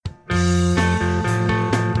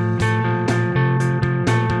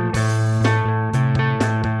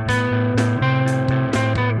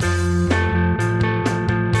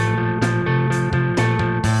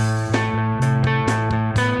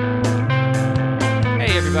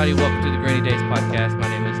everybody. Welcome to the Granny Days podcast. My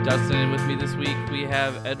name is Dustin, and with me this week we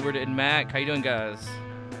have Edward and Mac. How you doing, guys?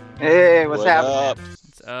 Hey, what's happening?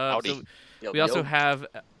 What's up? So we also have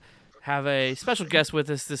a special guest with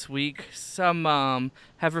us this week. Some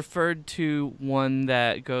have referred to one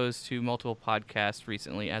that goes to multiple podcasts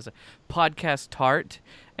recently as a podcast tart,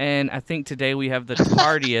 and I think today we have the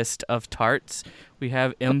tardiest of tarts. We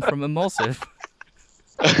have M from Emulsive.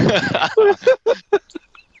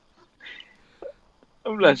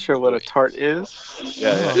 I'm not sure what a tart is.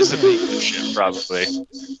 Yeah, it's a big shit, probably.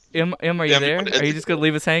 M, are you there? Are you just going to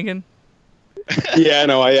leave us hanging? Yeah,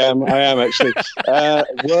 no, I am actually.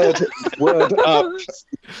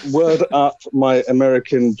 Word up, my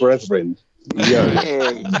American brethren. Yo.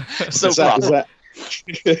 So is that...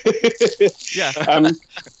 Yeah.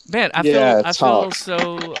 Man, I feel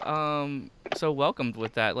so welcomed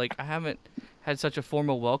with that. Like, I haven't had such a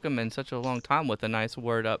formal welcome in such a long time with a nice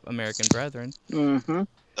word up American brethren. Mm-hmm.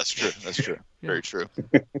 That's true. Yeah. Very true.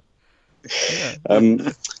 Yeah.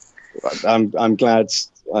 I'm glad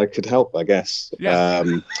I could help, I guess. Yeah.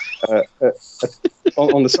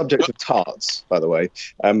 On the subject of tarts, by the way,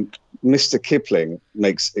 Mr. Kipling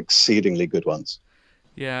makes exceedingly good ones.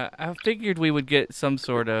 Yeah, I figured we would get some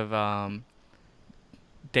sort of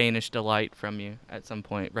Danish delight from you at some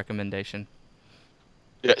point, recommendation.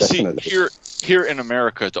 Yeah, Definitely. see, here in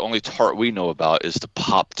America, the only tart we know about is the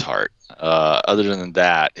Pop-Tart. Other than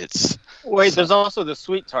that, it's... Wait, there's also the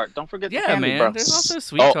sweet tart. Don't forget the candy, man. bro. There's also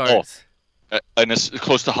sweet tarts. And it's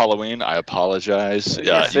close to Halloween. I apologize.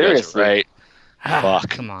 Yeah, you guys are right.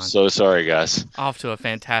 Fuck. Come on. So sorry, guys. Off to a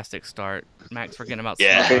fantastic start. Max forgetting about sweet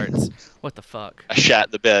Yeah. tarts. What the fuck? I shat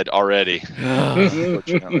the bed already.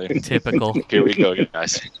 Unfortunately. Typical. Here we go,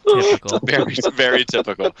 guys. Typical. Very, very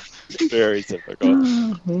typical. Very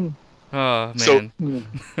typical. Oh, man.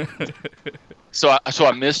 So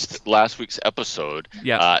I missed last week's episode.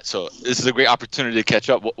 Yeah. So this is a great opportunity to catch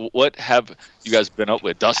up. What have you guys been up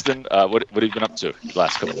with? Dustin, what have you been up to the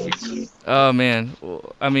last couple of weeks? Oh, man.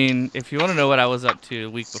 Well, I mean, if you want to know what I was up to the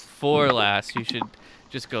week before last, you should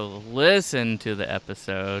just go listen to the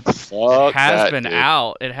episode. Fuck It has that, been dude.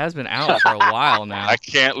 out. It has been out for a while now. I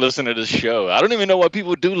can't listen to this show. I don't even know why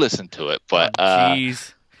people do listen to it. But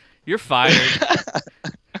Jeez. You're fired.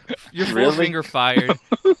 You're four-finger fired.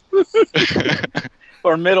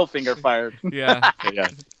 Or middle finger fired. Yeah.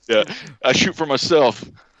 yeah. I shoot for myself.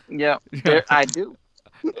 Yeah, I do.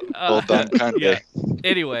 Well done, Kanye. Yeah.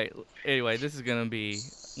 Anyway, this is gonna be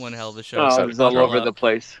one hell of a show. Oh, so it's all buckle over up. the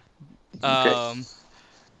place.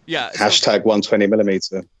 Yeah. Hashtag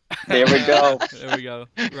 120mm. There we go. There we go.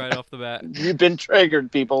 Right off the bat. You've been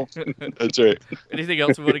triggered, people. That's right. Anything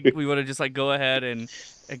else we want to just like go ahead and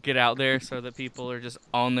get out there so that people are just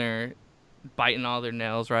on there biting all their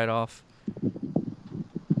nails right off.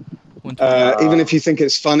 Even if you think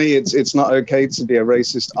it's funny, it's not okay to be a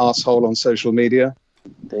racist asshole on social media.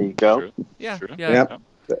 There you go. True. Yeah. True. Yeah.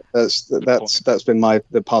 That's been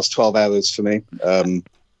the past 12 hours for me.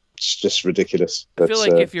 It's just ridiculous. I feel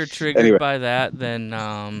like if you're triggered anyway. by that, then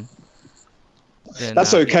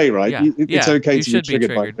That's okay, right? Yeah. It's okay You to should be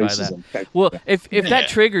triggered by by that. racism. Okay. Well, Yeah. if that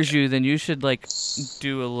triggers you, then you should like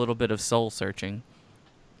do a little bit of soul searching.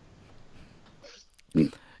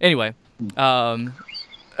 Anyway,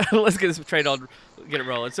 let's get this trade on, get it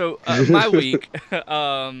rolling. So my week,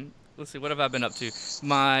 let's see, what have I been up to?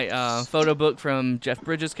 My photo book from Jeff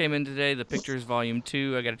Bridges came in today. The Pictures Volume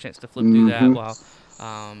 2. I got a chance to flip through that while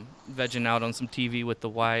vegging out on some TV with the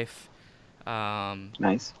wife.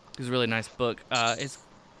 Nice. It's a really nice book. It's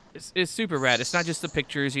super rad. It's not just the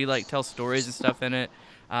pictures. He like tells stories and stuff in it.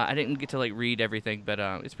 I didn't get to like read everything, but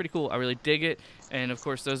it's pretty cool. I really dig it. And of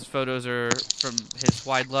course, those photos are from his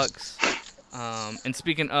Wide Lux. And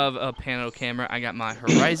speaking of a Pano camera, I got my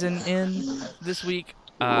Horizon in this week.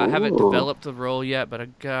 I haven't developed the roll yet, but I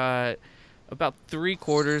got about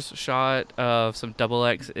 3/4 shot of some double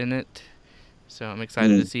X in it. So I'm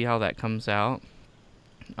excited to see how that comes out.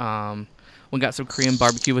 We got some Korean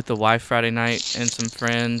barbecue with the wife Friday night and some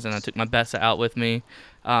friends, and I took my Bessa out with me.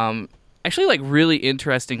 Actually, like really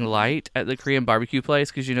interesting light at the Korean barbecue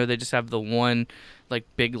place because they just have the one like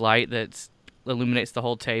big light that illuminates the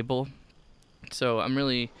whole table. So I'm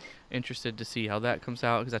really interested to see how that comes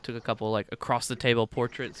out because I took a couple like across the table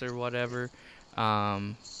portraits or whatever.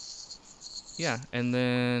 Yeah, and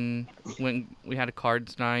then we had a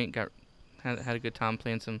cards night, had a good time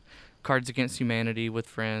playing some Cards Against Humanity with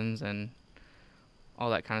friends and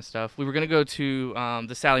all that kind of stuff. We were going to go to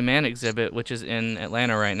the Sally Mann exhibit, which is in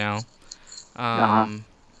Atlanta right now. But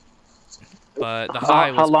the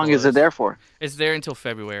high was How long is it closed. there for? It's there until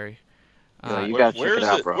February. Yeah, you gotta check where's it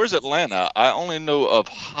out, bro. Where's Atlanta? I only know of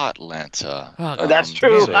Hotlanta. Oh, That's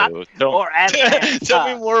true. So don't, Or Atlanta. tell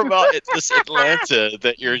me more about this Atlanta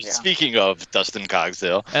that you're Yeah. speaking of, Dustin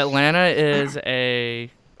Cogsdale. Atlanta is a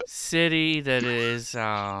city that is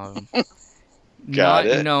not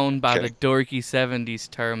it. known by Okay. the dorky 70s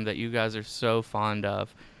term that you guys are so fond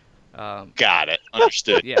of. Got it.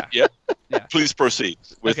 Understood. Yeah. Yep. Yeah. Please proceed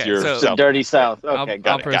with Okay, your so- The South dirty South. I'll Okay,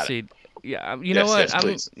 got it. proceed. Yeah, you know Yes, what?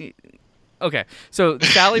 yes, please. Okay, so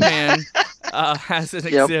Sally Man has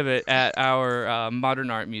an Yep. exhibit at our modern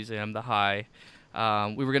art museum, the High.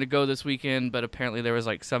 We were gonna go this weekend, but apparently there was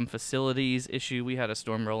like some facilities issue. We had a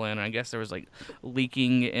storm roll in, and I guess there was like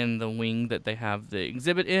leaking in the wing that they have the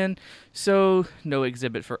exhibit in. So no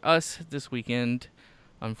exhibit for us this weekend,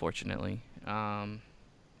 unfortunately.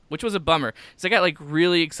 Which was a bummer. So I got like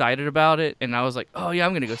really excited about it, and I was like, "Oh yeah,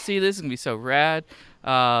 I'm gonna go see this. It's gonna be so rad."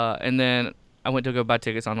 And then I went to go buy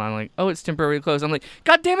tickets online. Like, "Oh, it's temporarily closed." I'm like,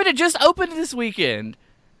 "God damn it! It just opened this weekend."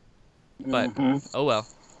 But Mhm. oh well.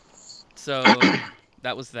 So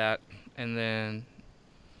that was that, and then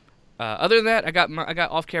other than that, I got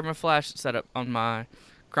off-camera flash set up on my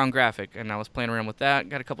Crown Graphic, and I was playing around with that.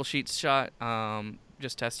 Got a couple sheets shot,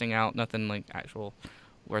 just testing out. Nothing like actual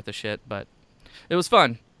worth a shit, but it was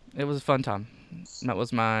fun. It was a fun time. That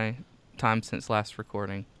was my time since last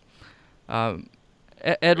recording.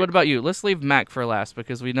 Ed, what about you? Let's leave Mac for last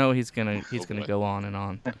because we know he's gonna boy. go on and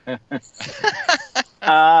on.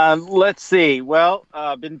 Let's see. Well,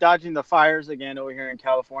 been dodging the fires again over here in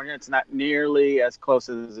California. It's not nearly as close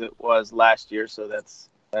as it was last year, so that's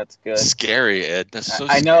good. Scary, Ed. That's so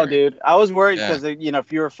I know, scary. dude. I was worried Yeah. because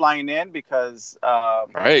if you were flying in, because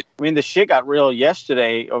Right. I mean the shit got real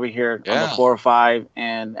yesterday over here on the Yeah. 405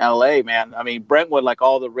 in LA, man. I mean Brentwood, like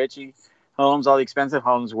all the Richie homes, all the expensive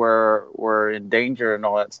homes were in danger and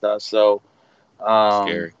all that stuff. So,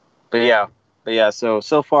 Scary. but yeah. So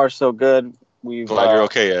far so good. We've Glad you're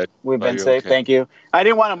okay, Ed. We've Glad been you're safe. okay. Thank you. I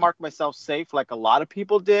didn't want to mark myself safe like a lot of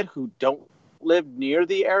people did who don't live near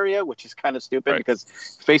the area, which is kind of stupid Right. because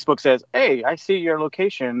Facebook says, "Hey, I see your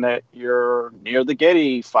location that you're near the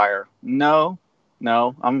Getty fire." No,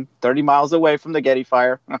 I'm 30 miles away from the Getty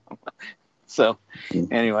fire. So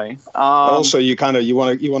anyway, Also, you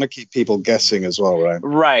want to keep people guessing as well, right?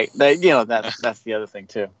 right. That's the other thing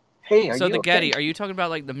too. Hey, are So you the okay? Getty, are you talking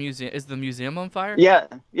about like the museum? Is the museum on fire? Yeah.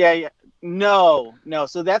 No.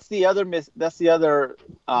 So that's the other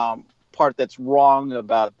part that's wrong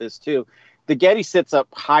about this too. The Getty sits up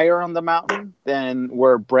higher on the mountain than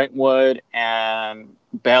where Brentwood and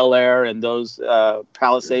Bel Air and those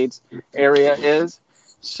Palisades area is.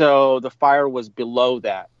 So the fire was below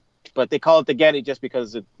that, but they call it the Getty just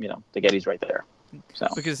because the Getty's right there. So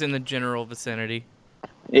Because in the general vicinity.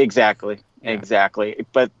 exactly.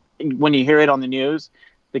 But when you hear it on the news,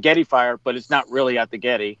 the Getty fire, but it's not really at the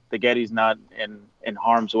Getty. The Getty's not in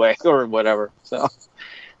harm's way or whatever. So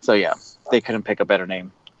yeah, they couldn't pick a better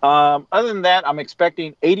name. Other than that, I'm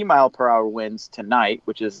expecting 80-mile-per-hour winds tonight,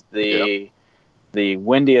 which is the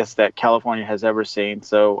windiest that California has ever seen.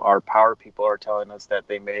 So our power people are telling us that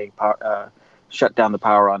they may shut down the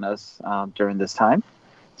power on us during this time.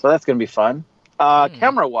 So that's going to be fun.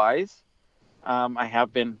 Camera-wise, I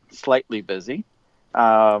have been slightly busy.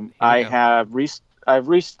 I've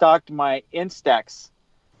restocked my Instax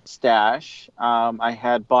stash. I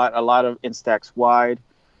had bought a lot of Instax wide,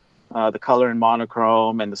 the color and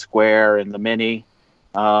monochrome and the square and the mini.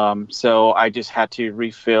 So I just had to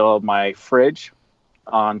refill my fridge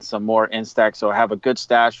on some more Instax. So I have a good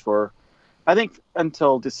stash for, I think,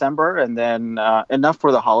 until December, and then enough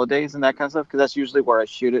for the holidays and that kind of stuff, because that's usually where I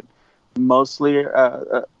shoot it mostly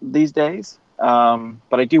these days.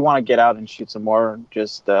 But I do want to get out and shoot some more,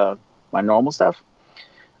 just my normal stuff.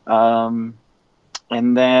 And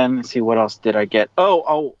then let's see, what else did I get?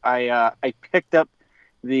 I picked up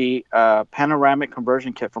the panoramic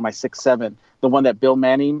conversion kit for my 6.7, the one that Bill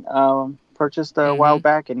Manning purchased a while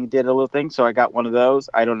back, and he did a little thing. So I got one of those.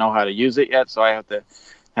 I don't know how to use it yet, so I have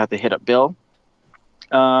to hit up Bill.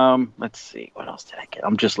 Let's see, what else did I get?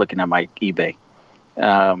 I'm just looking at my eBay.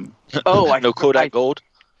 No Kodak Gold.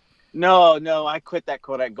 No, I quit that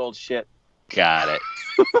Kodak Gold shit. Got it.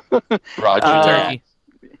 Roger. Turkey.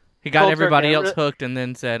 He got cold everybody turkey. else hooked and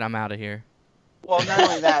then said, "I'm out of here." Well, not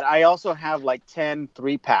only that, I also have like 10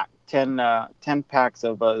 packs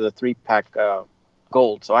of the 3-pack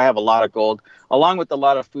gold. So I have a lot of gold, along with a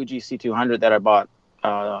lot of Fuji C200 that I bought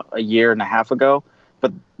a year and a half ago.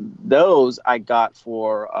 But those I got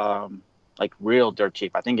for like real dirt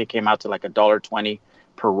cheap. I think it came out to like $1.20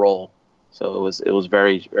 per roll. So it was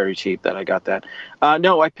very, very cheap that I got that.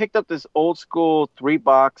 No, I picked up this old school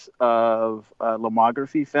 3-box of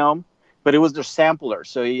lomography film but it was their sampler.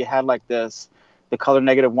 So you had like the color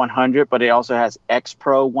negative 100, but it also has X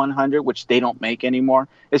Pro 100, which they don't make anymore.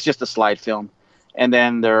 It's just a slide film. And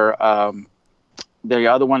then the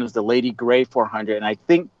other one is the Lady Gray 400. And I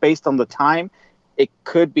think based on the time, it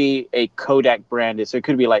could be a Kodak branded. So it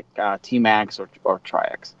could be like T-Max or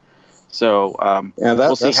Tri-X. So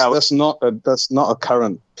we'll see how that's not a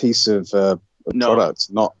current piece of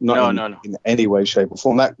product. Not in any way, shape, or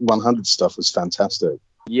form. That 100 stuff was fantastic.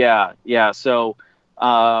 Yeah. So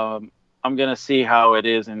I'm gonna see how it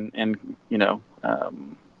is, and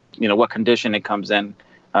what condition it comes in,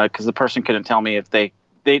 because the person couldn't tell me if they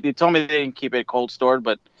told me they didn't keep it cold stored,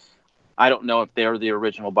 but I don't know if they're the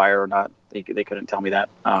original buyer or not. They couldn't tell me that,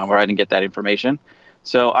 or I didn't get that information.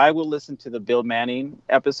 So I will listen to the Bill Manning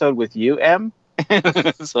episode with you, M,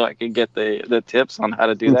 so I can get the tips on how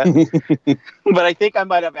to do that. But I think I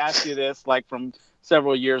might have asked you this like from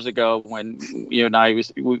several years ago when you and I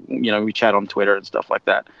we chat on Twitter and stuff like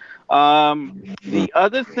that. The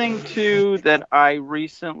other thing too that I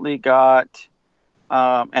recently got,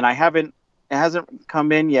 and it hasn't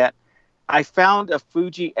come in yet. I found a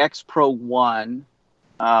Fuji X Pro 1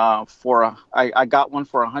 I got one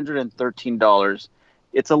for $113.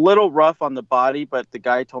 It's a little rough on the body, but the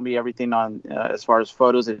guy told me everything on as far as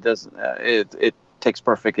photos. It does it takes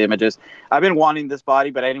perfect images. I've been wanting this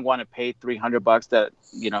body, but I didn't want to pay $300 that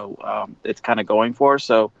it's kind of going for.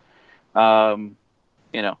 So,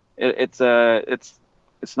 it's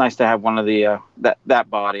nice to have one of the that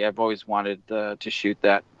body. I've always wanted to shoot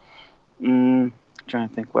that. Trying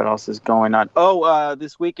to think what else is going on.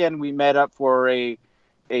 This weekend we met up for a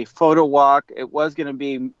photo walk. It was going to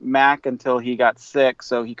be Mac until he got sick,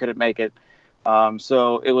 so he couldn't make it.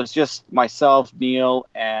 So it was just myself, Neil,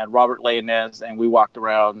 and Robert Lainez, and we walked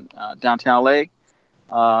around downtown LA.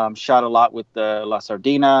 Shot a lot with the La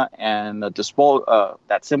Sardina and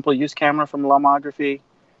that simple use camera from Lomography,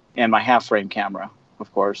 and my half frame camera,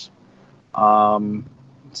 of course.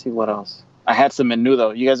 Let's see what else. I had some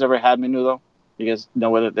Menudo. You guys ever had Menudo? You guys know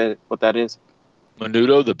what that is?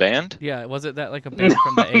 Menudo, the band? Yeah, was it that like a band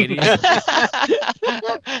from the 80s?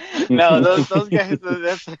 No, those guys.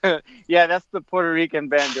 That's the Puerto Rican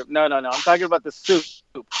band group. No. I'm talking about the soup.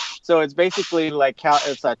 So it's basically like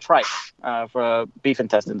it's a tripe for beef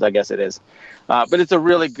intestines, I guess it is. But it's a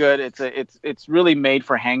really good. It's really made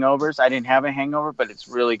for hangovers. I didn't have a hangover, but it's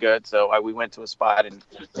really good. So we went to a spot in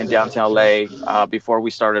downtown LA before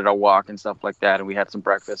we started our walk and stuff like that, and we had some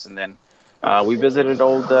breakfast, and then we visited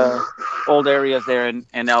old areas there in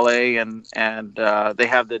LA, and they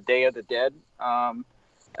have the Day of the Dead,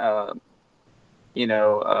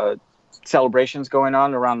 celebrations going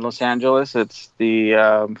on around Los Angeles. It's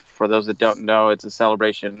the for those that don't know, it's a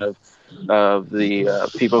celebration of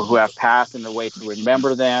the people who have passed and the way to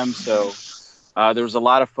remember them. So there was a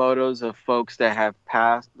lot of photos of folks that have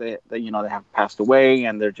passed, they have passed away,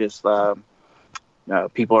 and they're just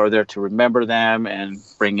people are there to remember them and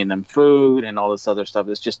bringing them food and all this other stuff.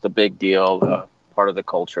 It's just a big deal, part of the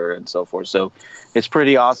culture and so forth. So it's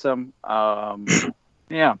pretty awesome.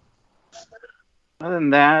 Yeah. Other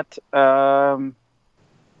than that, I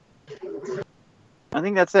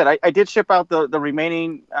think that's it. I did ship out the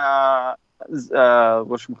remaining, remaining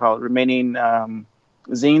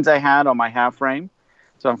zines I had on my half frame.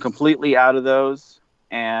 So I'm completely out of those.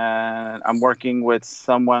 And I'm working with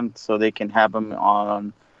someone so they can have them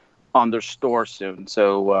on their store soon.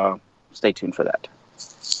 So stay tuned for that.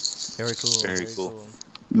 Very cool. Very cool.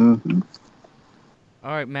 Mm-hmm.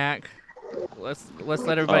 All right, Mac. Let's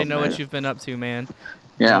let everybody know what you've been up to, man.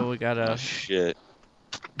 Yeah. So we got a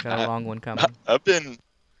long one coming. I've been.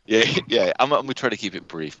 Yeah. I'm gonna try to keep it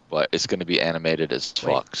brief, but it's gonna be animated as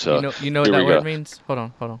fuck. So you know what that word means? Hold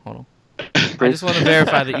on. I just want to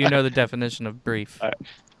verify that you know the definition of brief.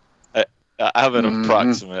 I have an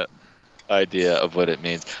approximate idea of what it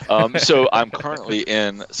means. So I'm currently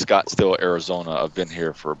in Scottsdale, Arizona. I've been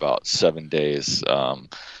here for about 7 days. I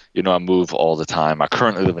move all the time. I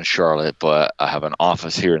currently live in Charlotte, but I have an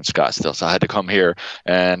office here in Scottsdale, so I had to come here.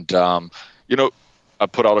 And I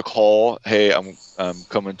put out a call. Hey, I'm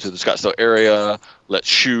coming to the Scottsdale area. Let's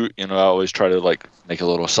shoot. I always try to make a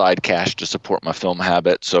little side cash to support my film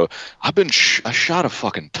habit. So I've been I shot a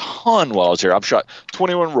fucking ton while I was here. I've shot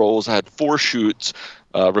 21 rolls. I had 4 shoots.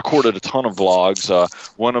 Recorded a ton of vlogs.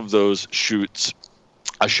 One of those shoots,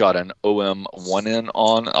 I shot an OM1N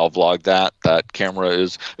on. I'll vlog that. That camera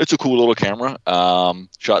it's a cool little camera.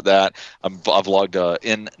 Shot that. I vlogged a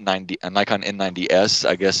Nikon N90S.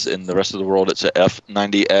 I guess in the rest of the world it's a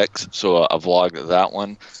F90X. So I vlogged that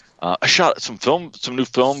one. I shot some new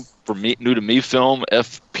film for me, new to me film,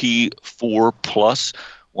 FP4 Plus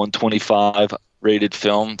 125 rated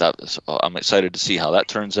film. I'm excited to see how that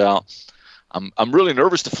turns out. I'm really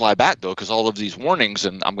nervous to fly back though, because all of these warnings,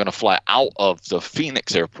 and I'm going to fly out of the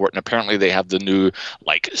Phoenix airport, and apparently they have the new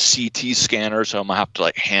like CT scanner, so I'm gonna have to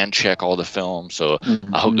like hand check all the film. So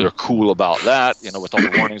I hope they're cool about that, with all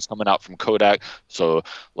the warnings coming out from Kodak. So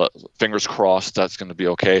fingers crossed that's going to be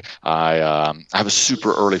okay. I have a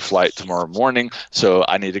super early flight tomorrow morning, so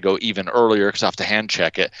I need to go even earlier because I have to hand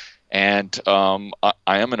check it. And I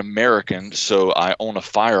am an American, so I own a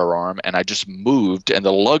firearm, and I just moved. And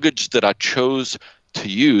the luggage that I chose to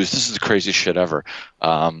use, this is the craziest shit ever.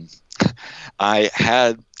 I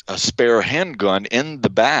had a spare handgun in the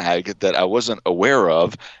bag that I wasn't aware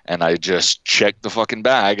of, and I just checked the fucking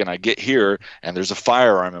bag, and I get here, and there's a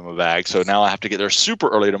firearm in my bag. So now I have to get there super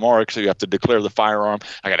early tomorrow because you have to declare the firearm.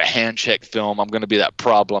 I got a hand check film. I'm going to be that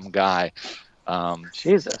problem guy.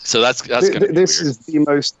 Jesus. So that's going to be this weird. is the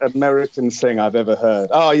most American thing I've ever heard.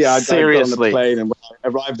 Oh yeah, I got on the plane, and when I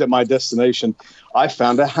arrived at my destination, I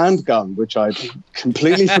found a handgun, which I'd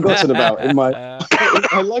completely forgotten about in my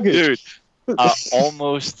luggage. Dude, I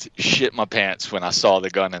almost shit my pants when I saw the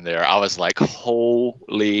gun in there. I was like,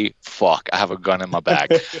 "Holy fuck! I have a gun in my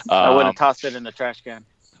bag." I would have tossed it in the trash can.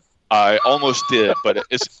 I almost did, but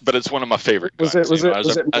it's one of my favorite guns. Was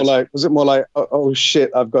it more like oh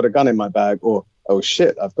shit, I've got a gun in my bag, or oh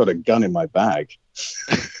shit, I've got a gun in my bag?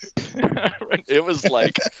 It was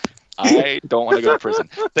like, I don't want to go to prison.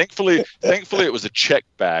 Thankfully it was a check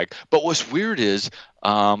bag. But what's weird is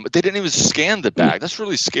they didn't even scan the bag. That's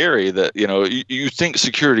really scary. That you think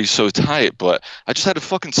security's so tight, but I just had a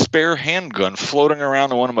fucking spare handgun floating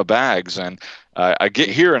around in one of my bags, and I get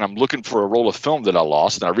here and I'm looking for a roll of film that I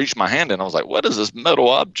lost, and I reached my hand and I was like, what is this metal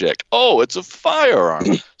object? Oh, it's a firearm.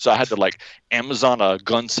 So I had to like Amazon a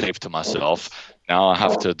gun safe to myself. Now I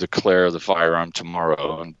have to declare the firearm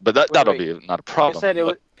tomorrow, but that'll be not a problem. You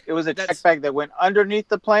said it was a check bag that went underneath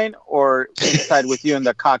the plane or inside with you in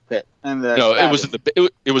the cockpit? No, it was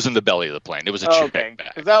in the belly of the plane. It was a check bag.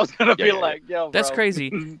 Because I was gonna be like, yo, bro. That's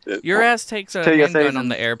crazy. Your ass takes a handgun on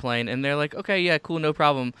the airplane, and they're like, okay, yeah, cool, no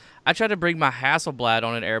problem. I tried to bring my Hasselblad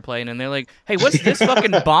on an airplane, and they're like, hey, what's this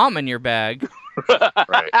fucking bomb in your bag?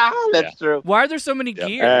 Right. That's true. Why are there so many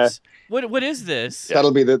gears? What is this?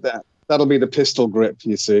 That'll be the pistol grip,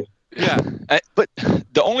 you see. Yeah. But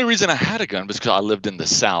the only reason I had a gun was because I lived in the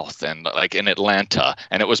South and like in Atlanta,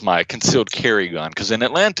 and it was my concealed carry gun. Because in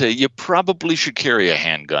Atlanta, you probably should carry a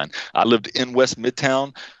handgun. I lived in West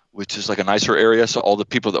Midtown, which is like a nicer area. So all the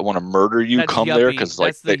people that want to murder you come there because like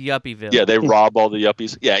that's the Yuppieville. Yeah, they rob all the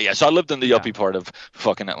yuppies. Yeah. So I lived in the yuppie part of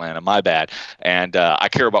fucking Atlanta. My bad. And I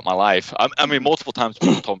care about my life. I mean, multiple times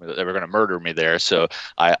people told me that they were going to murder me there. So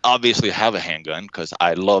I obviously have a handgun because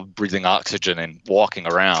I love breathing oxygen and walking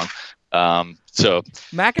around. So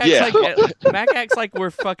Mac acts like we're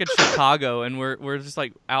fucking Chicago and we're just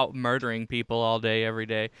like out murdering people all day every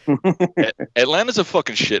day. Atlanta's a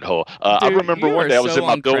fucking shithole. I remember one day I was in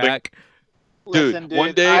my building. Listen, dude,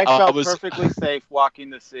 one day I was perfectly safe walking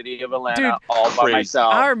the city of Atlanta all by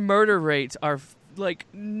myself. Our murder rates are like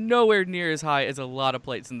nowhere near as high as a lot of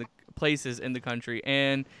places in the country,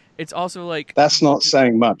 and it's also like that's not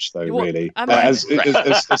saying much though, really. As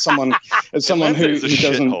someone who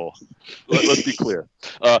doesn't. Let's be clear.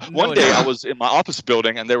 One day I was in my office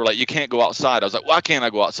building and they were like, "You can't go outside." I was like, "Why can't I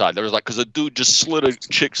go outside?" They was like, "Because a dude just slit a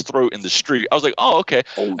chick's throat in the street." I was like, "Oh, okay."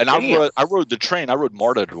 And I rode the train. I rode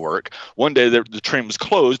MARTA to work. One day the train was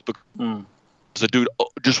closed because the dude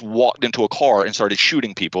just walked into a car and started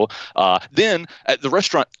shooting people. Then at the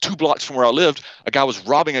restaurant 2 blocks from where I lived, a guy was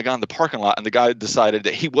robbing a guy in the parking lot, and the guy decided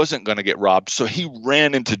that he wasn't going to get robbed, so he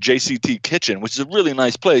ran into JCT Kitchen, which is a really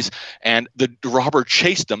nice place, and the robber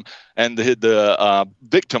chased him, and the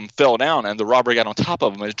victim fell down, and the robber got on top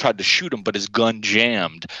of him and tried to shoot him, but his gun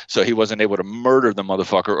jammed, so he wasn't able to murder the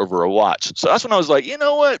motherfucker over a watch. So that's when I was like, you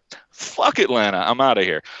know what? Fuck Atlanta. I'm out of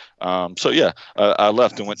here. I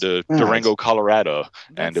left and went to Durango, Colorado,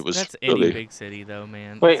 and it was that's really any big city though,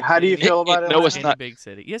 man. Wait, how do you feel about it? No, it's any not big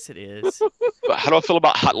city. Yes, it is. How do I feel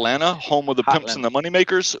about Hotlanta, home of the pimps and the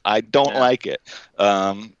moneymakers? I don't like it.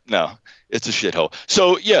 No, it's a shithole.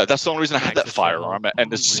 So yeah, that's the only reason I had that firearm.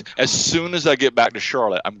 And as soon as I get back to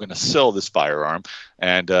Charlotte, I'm going to sell this firearm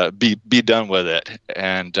and be done with it.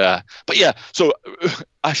 And but yeah, so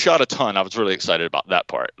I shot a ton. I was really excited about that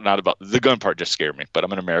part. Not about the gun part. Just scared me. But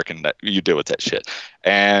I'm an American. That you deal with that shit.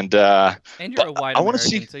 And you're a white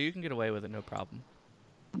American, so you can get away with it, no problem.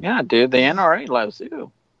 Yeah, dude, the NRA loves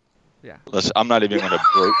you. Yeah. Listen, I'm not even going to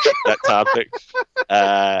broach that topic.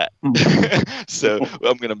 So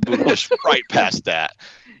I'm going to move just right past that.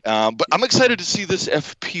 But I'm excited to see this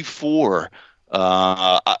FP4.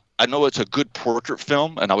 I I know it's a good portrait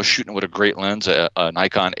film, and I was shooting with a great lens, a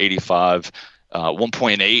Nikon 85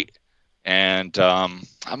 1.8, and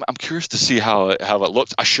I'm curious to see how it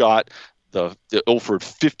looks. I shot the Ilford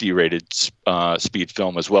 50 rated speed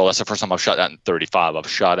film as well. That's the first time I've shot that in 35. I've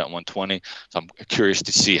shot it in 120, so I'm curious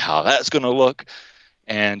to see how that's going to look.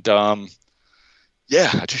 And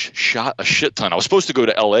yeah, I just shot a shit ton. I was supposed to go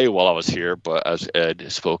to LA while I was here, but as Ed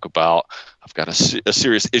spoke about, I've got a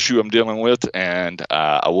serious issue I'm dealing with, and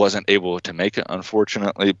I wasn't able to make it,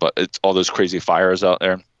 unfortunately. But it's all those crazy fires out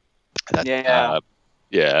there. So maybe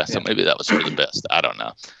that was for the best. I don't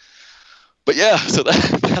know. But yeah, so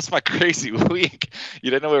that's my crazy week. You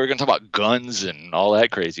didn't know we were going to talk about guns and all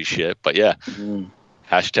that crazy shit. But yeah,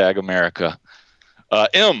 hashtag America.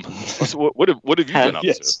 M, what have you been up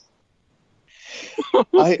to?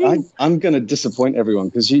 I'm going to disappoint everyone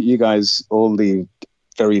because you guys all lead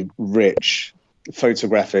very rich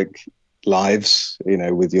photographic lives,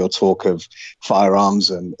 with your talk of firearms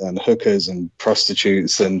and hookers and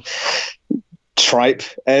prostitutes and tripe,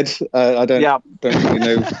 Ed. I don't really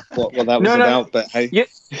know what that was about, but hey. Yeah,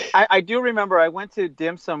 I do remember I went to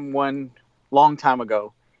Dim Sum one long time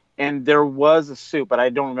ago, and there was a soup, but I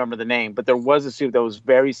don't remember the name, but there was a soup that was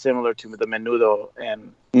very similar to the menudo,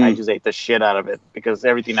 and I just ate the shit out of it because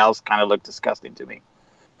everything else kind of looked disgusting to me.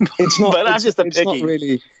 It's not, but I'm just a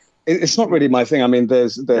picky. It's not really my thing. I mean,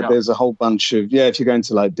 there's a whole bunch of, if you're going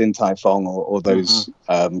to like Din Tai Fung or those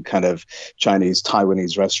kind of Chinese,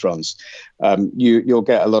 Taiwanese restaurants, you'll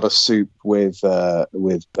get a lot of soup with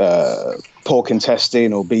pork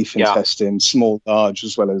intestine or beef intestine, small, large,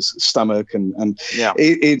 as well as stomach, and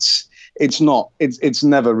it's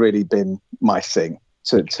never really been my thing.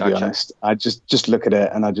 To be honest, I just look at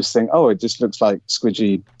it and I just think, oh, it just looks like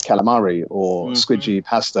squidgy calamari or squidgy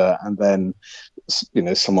pasta, and then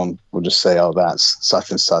someone will just say, oh, that's such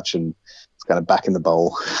and such, and it's kind of back in the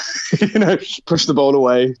bowl, push the bowl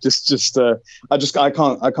away. I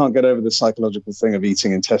can't get over the psychological thing of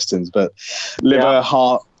eating intestines, but liver,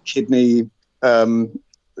 heart, kidney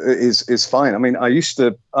is fine. I mean, I used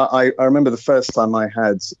to. I remember the first time I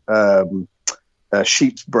had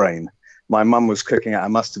sheep's brain. My mum was cooking it. I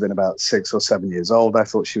must have been about 6 or 7 years old. I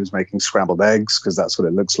thought she was making scrambled eggs because that's what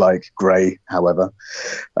it looks like, grey, however.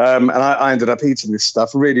 And I ended up eating this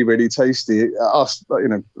stuff, really, really tasty. Asked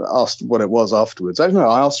what it was afterwards. I don't know.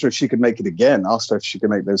 I asked her if she could make it again. Asked her if she could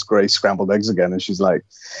make those grey scrambled eggs again, and she's like,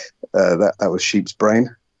 "That was sheep's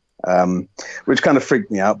brain," which kind of freaked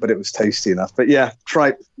me out. But it was tasty enough. But yeah,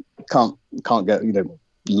 tripe can't get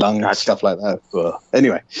lung stuff like that. But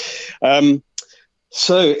anyway.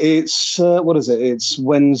 So it's, what is it? It's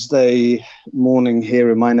Wednesday morning here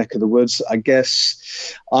in my neck of the woods. I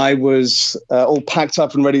guess I was all packed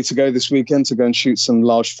up and ready to go this weekend to go and shoot some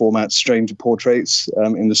large format stranger portraits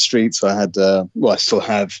in the streets. I had, I still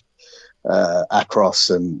have Acros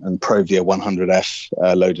and Provia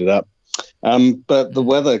 100F loaded up. But the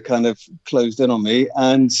weather kind of closed in on me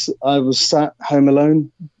and I was sat home alone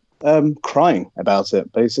crying about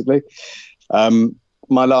it, basically.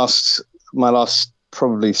 My last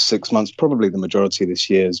probably 6 months, probably the majority of this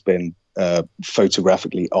year has been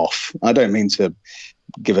photographically off. I don't mean to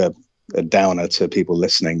give a downer to people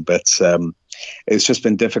listening, but it's just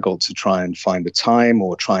been difficult to try and find the time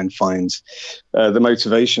or try and find the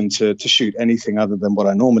motivation to shoot anything other than what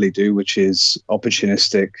I normally do, which is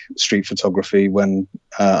opportunistic street photography when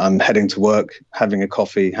I'm heading to work, having a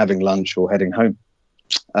coffee, having lunch, or heading home.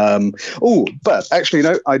 But actually,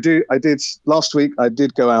 no, I did last week. I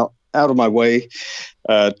did go out of my way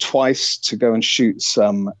twice to go and shoot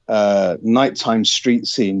some nighttime street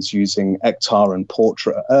scenes using Ektar and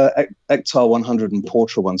Portra, Ektar 100 and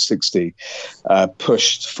Portra 160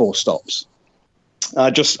 pushed 4 stops.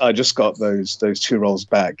 I just got those 2 rolls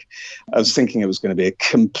back. I was thinking it was going to be a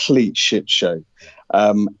complete shit show.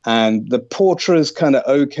 And the Portra is kind of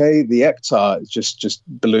okay. The Ektar just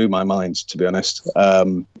blew my mind, to be honest.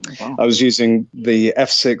 Wow. I was using the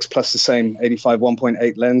f6 plus the same 85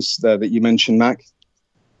 1.8 lens that you mentioned, Mac.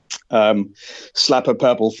 Slap a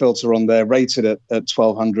purple filter on there, rated at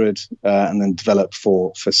 1200, and then developed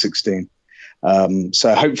for 16.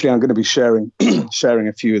 So hopefully I'm going to be sharing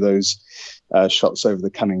a few of those shots over the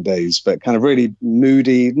coming days, but kind of really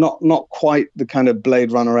moody, not quite the kind of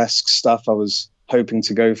Blade Runner-esque stuff I was hoping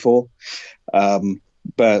to go for,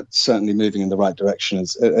 but certainly moving in the right direction,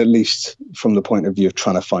 at least from the point of view of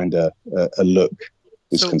trying to find a look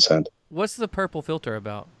is concerned. What's the purple filter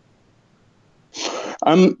about?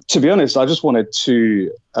 To be honest, I just wanted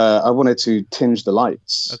to tinge the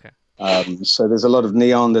lights. Okay. So there's a lot of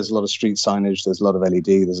neon, there's a lot of street signage, there's a lot of LED,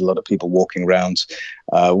 there's a lot of people walking around.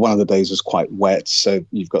 One of the days was quite wet, so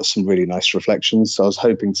you've got some really nice reflections. So I was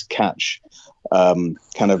hoping to catch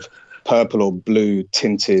kind of purple or blue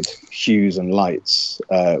tinted hues and lights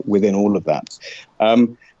within all of that.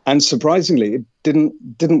 And surprisingly, it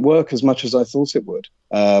didn't work as much as I thought it would.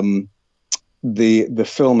 The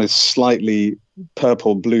film is slightly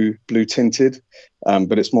purple blue tinted,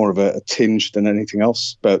 but it's more of a tinge than anything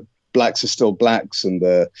else. But blacks are still blacks, and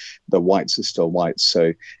the whites are still whites.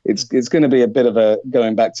 So it's going to be a bit of a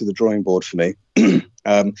going back to the drawing board for me.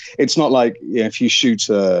 It's not like, if you shoot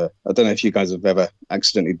I don't know if you guys have ever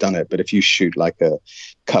accidentally done it, but if you shoot like a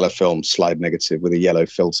color film slide negative with a yellow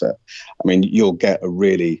filter, I mean, you'll get a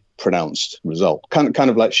really pronounced result. Kind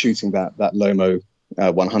of like shooting that Lomo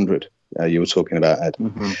 100 you were talking about, Ed.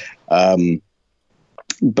 Mm-hmm.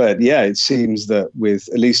 But yeah, it seems that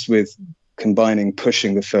at least with combining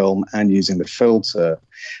pushing the film and using the filter,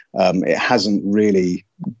 it hasn't really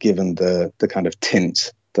given the kind of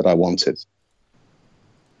tint that I wanted.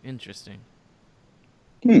 Interesting.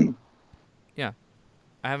 Yeah,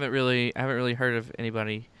 I haven't really heard of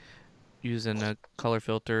anybody using a color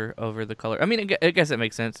filter over the color. I mean, I guess it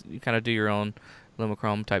makes sense. You kind of do your own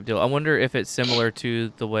Lomochrome type deal. I wonder if it's similar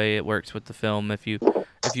to the way it works with the film. If you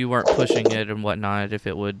weren't pushing it and whatnot, if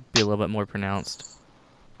it would be a little bit more pronounced.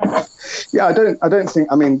 Yeah, I don't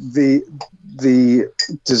think. I mean, the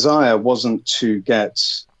desire wasn't to get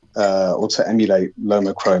or to emulate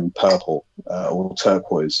Lomochrome purple or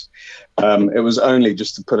turquoise. It was only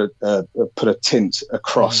just to put a tint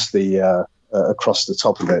across the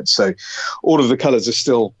top of it. So all of the colors are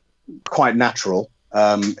still quite natural.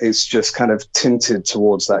 It's just kind of tinted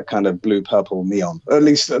towards that kind of blue purple neon. At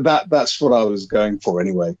least that's what I was going for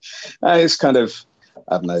anyway. It's kind of,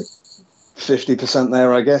 I don't know, 50%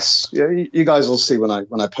 there, I guess. Yeah, you guys will see when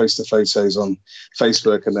I post the photos on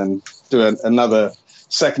Facebook, and then do another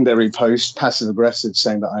secondary post, passive aggressive,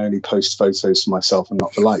 saying that I only post photos for myself and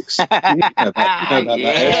not for likes. Yeah.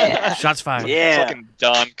 Shots fired. Yeah. Fucking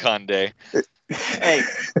Don Conde. Hey,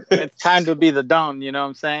 it's time to be the Don. You know what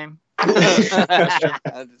I'm saying?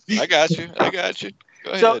 I got you.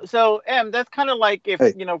 Go ahead. So that's kind of like if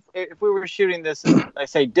we were shooting this, I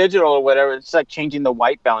say digital or whatever, it's like changing the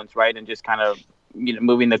white balance, right, and just kind of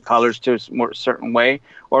moving the colors to a more certain way,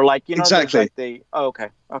 or like exactly. Like okay,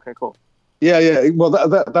 cool. Yeah. Well,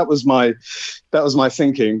 that was my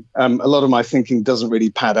thinking. A lot of my thinking doesn't really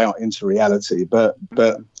pad out into reality, but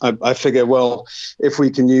I figure, well, if we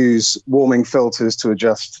can use warming filters to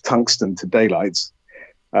adjust tungsten to daylight,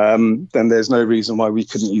 then there's no reason why we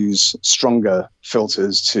couldn't use stronger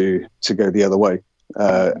filters to go the other way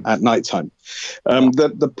at nighttime.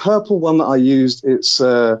 The purple one that I used, it's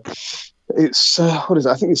what is it?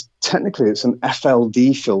 I think it's an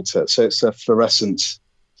FLD filter, so it's a fluorescent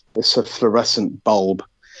bulb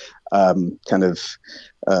kind of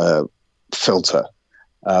filter.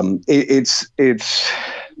 It's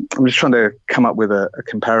I'm just trying to come up with a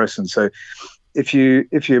comparison. So if you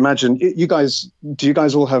imagine, do you guys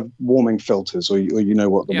all have warming filters, or you know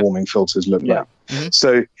what the warming filters look like? Mm-hmm.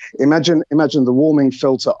 So imagine the warming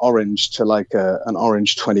filter orange to like an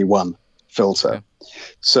orange 21 filter. Okay.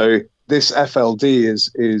 So this FLD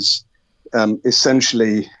is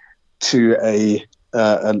essentially to a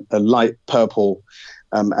light purple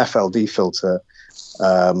FLD filter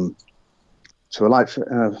to a light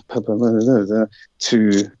purple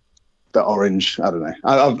to the orange. I don't know.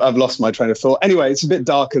 I've lost my train of thought. Anyway, it's a bit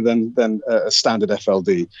darker than a standard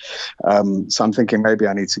FLD. So I'm thinking maybe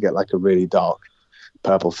I need to get like a really dark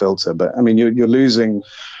purple filter. But I mean, you're losing.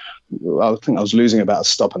 I think I was losing about a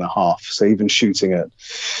stop and a half. So even shooting at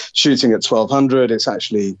 1200, it's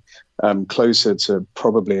actually closer to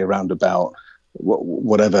probably around about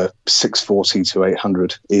whatever 640 to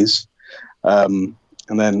 800 is, and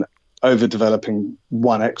then over developing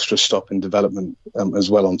one extra stop in development as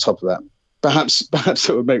well on top of that. Perhaps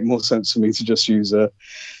it would make more sense for me to just use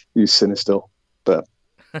Cinestill, but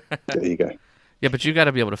there you go. Yeah, but you got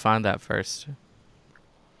to be able to find that first.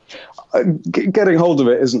 Getting hold of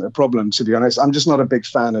it isn't a problem, to be honest. I'm just not a big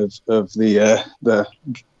fan of the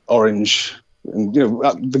orange and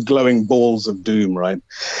the glowing balls of doom, right?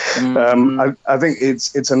 Mm-hmm. I think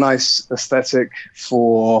it's a nice aesthetic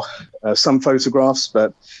for some photographs,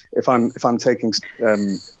 but if I'm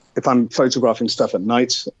photographing stuff at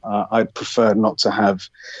night, I'd prefer not to have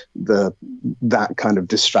that kind of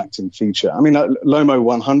distracting feature. I mean, Lomo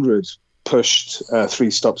 100 pushed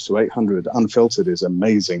 3 stops to 800 unfiltered is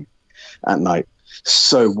amazing at night.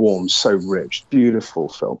 So warm, so rich, beautiful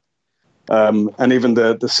film. And even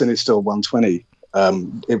the Cinestill 120,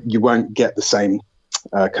 you won't get the same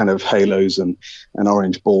kind of halos and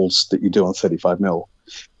orange balls that you do on 35mm.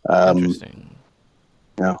 Interesting.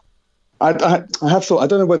 Yeah. I have thought, I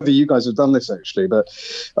don't know whether you guys have done this actually, but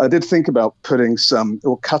I did think about putting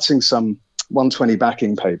cutting some 120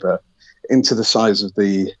 backing paper into the size of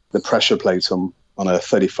the pressure plate on a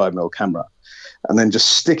 35mm camera, and then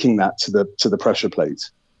just sticking that to the pressure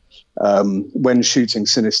plate when shooting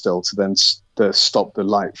CineStill to then stop the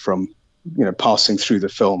light from passing through the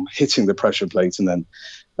film, hitting the pressure plate, and then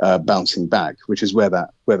bouncing back, which is where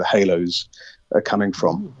the halos are coming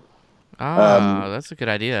from. That's a good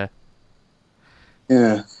idea.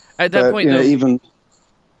 Yeah. At that point, though, even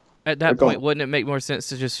at that point, wouldn't it make more sense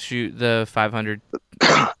to just shoot the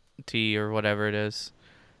 500T or whatever it is?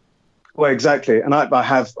 Well, exactly, and I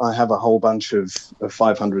have a whole bunch of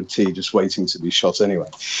 500T just waiting to be shot anyway.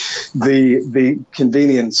 The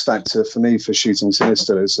convenience factor for me for shooting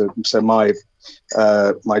CineStill is so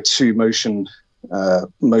my two motion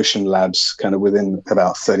labs, kind of within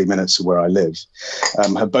about 30 minutes of where I live,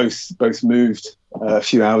 have both moved a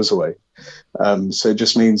few hours away. So it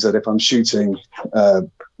just means that if I'm shooting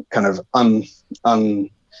kind of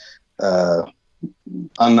unremjetted,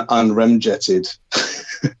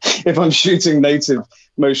 if I'm shooting native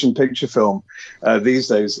motion picture film these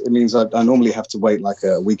days, it means I normally have to wait like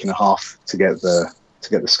a week and a half to get the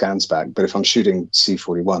scans back. But if I'm shooting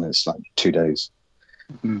C41, it's like 2 days.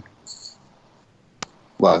 Mm-hmm.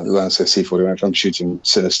 Well, when I say C41, if I'm shooting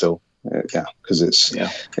CineStill, because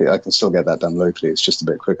I can still get that done locally. It's just a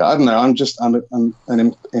bit quicker. I don't know. I'm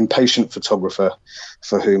an impatient photographer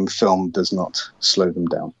for whom film does not slow them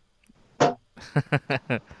down.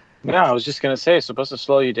 Yeah, I was just gonna say, it's supposed to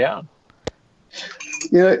slow you down.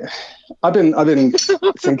 I've been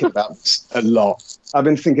thinking about this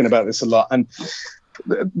a lot. And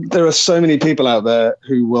there are so many people out there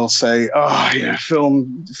who will say,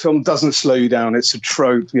 film doesn't slow you down. It's a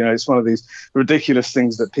trope. It's one of these ridiculous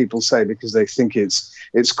things that people say because they think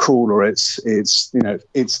it's cool, or it's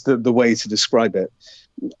the way to describe it.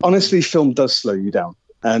 Honestly, film does slow you down.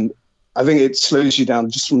 And I think it slows you down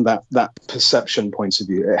just from that perception point of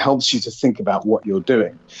view. It helps you to think about what you're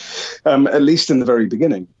doing, at least in the very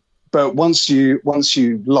beginning. But once you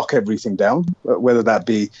lock everything down, whether that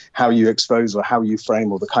be how you expose or how you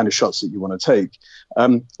frame or the kind of shots that you want to take,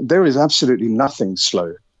 there is absolutely nothing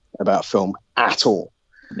slow about film at all.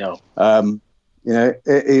 No.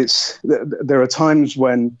 There are times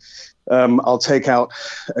when I'll take out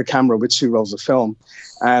a camera with 2 rolls of film,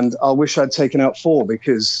 and I'll wish I'd taken out 4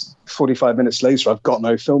 because 45 minutes later I've got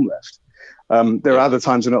no film left. There are other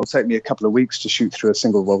times when it'll take me a couple of weeks to shoot through a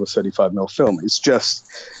single roll of 35mm film. It's just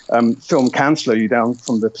film can slow you down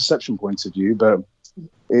from the perception point of view, but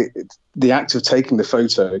the act of taking the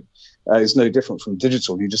photo is no different from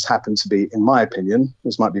digital. You just happen to be, in my opinion,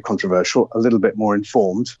 this might be controversial, a little bit more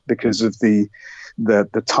informed because of the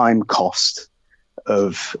time cost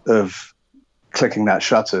of clicking that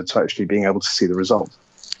shutter to actually being able to see the result.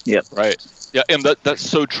 Yep. Right. Yeah, and that's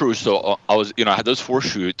so true. So I was, I had those 4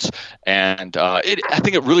 shoots, and I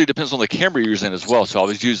think it really depends on the camera you're using as well. So I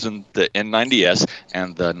was using the N90S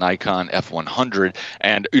and the Nikon F100,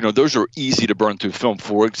 and those are easy to burn through film.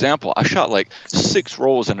 For example, I shot like 6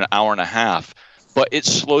 rolls in an hour and a half, but it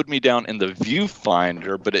slowed me down in the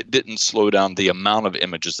viewfinder, but it didn't slow down the amount of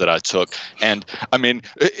images that I took. And I mean,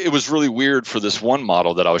 it was really weird for this one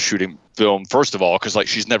model that I was shooting film, first of all, because like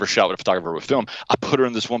she's never shot with a photographer with film. I put her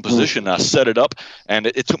in this one position, and I set it up, and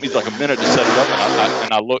it took me like a minute to set it up,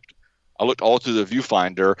 and I looked all through the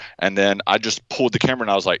viewfinder, and then I just pulled the camera,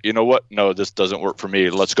 and I was like, you know what? No, this doesn't work for me.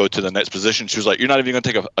 Let's go to the next position. She was like, you're not even going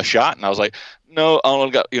to take a shot? And I was like, no, I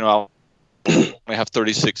only got, I have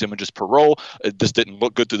 36 images per roll. This didn't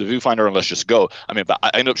look good through the viewfinder, and let's just go. I mean, but I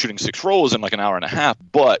ended up shooting 6 rolls in like an hour and a half.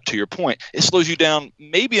 But to your point, it slows you down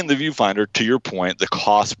maybe in the viewfinder, to your point, the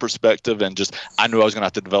cost perspective, and just I knew I was going to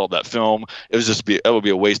have to develop that film. It would be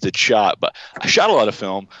a wasted shot. But I shot a lot of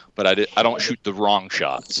film, but I don't shoot the wrong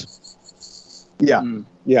shots. Yeah,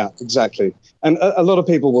 exactly. And a lot of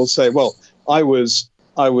people will say, well, I was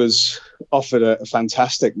offered a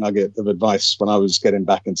fantastic nugget of advice when I was getting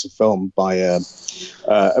back into film by an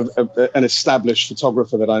established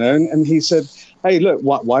photographer that I know. And he said, hey, look,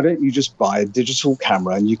 why don't you just buy a digital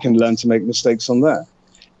camera and you can learn to make mistakes on there?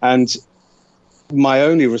 And my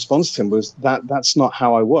only response to him was that's not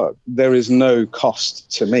how I work. There is no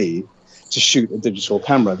cost to me to shoot a digital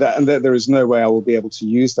camera. There is no way I will be able to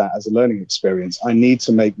use that as a learning experience. I need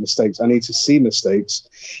to make mistakes. I need to see mistakes.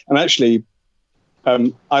 And actually,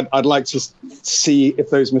 I'd like to see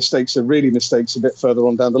if those mistakes are really mistakes a bit further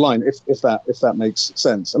on down the line, if that makes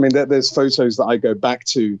sense. I mean, there's photos that I go back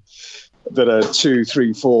to that are 2,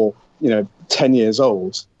 3, 4, 10 years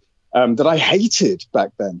old, that I hated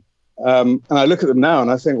back then. And I look at them now and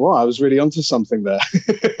I think, wow, I was really onto something there.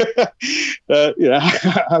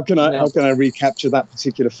 How can I recapture that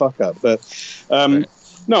particular fuck up? But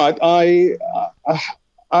no,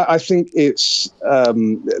 I think it's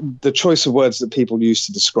the choice of words that people use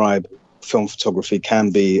to describe film photography can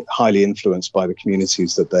be highly influenced by the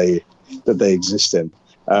communities that they exist in.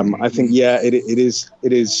 I think,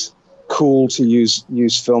 it is cool to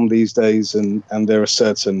use film these days, and there are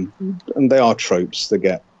certain, and they are tropes that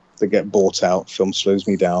get bought out. Film slows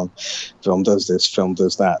me down. Film does this. Film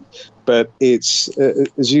does that. But it's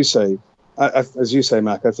as you say,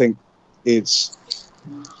 Mac. I think it's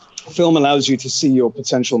film allows you to see your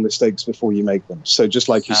potential mistakes before you make them. So just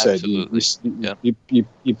like you said,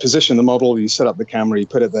 you position the model, you set up the camera, you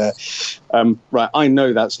put it there. Right, I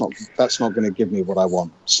know that's not going to give me what I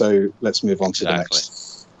want. So let's move on to the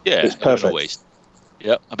next. Yeah, it's perfect. Waste.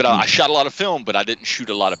 Yep. But I shot a lot of film, but I didn't shoot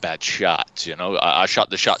a lot of bad shots. I shot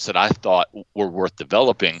the shots that I thought were worth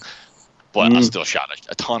developing, but I still shot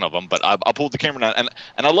a ton of them. But I pulled the camera down,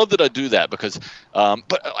 and I love that I do that because,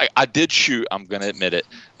 but I did shoot. I'm gonna admit it.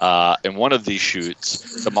 In one of these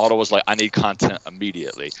shoots, the model was like, "I need content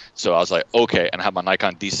immediately." So I was like, "Okay," and I have my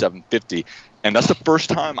Nikon D750. And that's the first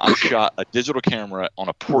time I shot a digital camera on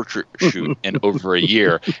a portrait shoot in over a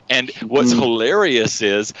year. And what's hilarious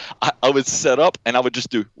is I would set up and I would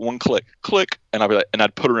just do one click, and I'd be like, and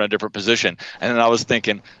I'd put her in a different position. And then I was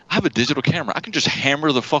thinking, I have a digital camera. I can just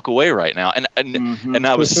hammer the fuck away right now. And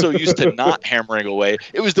I was so used to not hammering away.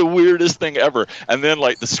 It was the weirdest thing ever. And then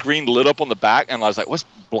like the screen lit up on the back, and I was like, what's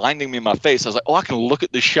blinding me in my face? I was like, oh, I can look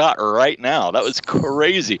at the shot right now. That was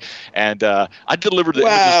crazy. And I delivered the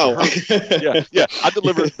images to her. Yeah, I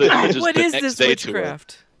delivered the images what the is next this day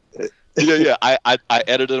witchcraft? to her. Yeah. I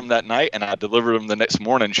edited them that night, and I delivered them the next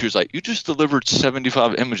morning. She was like, "You just delivered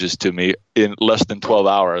 75 images to me in less than 12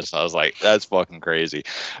 hours." I was like, "That's fucking crazy."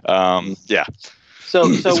 Yeah. So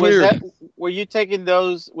were you taking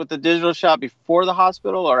those with the digital shot before the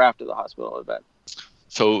hospital or after the hospital event?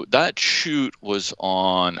 So that shoot was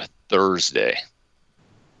on Thursday.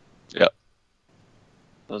 Yep.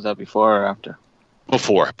 Was that before or after?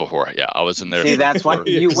 Before, yeah, I was in there. See, that's why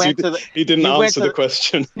you went to the. He didn't answer the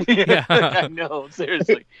question. Yeah, I know,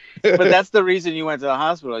 seriously. But that's the reason you went to the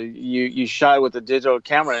hospital. You shot with a digital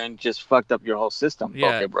camera and just fucked up your whole system.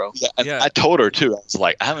 Yeah. Okay, bro. Yeah, I told her too. I was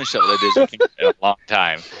like, I haven't shot with a digital camera in a long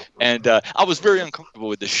time, and I was very uncomfortable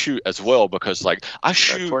with the shoot as well because, like, I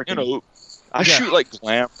shoot, I shoot like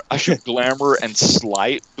glamour and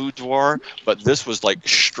slight boudoir, but this was like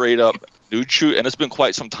straight up nude shoot, and it's been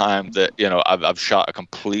quite some time that I've shot a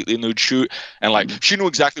completely nude shoot, and like she knew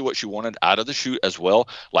exactly what she wanted out of the shoot as well.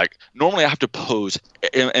 Like normally I have to pose,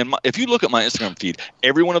 and if you look at my Instagram feed,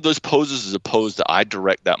 every one of those poses is a pose that I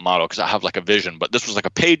direct that model because I have like a vision. But this was like a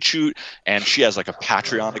paid shoot, and she has like a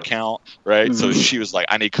Patreon account, right? So she was like,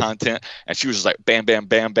 I need content, and she was just like bam, bam,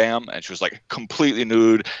 bam, bam, and she was like completely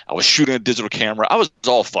nude. I was shooting a digital camera. I was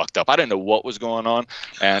all fucked up. I didn't know what was going on,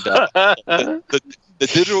 and the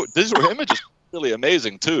digital image is really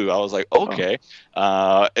amazing too. I was like, okay.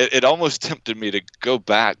 It almost tempted me to go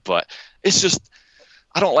back, but it's just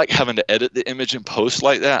I don't like having to edit the image in post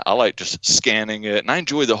like that. I like just scanning it, and I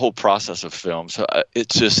enjoy the whole process of film. So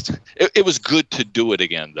it was good to do it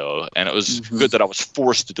again though, and it was good that I was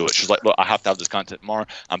forced to do it. She's like, look, I have to have this content tomorrow.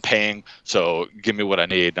 I'm paying, so give me what I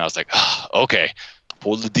need. And I was like, okay.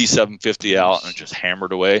 Pulled the D750 out and just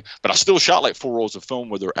hammered away. But I still shot like 4 rolls of film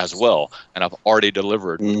with her as well. And I've already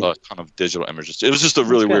delivered a ton of digital images. It was just a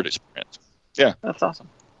really weird experience. Yeah. That's awesome.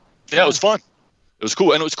 Yeah, it was fun. It was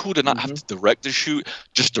cool. And it was cool to not have to direct the shoot,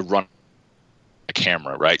 just to run a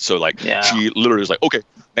camera, right? So like she literally was like, okay,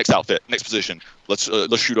 next outfit, next position. Let's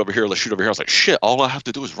shoot over here. Let's shoot over here. I was like, shit, all I have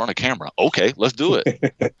to do is run a camera. Okay, let's do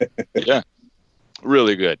it. Yeah.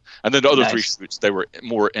 Really good. And then the other 3 shoots, they were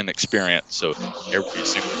more inexperienced. So every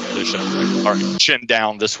single position, like, all right, chin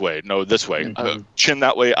down this way, no, this way, chin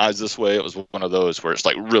that way, eyes this way. It was one of those where it's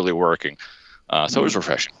like really working. So it was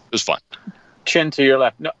refreshing. It was fun. Chin to your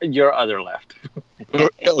left, no, your other left.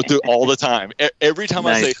 Do all the time. Every time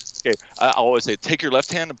I say, okay, I always say, take your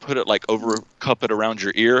left hand and put it like over, cup it around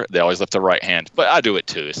your ear. They always lift the right hand, but I do it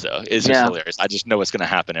too. So it's just hilarious. I just know what's going to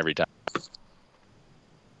happen every time.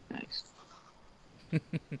 Nice.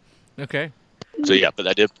 Okay. So yeah, but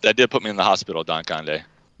that did put me in the hospital, Don Conde.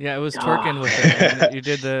 Yeah, it was twerking with it. You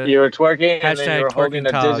did the. You were twerking, and then you were twerking holding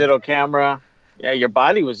a digital camera. Yeah, your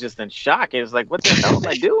body was just in shock. It was like, what the hell am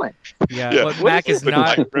I doing? Yeah, what Mac is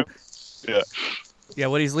not. Yeah. Yeah,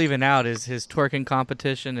 what he's leaving out is his twerking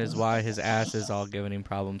competition is why his ass is all giving him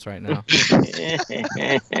problems right now.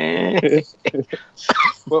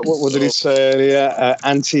 What did he say earlier?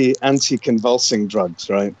 Anti-convulsing drugs,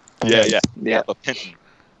 right? Yeah. Yeah. Gabapentin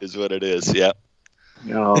is what it is. Yeah.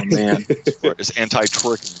 Oh man. It's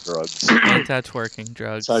anti-twerking drugs. Anti-twerking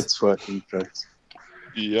drugs. Anti-twerking drugs.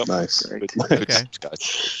 Yep. Nice. Good, Okay.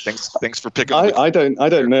 guys. Thanks for picking. I don't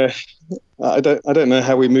know. I don't know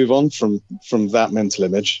how we move on from that mental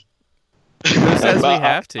image. Who says we But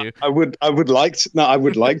have to? I would like to. No, I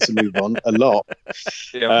would like to move on a lot.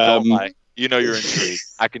 Yeah, don't lie. You know you're intrigued.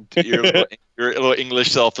 I can. Your little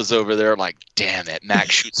English self is over there, like, damn it,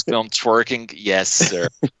 Max shoots film twerking. Yes, sir.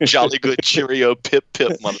 Jolly good Cheerio, pip,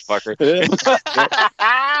 motherfucker.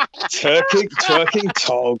 Twerking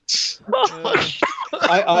togs.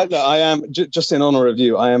 I am just in honor of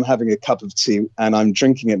you. I am having a cup of tea, and I'm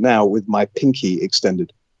drinking it now with my pinky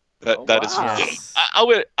extended. That is. Wow. Yes. I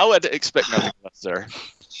would expect nothing less, sir.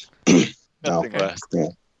 Nothing less. Yeah.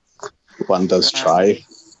 One does try.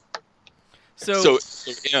 So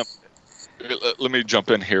Em, let me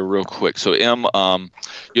jump in here real quick. So Em,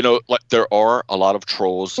 like there are a lot of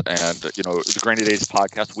trolls, and the Grainy Days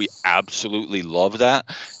podcast, we absolutely love that.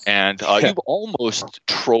 And you've almost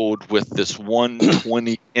trolled with this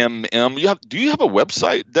 120 mm. Do you have a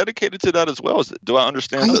website dedicated to that as well? Do I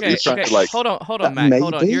understand that? Okay, You're trying okay. to, like, Hold on, Matt.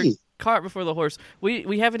 Hold on. You're Maybe. cart before the horse.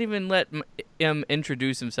 We haven't even let him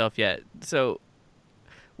introduce himself yet. So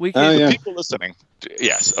we can. Yeah. people listening.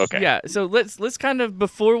 Yes. Okay. Yeah, so let's kind of,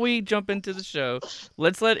 before we jump into the show,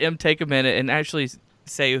 let's let him take a minute and actually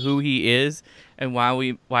say who he is and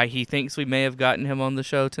why he thinks we may have gotten him on the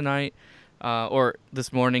show tonight, or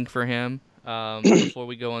this morning for him, before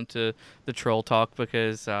we go into the troll talk,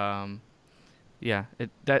 because I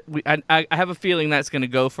have a feeling that's going to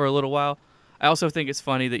go for a little while. I also think it's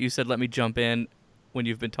funny that you said let me jump in when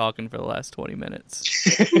you've been talking for the last 20 minutes.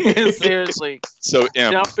 Seriously. So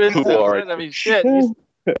Em, Jump into who are it. I mean, shit.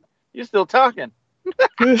 You're still talking.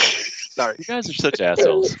 Sorry. you guys are such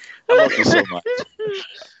assholes. I love you so much.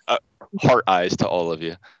 Heart eyes to all of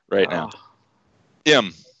you right now.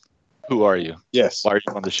 Em, who are you? Yes. Why are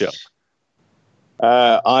you on the show?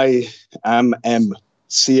 I am M,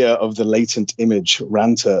 seer of the latent image,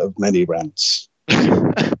 ranter of many rants.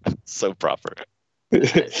 So proper.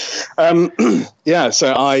 So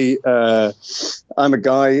I'm a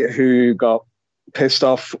guy who got pissed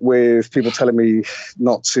off with people telling me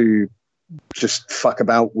not to just fuck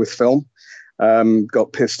about with film.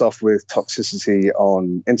 Got pissed off with toxicity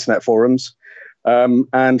on internet forums,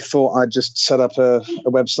 and thought I'd just set up a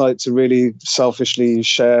website to really selfishly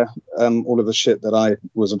share all of the shit that I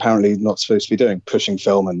was apparently not supposed to be doing, pushing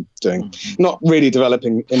film and doing, not really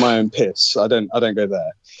developing in my own piss. I don't go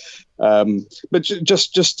there. But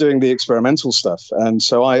just doing the experimental stuff. And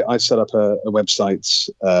so I set up a website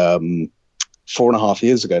 4.5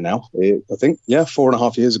 years ago now, I think. Yeah,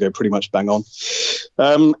 4.5 years ago, pretty much bang on.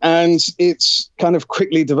 And it's kind of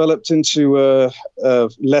quickly developed into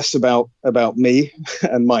less about me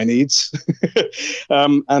and my needs,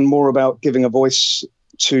 and more about giving a voice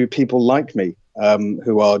to people like me,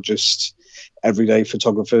 who are just everyday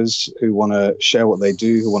photographers who want to share what they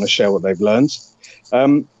do, who want to share what they've learned.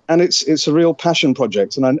 And it's a real passion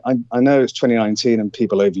project. And I know it's 2019 and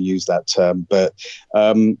people overuse that term, but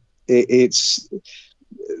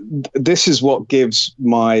this is what gives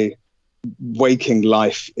my waking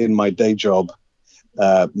life in my day job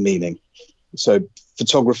meaning. So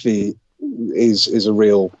photography is a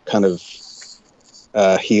real kind of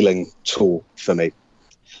healing tool for me.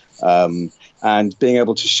 And being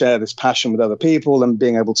able to share this passion with other people and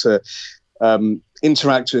being able to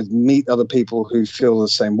interact with, meet other people who feel the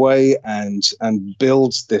same way, and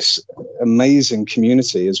build this amazing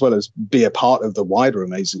community, as well as be a part of the wider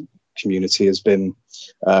amazing community, has been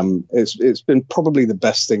it's been probably the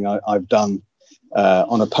best thing I've done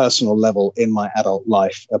on a personal level in my adult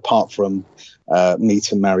life, apart from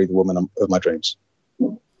meet and marry the woman of my dreams.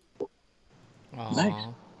 Nice.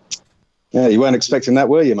 Yeah, you weren't expecting that,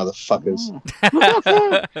 were you, motherfuckers?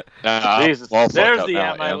 Jesus, there's the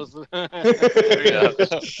M I was. Man,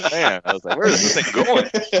 I was like, where is this thing going?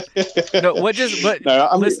 No,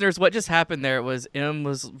 listeners, what just happened there was M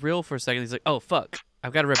was real for a second. He's like, oh, fuck,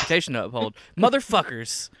 I've got a reputation to uphold.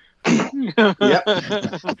 Motherfuckers. Yep.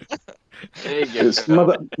 It's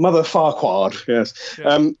mother Farquaad. Yes.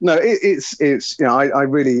 Yeah. No, it's I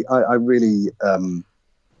really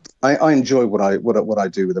I enjoy what I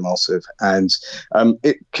do with Emulsive, and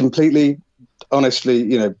it completely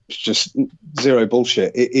honestly, just zero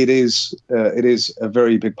bullshit. It is a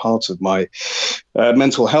very big part of my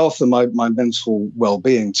mental health and my mental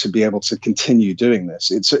well-being to be able to continue doing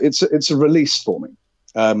this. It's a release for me.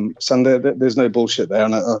 So there's no bullshit there,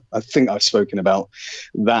 and I think I've spoken about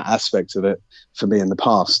that aspect of it for me in the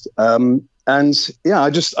past. And yeah, I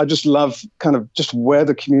just love kind of just where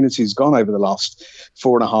the community's gone over the last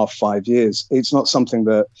 4.5, 5 years. It's not something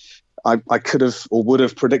that I could have or would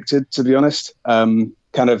have predicted, to be honest.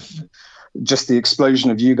 Kind of just the explosion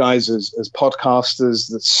of you guys as podcasters,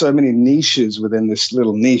 that so many niches within this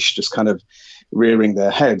little niche just kind of rearing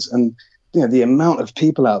their heads. And the amount of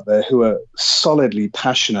people out there who are solidly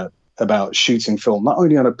passionate about shooting film, not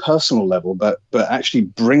only on a personal level, but actually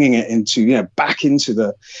bringing it into, back into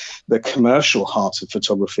the commercial heart of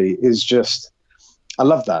photography is just, I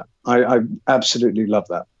love that. I absolutely love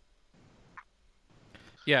that.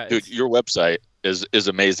 Yeah, dude, your website is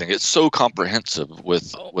amazing. It's so comprehensive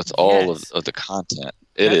with all of the content.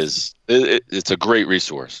 It's a great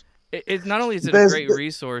resource. It's not only is it a great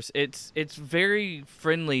resource, it's very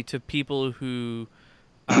friendly to people who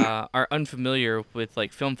are unfamiliar with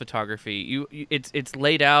like film photography. It's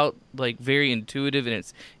laid out like very intuitive, and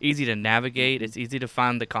it's easy to navigate. It's easy to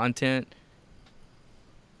find the content.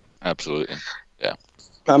 Absolutely, yeah.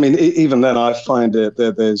 I mean, even then, I find it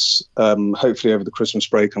that there's hopefully over the Christmas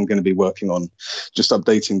break, I'm going to be working on just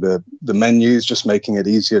updating the menus, just making it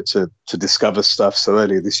easier to discover stuff. So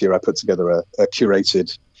earlier this year, I put together a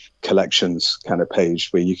curated collections kind of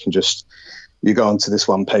page where you can you go onto this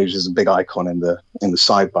one page. There's a big icon in the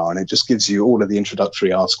sidebar, and it just gives you all of the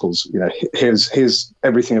introductory articles. Here's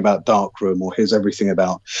everything about darkroom, or here's everything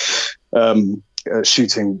about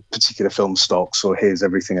shooting particular film stocks, or here's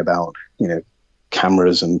everything about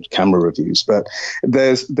cameras and camera reviews. But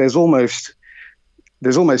there's almost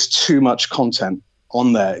too much content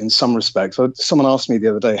on there in some respects. So someone asked me the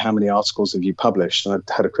other day, how many articles have you published? And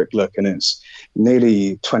I had a quick look, and it's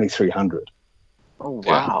nearly 2,300. Oh,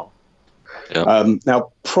 wow. Yeah.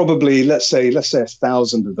 Now, probably, let's say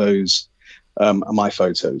 1,000 of those are my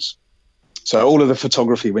photos. So all of the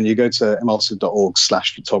photography, when you go to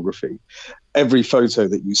emulsive.org/photography, every photo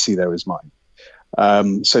that you see there is mine.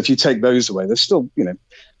 So if you take those away, there's still,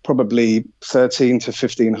 probably 1,300 to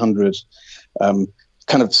 1,500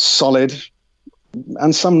 kind of solid,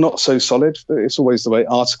 and some not so solid. It's always the way,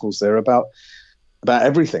 articles there about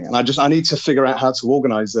everything. And I need to figure out how to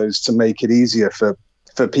organize those to make it easier for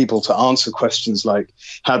people to answer questions like,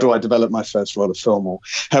 how do I develop my first roll of film, or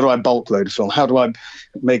how do I bulk load a film? How do I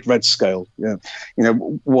make red scale?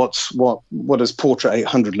 What does Portrait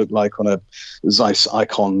 800 look like on a Zeiss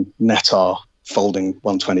Icon Netar folding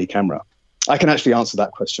 120 camera? I can actually answer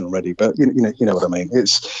that question already, but you know what I mean.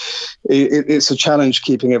 It's a challenge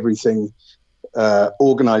keeping everything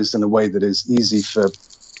organized in a way that is easy for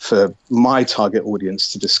my target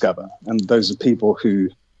audience to discover. And those are people who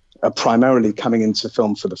are primarily coming into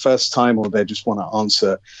film for the first time, or they just want to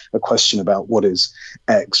answer a question about what is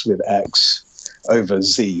X with X over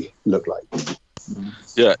Z look like.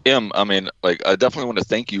 Yeah, Em, I mean, I definitely want to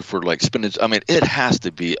thank you for spending. I mean, it has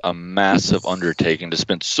to be a massive undertaking to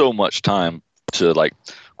spend so much time to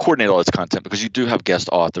coordinate all this content, because you do have guest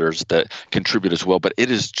authors that contribute as well. But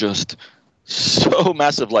it is just so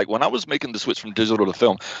massive. When I was making the switch from digital to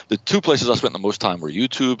film, the two places I spent the most time were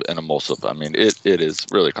YouTube and Emulsive. I mean, it is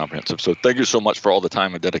really comprehensive. So thank you so much for all the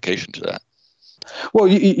time and dedication to that. Well,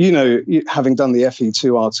 having done the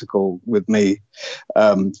FE2 article with me,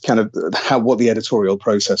 kind of what the editorial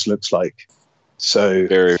process looks like. So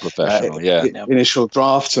very professional, initial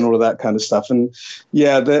drafts and all of that kind of stuff. And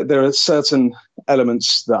there are certain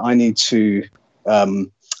elements that I need to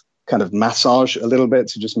kind of massage a little bit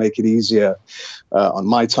to just make it easier on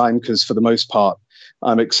my time, because for the most part,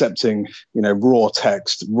 I'm accepting, raw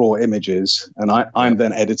text, raw images, and I'm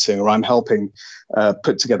then editing, or I'm helping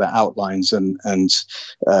put together outlines and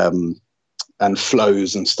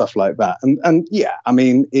flows and stuff like that. And yeah, I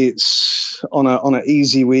mean, it's on an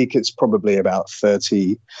easy week, it's probably about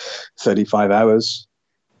 30, 35 hours.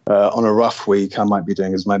 On a rough week, I might be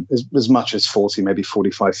doing as much as 40, maybe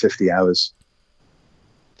 45, 50 hours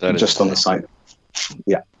just on the site.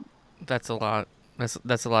 Yeah. That's a lot.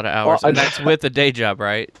 That's a lot of hours, and that's with a day job,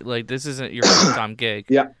 right? This isn't your full-time gig.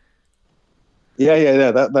 Yeah.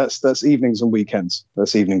 That's evenings and weekends.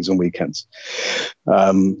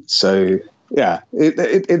 So yeah,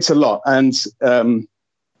 it's a lot, and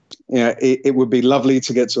it would be lovely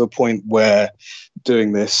to get to a point where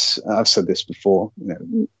doing this. I've said this before.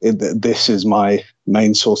 This is my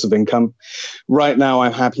main source of income. Right now,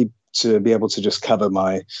 I'm happy to be able to just cover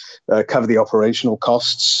cover the operational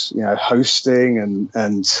costs, hosting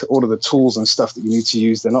and all of the tools and stuff that you need to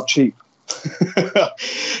use. They're not cheap.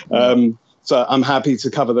 So I'm happy to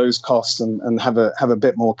cover those costs and have a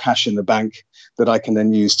bit more cash in the bank that I can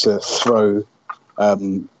then use to throw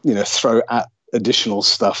at additional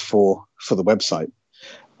stuff for the website.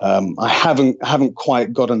 I haven't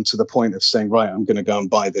quite gotten to the point of saying, right, I'm going to go and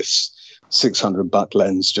buy this $600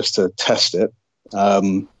 lens just to test it.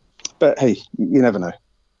 But hey, you never know.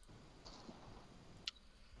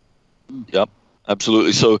 Yep,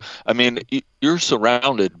 absolutely. So, I mean, you're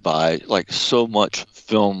surrounded by like so much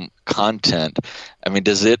film content. I mean,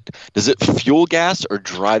 does it fuel gas or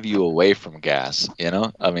drive you away from gas?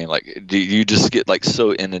 I mean, like, do you just get like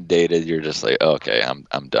so inundated? You're just like, oh, okay,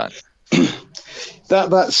 I'm done.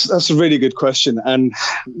 That's a really good question, and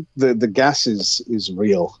the gas is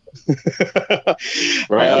real.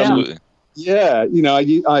 Right, absolutely. Yeah,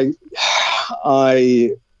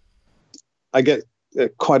 I get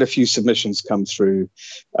quite a few submissions come through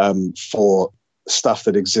for stuff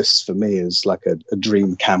that exists for me as like a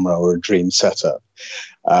dream camera or a dream setup.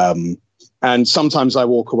 And sometimes I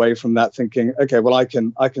walk away from that thinking, okay, well, I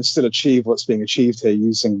can still achieve what's being achieved here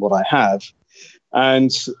using what I have. And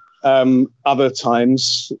other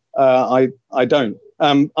times I don't.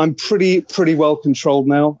 I'm pretty well controlled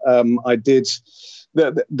now.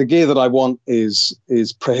 The gear that I want is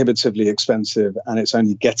prohibitively expensive, and it's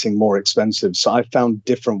only getting more expensive. So I found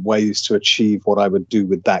different ways to achieve what I would do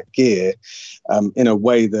with that gear in a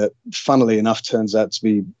way that, funnily enough, turns out to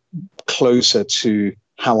be closer to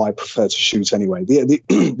how I prefer to shoot anyway.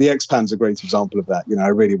 The X-Pan's a great example of that. I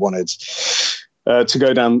really wanted to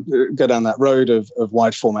go down that road of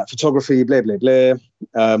wide format photography, blah blah blah.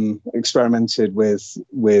 Experimented with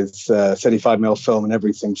 35mm film and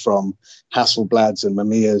everything from Hasselblads and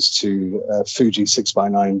Mamiyas to Fuji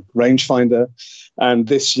 6x9 rangefinder. And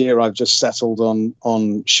this year I've just settled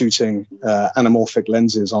on shooting anamorphic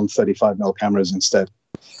lenses on 35mm cameras instead.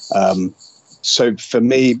 So for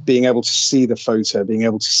me, being able to see the photo, being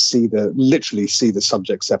able to literally see the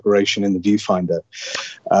subject separation in the viewfinder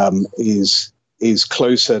is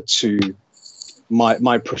closer to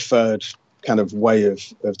my preferred kind of way of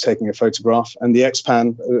taking a photograph. And the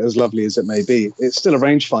X-Pan, as lovely as it may be, it's still a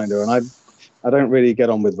rangefinder, and I don't really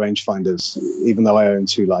get on with rangefinders, even though I own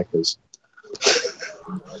 2 Leicas.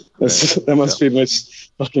 That must be the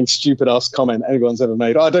most fucking stupid ass comment anyone's ever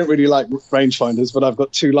made. I don't really like rangefinders, but I've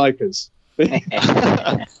got 2 Leicas.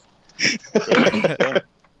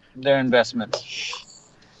 Their investments.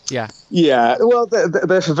 Yeah. Well,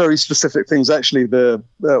 they're for very specific things. Actually,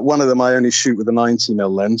 one of them I only shoot with a 90mm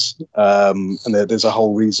lens, and there's a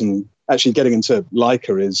whole reason. Actually, getting into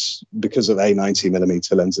Leica is because of a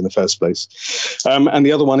 90mm lens in the first place, and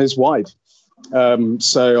the other one is wide.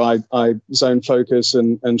 So I zone focus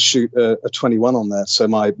and shoot a 21 on there. So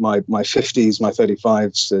my 50s, my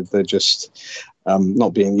 35s, they're just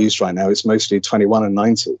not being used right now. It's mostly 21 and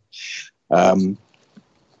 90.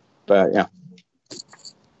 But yeah.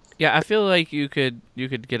 Yeah, I feel like you could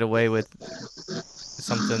get away with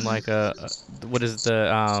something like what is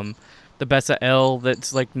the Bessa L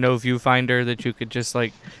that's like no viewfinder that you could just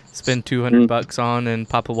like spend $200 on and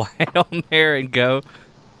pop a wide on there and go.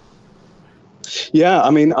 Yeah,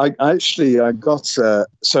 I mean, I got so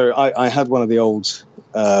I had one of the old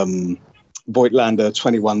Voigtlander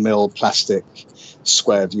 21mm plastic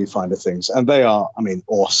square viewfinder things, and they are, I mean,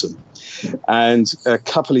 awesome. And a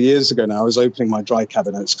couple of years ago now, I was opening my dry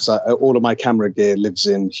cabinets because all of my camera gear lives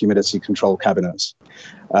in humidity control cabinets.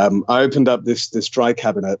 I opened up this dry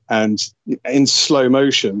cabinet and in slow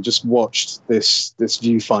motion just watched this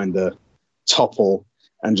viewfinder topple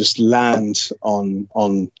and just land on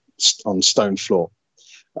stone floor,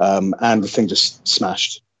 and the thing just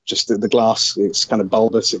smashed. Just the glass, it's kind of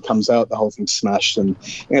bulbous, it comes out, the whole thing's smashed. And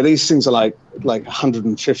these things are like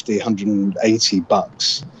 $150,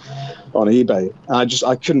 $180 on eBay. And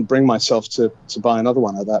I couldn't bring myself to buy another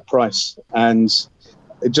one at that price. And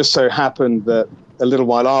it just so happened that a little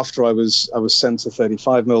while after I was sent a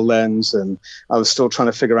 35mm lens, and I was still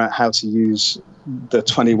trying to figure out how to use the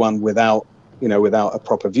 21 without a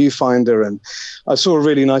proper viewfinder. And I saw a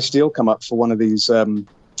really nice deal come up for one of these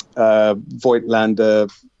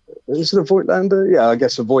Voigtlander. Is it a Voigtlander? Yeah, I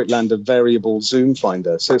guess a Voigtlander variable zoom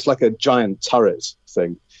finder. So it's like a giant turret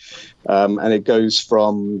thing. And it goes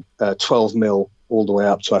from 12mm all the way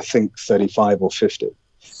up to, I think, 35 or 50.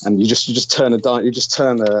 And you just turn a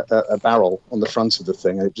barrel on the front of the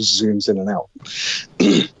thing, and it just zooms in and out.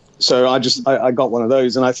 So I got one of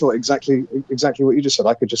those, and I thought exactly what you just said.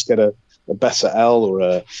 I could just get a Bessa L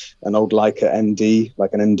or an old Leica ND,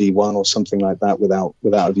 like an ND1 or something like that, without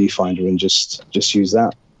a viewfinder, and just use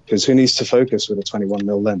that. Because who needs to focus with a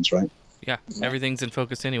 21mm lens, right? Yeah, everything's in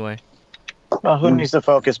focus anyway. Well, who needs to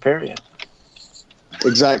focus, period?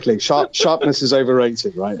 Exactly. Sharpness is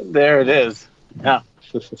overrated, right? There it is. Yeah.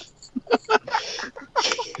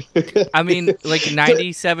 I mean, like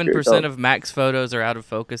 97% of Mac's photos are out of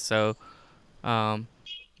focus, so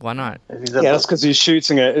why not? Yeah, that's because he's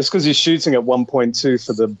shooting it. It's because he's shooting at 1.2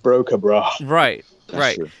 for the broker, bro. Right,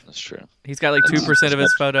 That's true. That's true. He's got like 2% of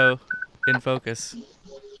his photo in focus.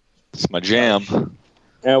 It's my jam.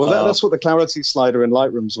 Yeah, well, that's what the clarity slider in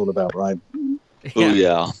Lightroom's all about, right? Oh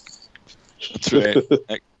yeah, that's right.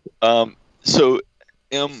 So,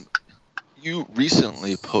 you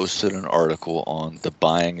recently posted an article on the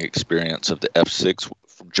buying experience of the F6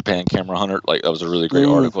 from Japan Camera Hunter. Like, that was a really great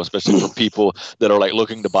article, especially for people that are like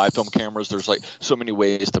looking to buy film cameras. There's like so many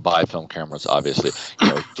ways to buy film cameras, obviously.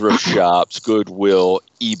 Thrift shops, Goodwill,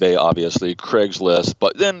 eBay, obviously, Craigslist.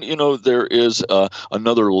 But then, there is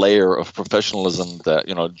another layer of professionalism that,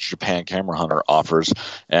 Japan Camera Hunter offers.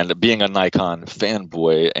 And being a Nikon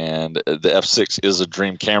fanboy, and the F6 is a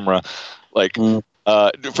dream camera, like...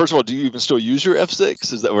 first of all, do you even still use your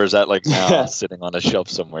F6? Is that like now sitting on a shelf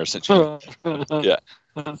somewhere since you? Yeah.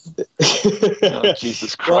 Oh,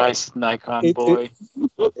 Jesus Christ, Nikon boy.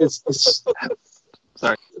 It's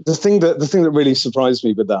sorry. The thing that really surprised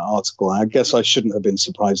me with that article, I guess I shouldn't have been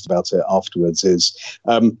surprised about it afterwards, is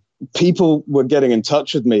people were getting in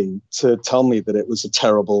touch with me to tell me that it was a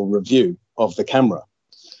terrible review of the camera.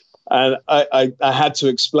 And I had to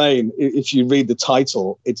explain, if you read the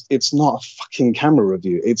title, it's not a fucking camera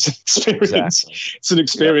review. It's an experience. Exactly. It's an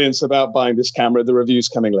experience about buying this camera. The review's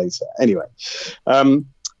coming later. Anyway,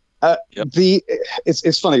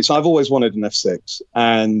 it's funny. So I've always wanted an F6,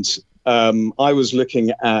 and I was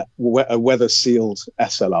looking at a weather-sealed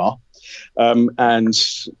SLR, and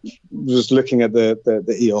was looking at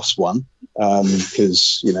the EOS one,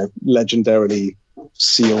 because legendarily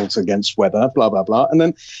sealed against weather, blah blah blah. And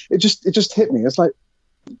then it just hit me. It's like,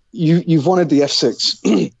 you've wanted the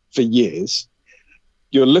F6 for years.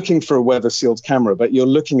 You're looking for a weather sealed camera, but you're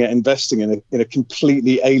looking at investing in a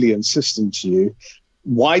completely alien system to you.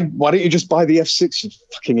 Why don't you just buy the F6, you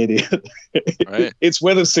fucking idiot? Right. It's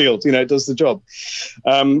weather sealed, it does the job.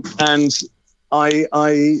 And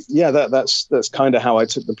that's kind of how I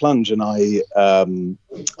took the plunge, and I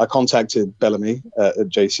contacted Bellamy at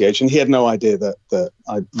JCH, and he had no idea that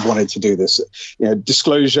I wanted to do this.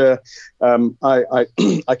 Disclosure, I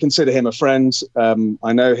consider him a friend.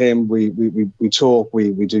 I know him. We talk.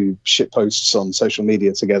 We do shit posts on social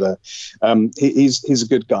media together. He's a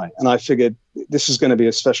good guy, and I figured this is going to be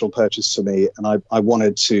a special purchase for me, and I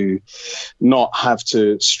wanted to not have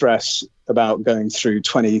to stress about going through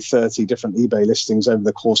 20, 30 different eBay listings over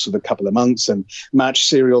the course of a couple of months and match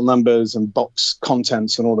serial numbers and box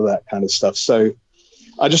contents and all of that kind of stuff. So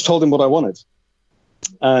I just told him what I wanted,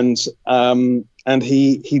 and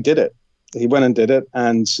he did it. He went and did it,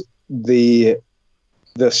 and the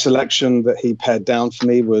selection that he pared down for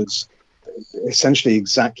me was essentially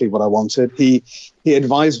exactly what I wanted. He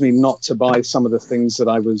advised me not to buy some of the things that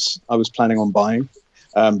I was planning on buying,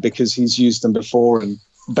 because he's used them before, and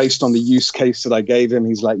based on the use case that I gave him,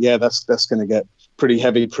 he's like, yeah, that's going to get pretty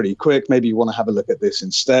heavy pretty quick. Maybe you want to have a look at this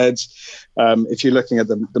instead. If you're looking at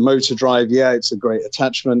the motor drive, yeah, it's a great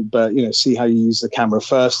attachment, but see how you use the camera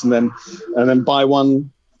first, and then buy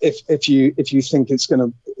one if you think it's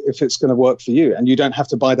going to work for you. And you don't have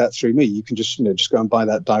to buy that through me. You can just go and buy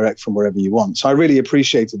that direct from wherever you want. So I really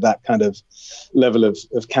appreciated that kind of level of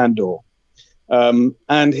candor.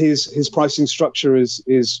 And his pricing structure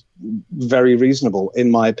is very reasonable,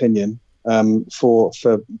 in my opinion, for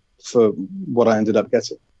what I ended up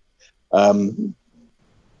getting. I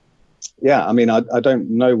mean, I don't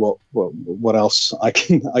know what else I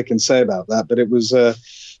can say about that, but it was a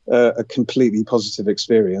completely positive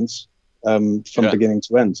experience from beginning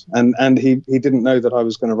to end. And he didn't know that I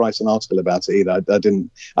was going to write an article about it either. I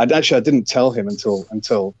didn't tell him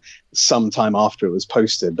until some time after it was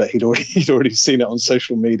posted, but he'd already seen it on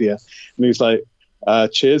social media, and he was like,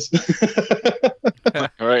 cheers.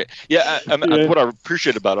 All right. Yeah. What I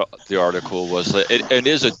appreciate about the article was that it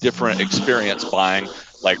is a different experience buying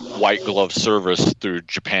like white glove service through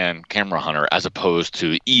Japan Camera Hunter as opposed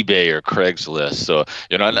to eBay or Craigslist. So,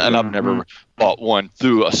 and I've never bought one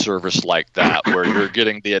through a service like that, where you're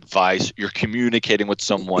getting the advice, you're communicating with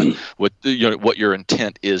someone with what your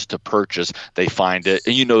intent is to purchase. They find it,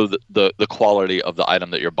 and the quality of the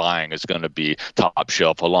item that you're buying is going to be top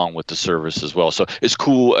shelf along with the service as well. So it's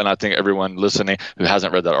cool, and I think everyone listening who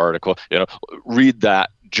hasn't read that article, read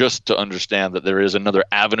that just to understand that there is another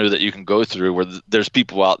avenue that you can go through where there's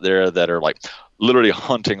people out there that are like literally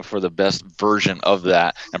hunting for the best version of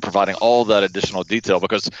that and providing all that additional detail.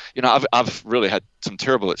 Because, you know, I've really had some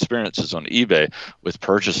terrible experiences on eBay with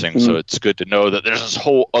purchasing. So it's good to know that there's this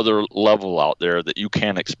whole other level out there that you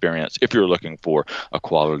can experience if you're looking for a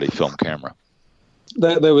quality film camera.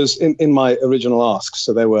 There was in my original ask,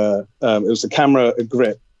 so there were it was a camera, a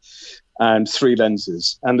grip, and 3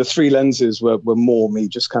 lenses, and the 3 lenses were more me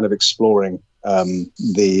just kind of exploring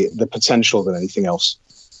the potential than anything else.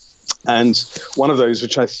 And one of those,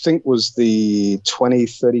 which I think was the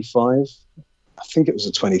 2035, I think it was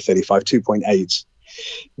a 2035 2.8,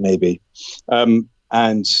 maybe.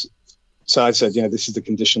 And so I said, you know, this is the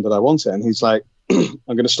condition that I want it, and he's like, I'm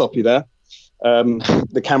going to stop you there.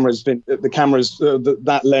 That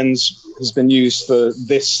lens has been used for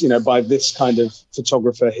this, you know, by this kind of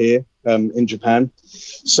photographer here in Japan.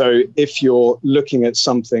 So if you're looking at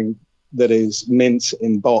something that is mint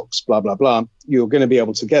in box, blah, blah, blah, you're going to be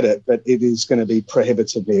able to get it, but it is going to be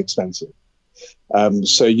prohibitively expensive.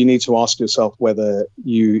 So you need to ask yourself whether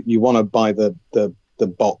you want to buy the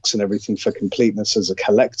box and everything for completeness as a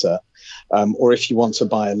collector, or if you want to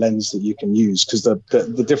buy a lens that you can use, because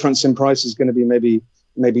the difference in price is going to be maybe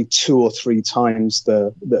 2 or 3 times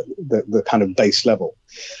the kind of base level.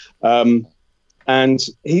 And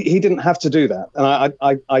he didn't have to do that. And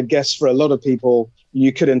I guess for a lot of people,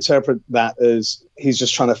 you could interpret that as he's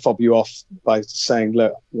just trying to fob you off by saying,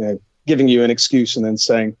 look, you know, giving you an excuse and then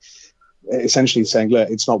essentially saying, look,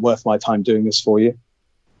 it's not worth my time doing this for you.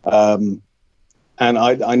 And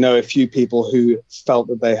I know a few people who felt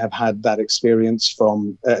that they have had that experience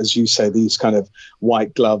from, as you say, these kind of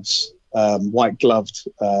white gloved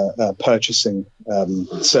purchasing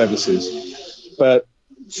services. But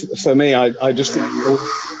for me, I just,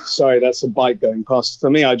 sorry, that's a bike going past. For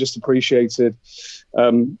me, I just appreciated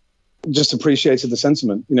the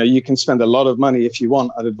sentiment. You know, you can spend a lot of money if you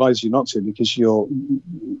want. I'd advise you not to, because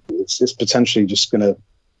it's potentially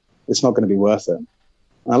it's not going to be worth it.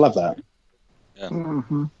 I love that. Yeah.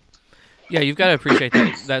 Mm-hmm. Yeah, you've got to appreciate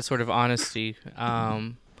that sort of honesty.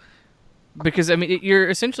 Because I mean,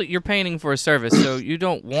 you're paying for a service, so you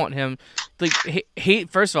don't want him. Like he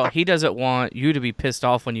first of all, he doesn't want you to be pissed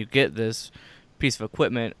off when you get this piece of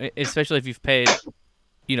equipment, especially if you've paid,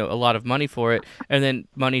 you know, a lot of money for it, and then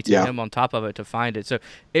money to him on top of it to find it. So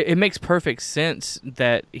it makes perfect sense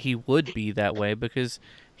that he would be that way, because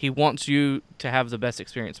he wants you to have the best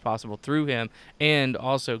experience possible through him, and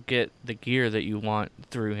also get the gear that you want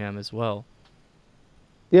through him as well.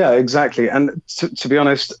 Yeah, exactly. And to be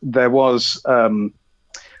honest, there was, there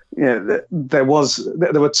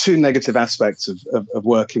were 2 negative aspects of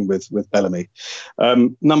working with Bellamy.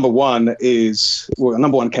 Number one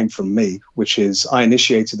came from me, which is I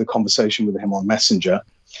initiated the conversation with him on Messenger,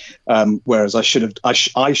 whereas I should have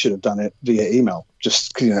done it via email.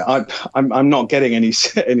 Just, you know, I'm not getting any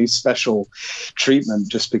special treatment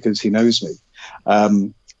just because he knows me.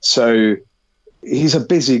 So he's a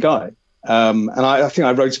busy guy. And I think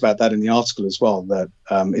I wrote about that in the article as well, that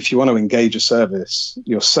if you want to engage a service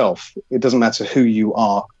yourself, it doesn't matter who you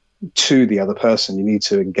are to the other person, you need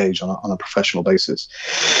to engage on a professional basis.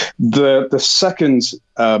 The second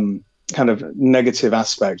kind of negative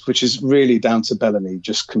aspect, which is really down to Bellamy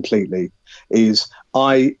just completely, is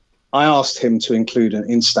I asked him to include an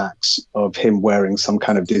Instax of him wearing some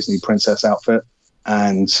kind of Disney princess outfit,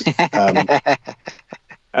 and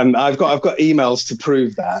and I've got emails to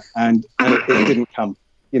prove that, and it didn't come.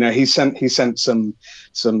 You know, he sent some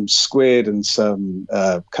squid and some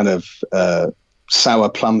kind of sour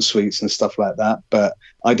plum sweets and stuff like that, but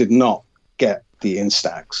I did not get the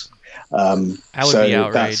Instax. I would be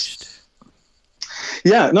outraged.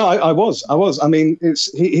 Yeah, no, I was. I mean,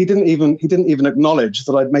 he didn't even acknowledge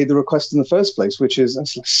that I'd made the request in the first place, which is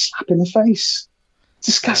that's like a slap in the face.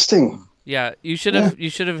 Disgusting. Yeah, you should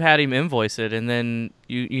have had him invoice it, and then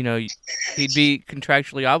you know he'd be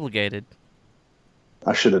contractually obligated.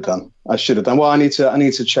 I should have done. Well, I need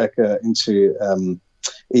to check into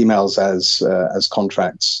emails as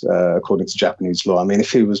contracts according to Japanese law. I mean,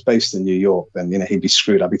 if he was based in New York, then, you know, he'd be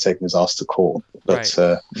screwed. I'd be taking his ass to court. But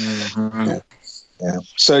right. yeah.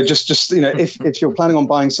 So just you know, if you're planning on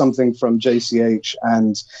buying something from JCH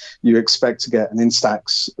and you expect to get an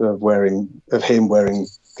Instax of him wearing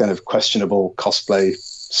kind of questionable cosplay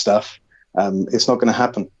stuff, it's not going to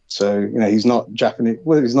happen. So, you know, he's not Japanese.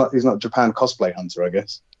 Well, he's not Japan cosplay hunter, I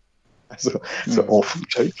guess. It's an awful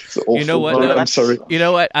joke. You know what? I'm sorry. You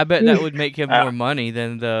know what? I bet that would make him more money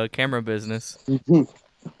than the camera business.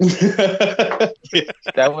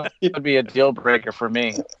 That would be a deal breaker for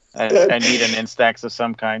me. I need an Instax of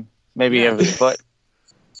some kind, maybe of his foot.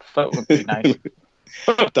 That would be nice.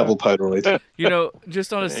 Double Polaroid. You know,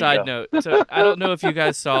 just on a There you side go. note, so I don't know if you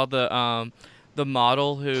guys saw the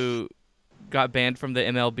model who got banned from the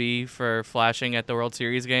MLB for flashing at the World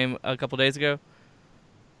Series game a couple days ago.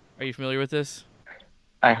 Are you familiar with this?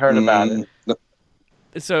 I heard about it. No.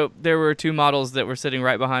 So there were two models that were sitting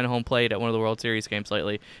right behind home plate at one of the World Series games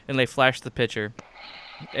lately, and they flashed the pitcher,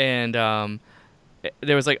 and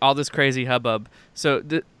there was like all this crazy hubbub. So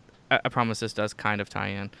I promise this does kind of tie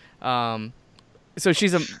in. So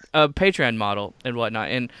she's a Patreon model and whatnot,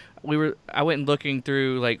 and I went looking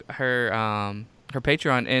through like her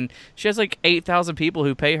Patreon, and she has like 8,000 people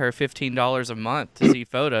who pay her $15 a month to see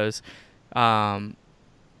photos.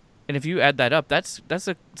 And if you add that up, that's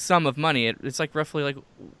a sum of money. It's like roughly like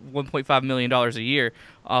 $1.5 million a year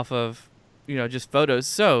off of, you know, just photos.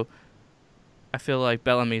 So I feel like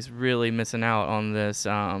Bellamy's really missing out on this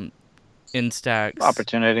Instax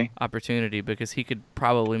opportunity because he could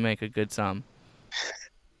probably make a good sum.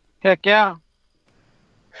 Heck yeah.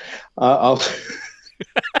 I'll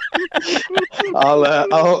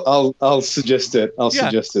suggest it. I'll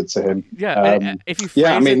suggest it to him. Yeah, if you phrase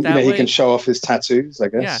I mean, it that way, he can show off his tattoos, I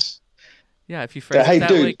guess. Yeah, if you phrase hey, it that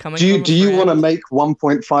dude, way, coming do you want to make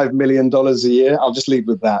 $1.5 million a year? I'll just leave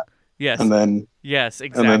with that. Yes. And then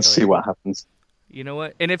exactly. And then see what happens. You know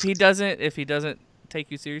what? And if he doesn't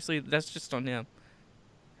take you seriously, that's just on him.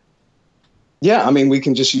 Yeah, I mean, we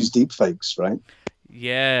can just use deep fakes, right?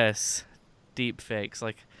 Yes, deep fakes.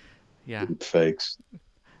 Like, yeah. Deep fakes.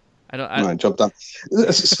 Right, job done.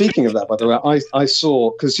 Speaking of that, by the way, I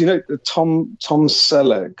saw, because, you know, Tom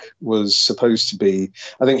Selleck was supposed to be,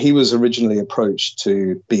 I think he was originally approached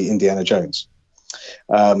to be Indiana Jones.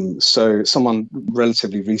 So someone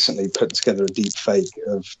relatively recently put together a deep fake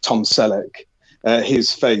of Tom Selleck,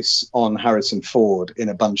 his face on Harrison Ford in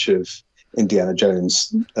a bunch of Indiana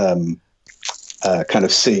Jones kind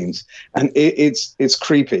of scenes, and it's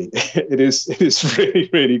creepy. It is really,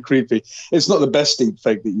 really creepy. It's not the best deep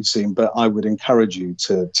fake that you've seen, but I would encourage you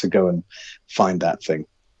to go and find that thing.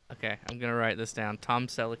 Okay, I'm gonna write this down. Tom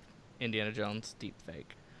Selleck, Indiana Jones deep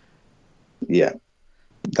fake. Yeah,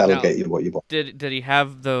 that'll get you what you want. Did he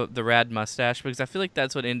have the rad mustache? Because I feel like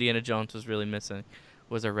that's what Indiana Jones was really missing,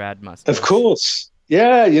 was a rad mustache. Of course,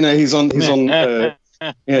 yeah. You know, he's on Temple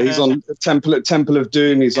of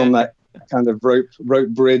Doom. He's on that kind of rope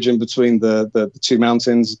bridge in between the two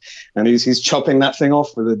mountains, and he's chopping that thing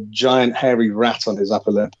off with a giant hairy rat on his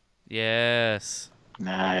upper lip. Yes.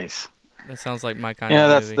 Nice. That sounds like my kind of movie. Yeah,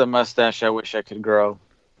 that's the mustache I wish I could grow.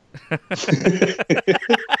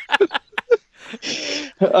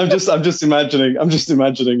 I'm just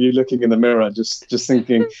imagining you looking in the mirror, just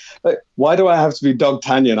thinking, why do I have to be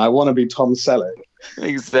D'Artagnan? I want to be Tom Selleck.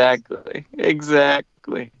 Exactly.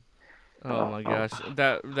 Oh my gosh,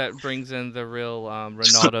 that brings in the real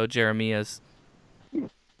Ronaldo Jeremias.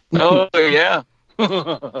 Oh yeah.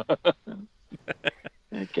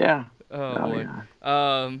 Heck yeah. Oh boy.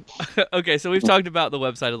 Yeah. Okay, so we've talked about the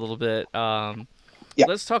website a little bit.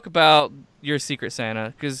 Let's talk about your Secret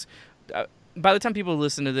Santa, because by the time people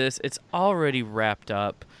listen to this, it's already wrapped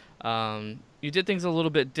up. You did things a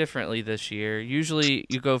little bit differently this year. Usually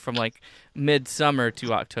you go from like midsummer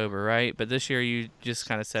to October, right? But this year you just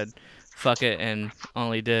kind of said fuck it and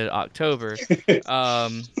only did October, which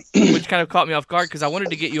kind of caught me off guard because I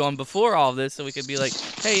wanted to get you on before all of this so we could be like,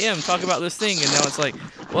 hey Em, talk about this thing, and now it's like,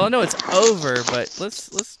 well, no, it's over, but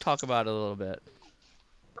let's talk about it a little bit.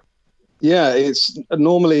 Yeah, it's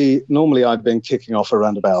normally I've been kicking off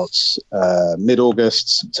around about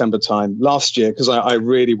mid-August, September time last year, because I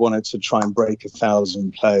really wanted to try and break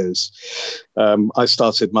 1,000 players. I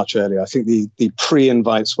started much earlier. I think the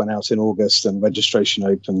pre-invites went out in August and registration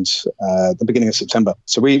opened the beginning of September.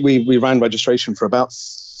 So we ran registration for about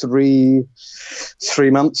three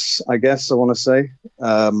months, I guess, I want to say.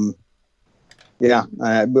 But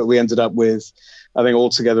we ended up with, I think,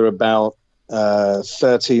 altogether about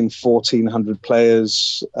 1,400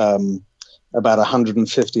 players. About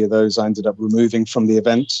 150 of those I ended up removing from the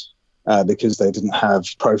event because they didn't have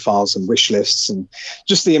profiles and wish lists and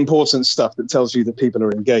just the important stuff that tells you that people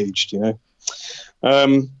are engaged, you know.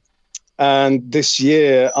 And this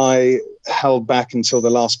year I held back until the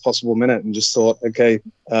last possible minute and just thought, okay,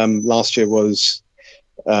 last year was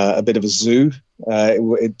a bit of a zoo.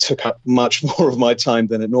 It took up much more of my time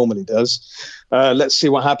than it normally does. Let's see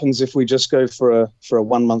what happens if we just go for a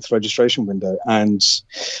 1 month registration window. And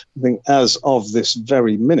I think as of this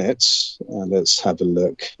very minute, let's have a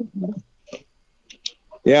look.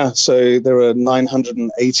 Yeah, so there are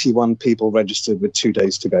 981 people registered with 2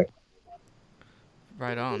 days to go.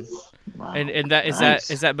 Right on. Wow. And that is nice.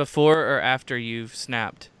 Is that before or after you've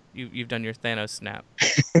snapped you've done your Thanos snap?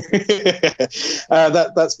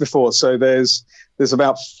 That's before. So there's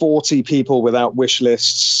about 40 people without wish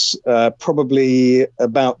lists, probably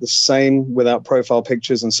about the same without profile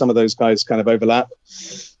pictures, and some of those guys kind of overlap.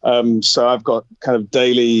 So I've got kind of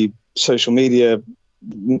daily social media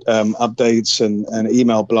updates and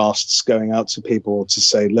email blasts going out to people to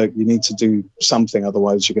say, look, you need to do something,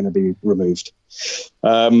 otherwise you're going to be removed.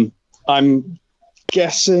 I'm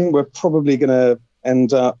guessing we're probably going to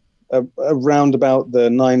end up around about the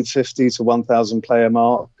 950 to 1,000 player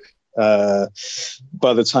mark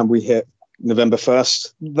by the time we hit November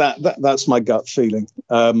 1st. That's my gut feeling.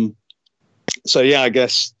 So yeah, I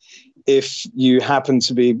guess if you happen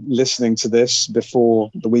to be listening to this before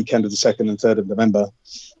the weekend of the 2nd and 3rd of November,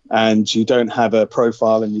 and you don't have a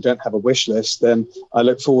profile and you don't have a wish list, then I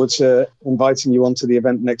look forward to inviting you onto the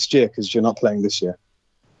event next year, because you're not playing this year.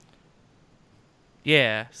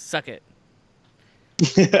 Yeah, suck it.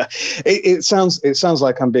 Yeah, it sounds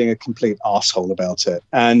like I'm being a complete asshole about it,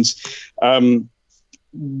 and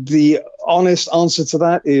the honest answer to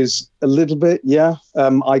that is a little bit. Yeah,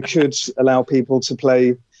 I could allow people to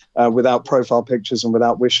play without profile pictures and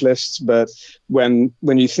without wish lists, but when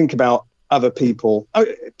you think about other people,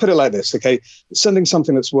 put it like this, okay? Sending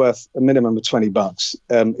something that's worth a minimum of $20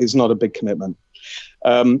 is not a big commitment,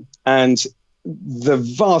 and the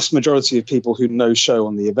vast majority of people who no show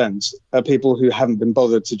on the event are people who haven't been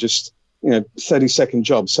bothered to just, 30-second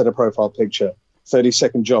job, set a profile picture,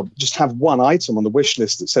 30-second job, just have one item on the wish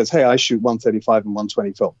list that says, hey, I shoot 135 and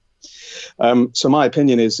 120 film. So my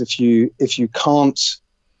opinion is if you can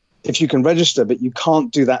register, but you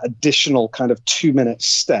can't do that additional kind of 2-minute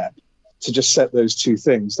step to just set those two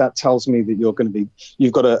things, that tells me that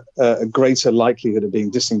you've got a greater likelihood of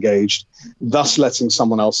being disengaged, thus letting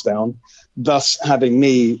someone else down, thus having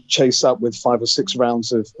me chase up with 5 or 6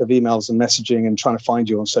 rounds of emails and messaging and trying to find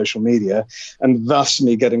you on social media, and thus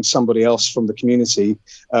me getting somebody else from the community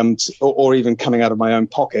or even coming out of my own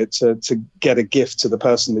pocket to get a gift to the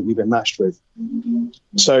person that you've been matched with.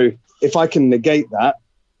 So if I can negate that,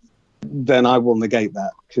 then I will negate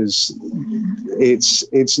that, because it's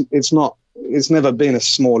never been a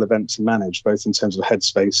small event to manage, both in terms of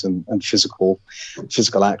headspace and physical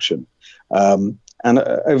action. And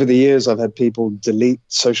over the years, I've had people delete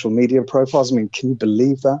social media profiles. I mean, can you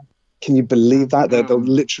believe that? Can you believe that? They'll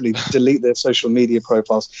literally delete their social media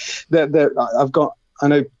profiles. I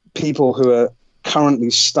know people who are currently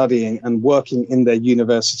studying and working in their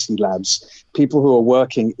university labs, people who are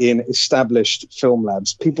working in established film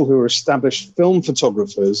labs, people who are established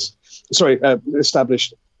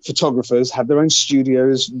established photographers, have their own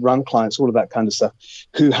studios, run clients, all of that kind of stuff,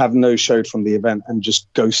 who have no showed from the event and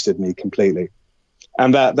just ghosted me completely.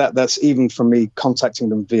 And that's even from me contacting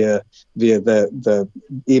them via the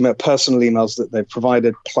email, personal emails that they've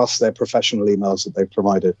provided, plus their professional emails that they've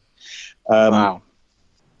provided. Wow.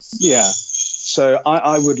 Yeah. So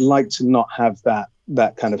I would like to not have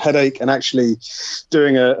that kind of headache, and actually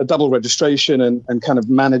doing a double registration and kind of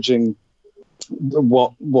managing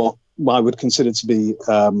what I would consider to be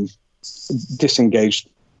disengaged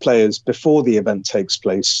players before the event takes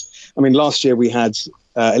place. I mean, last year we had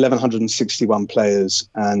 1,161 players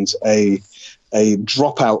and a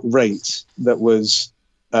dropout rate that was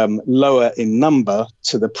lower in number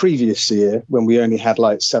to the previous year, when we only had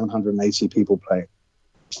like 780 people playing.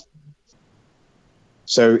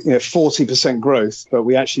 So 40% growth, but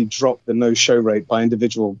we actually dropped the no-show rate by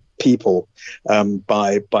individual people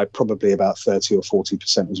by probably about 30 or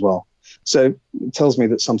 40% as well. So it tells me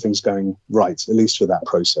that something's going right, at least for that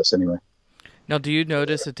process anyway. Now, do you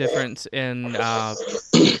notice a difference in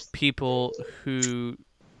people who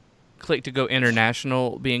click to go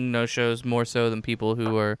international being no-shows more so than people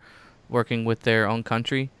who are working with their own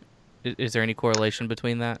country? Is there any correlation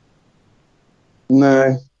between that?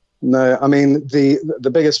 No. I mean,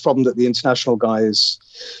 the biggest problem that the international guys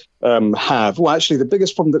have, well, actually, the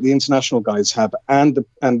biggest problem that the international guys have, and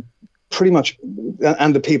pretty much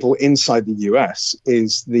the people inside the US,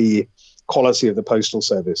 is the quality of the postal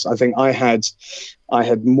service. I think I had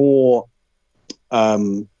more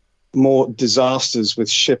disasters with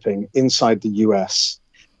shipping inside the US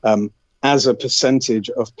as a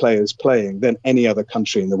percentage of players playing than any other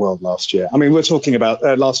country in the world last year. I mean, we're talking about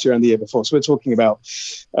last year and the year before. So we're talking about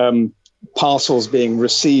parcels being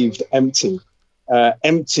received empty,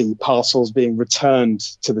 empty parcels being returned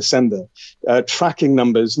to the sender, tracking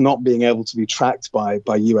numbers not being able to be tracked by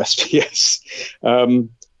USPS.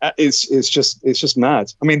 It's just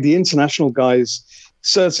mad. I mean, the international guys,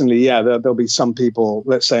 certainly, yeah, there'll be some people,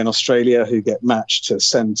 let's say in Australia, who get matched to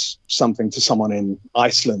send something to someone in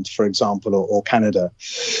Iceland, for example, or Canada.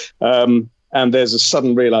 and there's a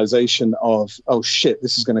sudden realization of, oh shit,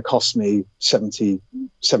 this is going to cost me $70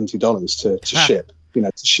 to ship.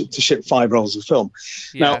 To ship 5 rolls of film.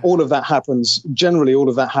 Yeah. Now, all of that happens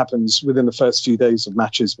within the first few days of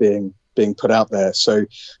matches being put out there. So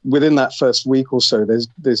within that first week or so,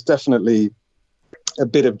 there's definitely a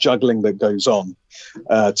bit of juggling that goes on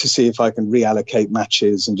to see if I can reallocate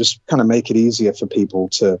matches and just kind of make it easier for people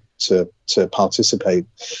to participate.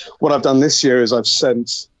 What I've done this year is I've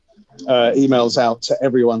sent emails out to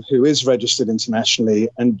everyone who is registered internationally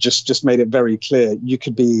and just made it very clear you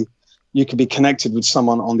could be connected with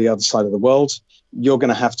someone on the other side of the world. You're going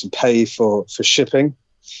to have to pay for shipping.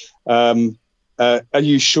 Are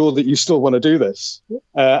you sure that you still want to do this?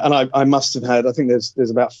 And I must have had, I think there's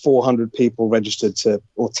about 400 people registered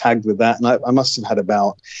or tagged with that. And I must have had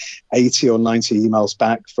about 80 or 90 emails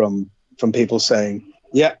back from people saying,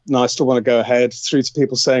 yeah, no, I still want to go ahead, through to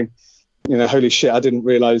people saying, holy shit, I didn't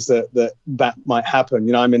realize that might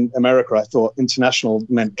happen. I'm in America. I thought international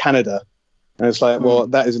meant Canada. And it's like, well,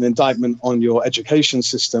 that is an indictment on your education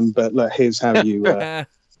system. But look, here's how you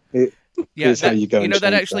here's how you go.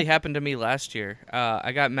 That actually happened to me last year.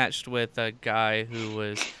 I got matched with a guy who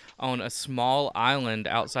was on a small island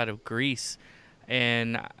outside of Greece,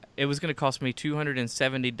 and it was going to cost me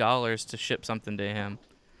 $270 to ship something to him.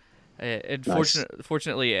 Nice.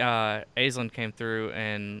 Fortunately, Aislinn came through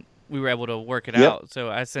and we were able to work it out.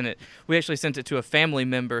 So I sent it. We actually sent it to a family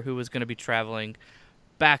member who was going to be traveling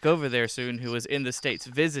back over there soon, who was in the States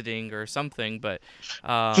visiting or something. But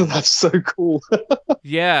that's so cool.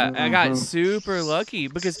 Yeah, I got super lucky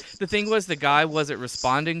because the thing was the guy wasn't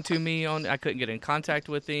responding to me I couldn't get in contact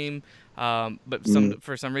with him. But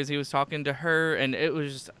for some reason he was talking to her, and it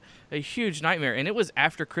was just a huge nightmare. And it was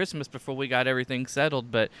after Christmas before we got everything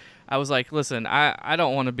settled. But I was like, listen, I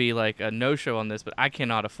don't want to be like a no-show on this, but I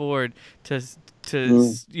cannot afford to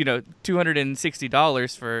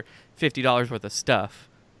 $260 for $50 worth of stuff.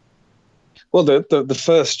 Well, the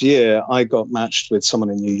first year I got matched with someone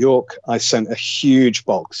in New York, I sent a huge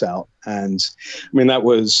box out, and I mean that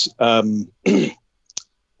was I think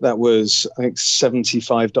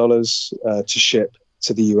 $75 to ship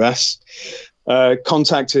to the US.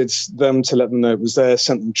 Contacted them to let them know it was there,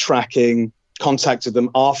 sent them tracking, contacted them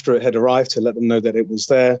after it had arrived to let them know that it was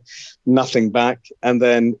there, nothing back. And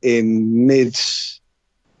then in mid-Feb,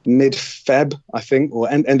 I think, or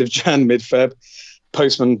end of Jan, mid-Feb,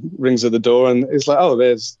 postman rings at the door and it's like, oh,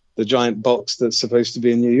 there's the giant box that's supposed to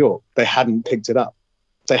be in New York. They hadn't picked it up.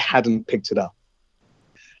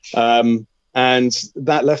 And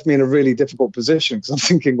that left me in a really difficult position because I'm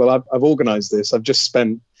thinking, well, I've organized this. I've just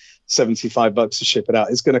spent $75 to ship it out.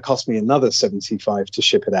 It's going to cost me another $75 to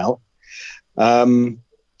ship it out.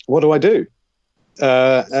 What do I do?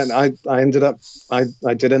 And I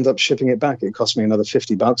did end up shipping it back. It cost me another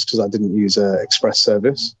 $50 because I didn't use express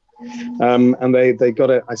service. And they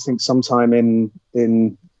got it, I think, sometime in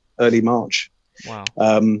early March. Wow.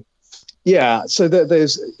 Yeah. So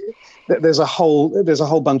there's a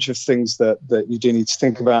whole bunch of things that you do need to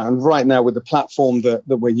think about. And right now with the platform that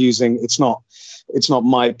we're using, it's not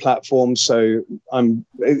my platform, so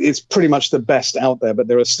it's pretty much the best out there, but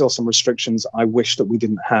there are still some restrictions I wish that we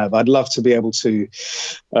didn't have. I'd love to be able to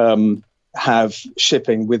have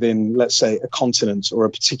shipping within, let's say, a continent or a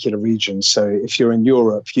particular region. So if you're in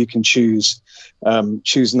Europe, you can choose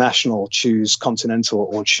national, choose continental,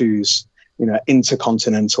 or choose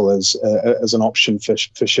intercontinental as an option for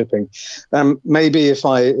shipping. Maybe if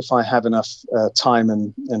I have enough time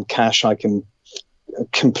and cash, I can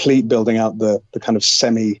complete building out the kind of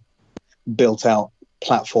semi built out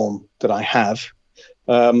platform that I have.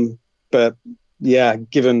 But yeah,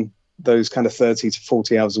 given those kind of 30 to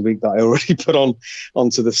 40 hours a week that I already put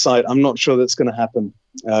onto the site, I'm not sure that's going to happen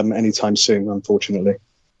anytime soon, unfortunately.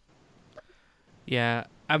 Yeah.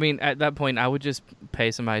 I mean, at that point, I would just pay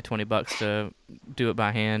somebody $20 to do it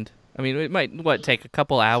by hand. I mean, it might take a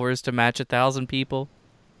couple hours to match 1,000 people.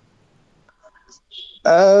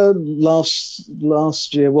 Last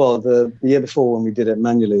year, the year before when we did it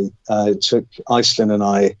manually, it took Aislinn and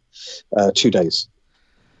I 2 days.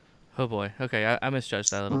 Oh boy. Okay, I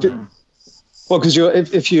misjudged that a little bit. Well, because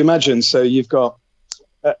if you imagine, so you've got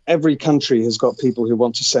every country has got people who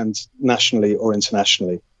want to send nationally or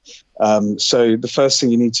internationally. So the first thing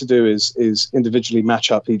you need to do is individually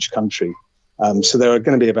match up each country. So there are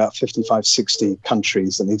going to be about 55, 60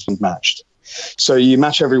 countries that need to be matched. So you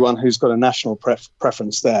match everyone who's got a national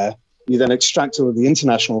preference there. You then extract all of the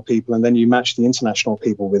international people, and then you match the international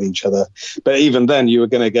people with each other. But even then, you are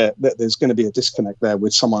going to get that there's going to be a disconnect there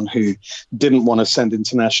with someone who didn't want to send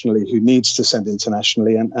internationally, who needs to send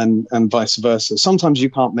internationally, and vice versa. Sometimes you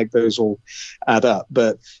can't make those all add up.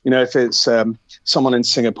 But if it's someone in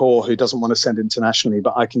Singapore who doesn't want to send internationally,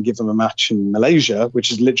 but I can give them a match in Malaysia,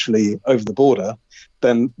 which is literally over the border,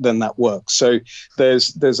 then that works. So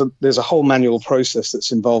there's a whole manual process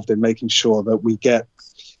that's involved in making sure that we get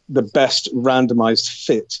the best randomized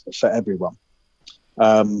fit for everyone.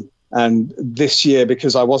 And this year,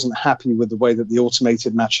 because I wasn't happy with the way that the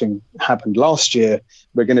automated matching happened last year,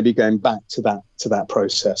 we're going to be going back to that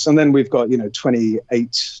process. And then we've got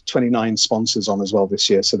 29 sponsors on as well this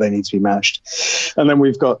year, so they need to be matched. And then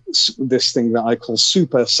we've got this thing that I call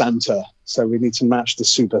Super Santa, so we need to match the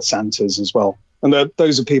Super Santas as well. And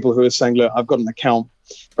those are people who are saying, look, I've got an account,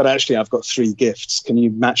 but actually I've got 3 gifts. Can you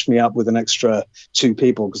match me up with an extra 2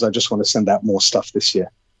 people? Because I just want to send out more stuff this year.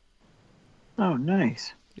 Oh,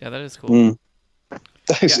 nice. Yeah, that is cool.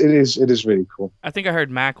 It is really cool. I think I heard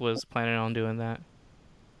Mac was planning on doing that.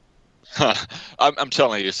 I'm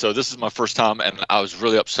telling you, so this is my first time, and I was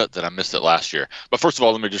really upset that I missed it last year. But first of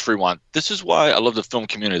all, let me just rewind. This is why I love the film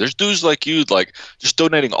community. There's dudes like you, like just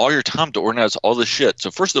donating all your time to organize all this shit.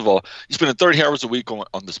 So first of all, you spend 30 hours a week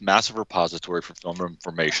on this massive repository for film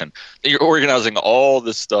information. And you're organizing all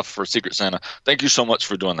this stuff for Secret Santa. Thank you so much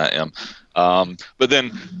for doing that, Em. But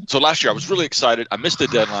then, so last year I was really excited. I missed the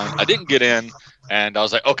deadline. I didn't get in, and I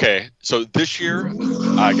was like, okay. So this year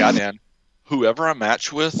I got in. Whoever I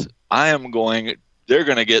match with, they're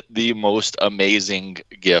going to get the most amazing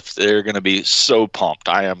gift. They're going to be so pumped.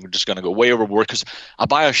 I am just going to go way overboard because I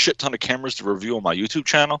buy a shit ton of cameras to review on my YouTube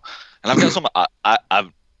channel. And I've got some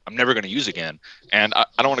I'm never going to use again. And I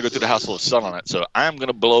don't want to go through the hassle of selling it. So I am going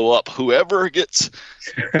to blow up whoever gets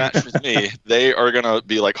matched with me. They are going to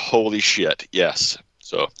be like, holy shit. Yes.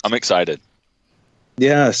 So I'm excited.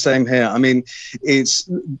 Yeah, same here. I mean, it's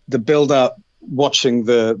the build up, watching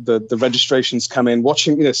the registrations come in,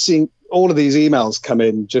 seeing all of these emails come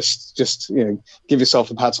in, just give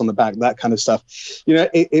yourself a pat on the back, that kind of stuff.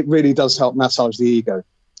 It really does help massage the ego,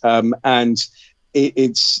 and it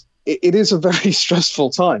is a very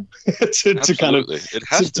stressful time to kind of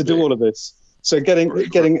to do all of this. So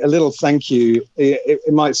getting a little thank you,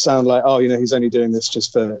 it might sound like, he's only doing this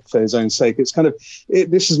just for his own sake. It's kind of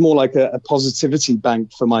this is more like a positivity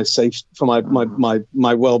bank for my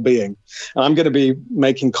my well-being. And I'm going to be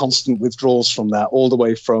making constant withdrawals from that all the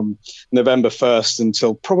way from November 1st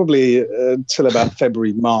until probably till about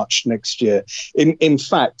February, March next year. In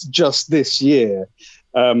fact, just this year,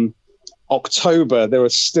 October, there are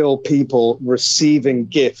still people receiving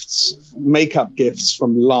gifts, makeup gifts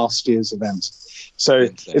from last year's event. So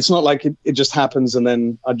it's not like it just happens and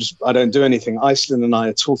then I don't do anything. Iceland and I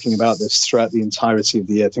are talking about this throughout the entirety of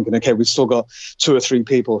the year, thinking, okay, we've still got 2 or 3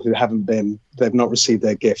 people who they've not received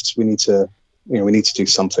their gifts. We need to do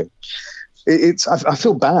something. I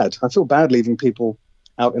feel bad. I feel bad leaving people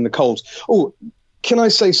out in the cold. Oh, can I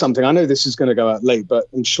say something? I know this is going to go out late, but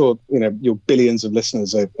I'm sure your billions of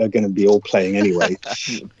listeners are going to be all playing anyway.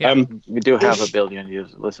 We do have a billion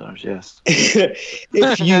listeners, yes.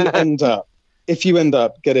 If you end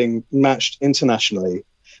up getting matched internationally,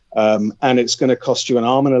 and it's going to cost you an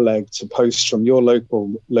arm and a leg to post from your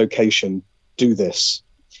local location, do this.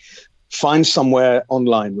 Find somewhere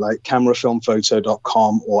online like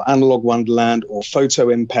camerafilmphoto.com or Analog Wonderland or Photo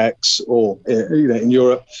Impex or in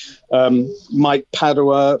Europe, Mike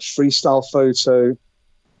Padua, Freestyle Photo,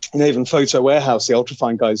 and even Photo Warehouse, the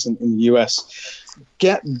ultrafine guys in the US.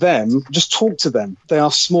 Get them, just talk to them. They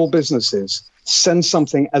are small businesses. Send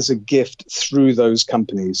something as a gift through those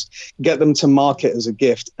companies. Get them to market as a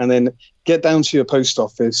gift, and then get down to your post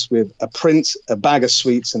office with a print, a bag of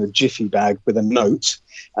sweets, and a Jiffy bag with a note,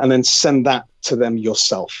 and then send that to them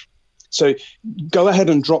yourself. So go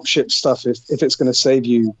ahead and drop ship stuff if it's going to save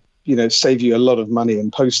you a lot of money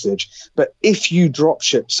in postage. But if you drop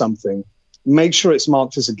ship something, make sure it's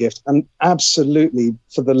marked as a gift, and absolutely,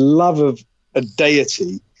 for the love of a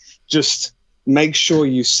deity, just make sure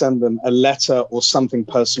you send them a letter or something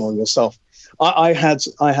personal yourself. I had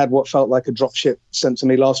what felt like a drop ship sent to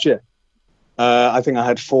me last year. I think I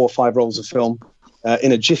had 4 or 5 rolls of film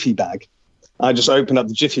in a Jiffy bag. I just opened up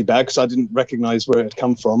the Jiffy bag because I didn't recognize where it had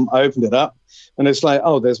come from. I opened it up and it's like,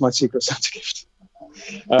 oh, there's my Secret Santa gift.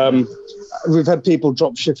 We've had people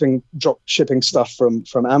drop shipping stuff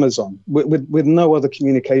from Amazon with no other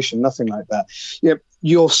communication, nothing like that.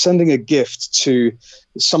 You're sending a gift to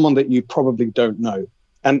someone that you probably don't know,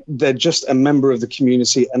 and they're just a member of the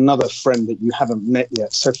community, another friend that you haven't met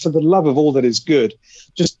yet. So for the love of all that is good,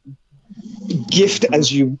 just gift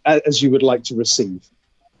as you would like to receive.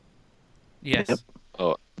 Yes. Yep.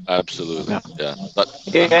 Oh, absolutely. Yeah.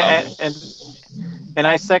 And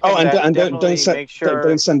I second that. And make sure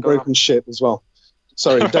don't send broken shit as well.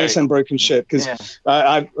 Sorry, don't send broken shit, because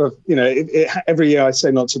every year I say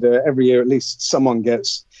not to do it. Every year at least someone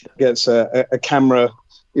gets a camera,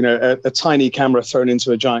 a tiny camera thrown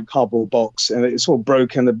into a giant cardboard box, and it's all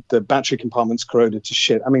broken. The battery compartment's corroded to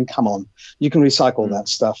shit. I mean, come on, you can recycle that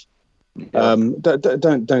stuff.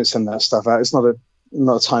 Don't send that stuff out. It's not a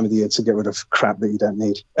time of the year to get rid of crap that you don't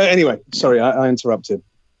need. Anyway, sorry, I interrupted.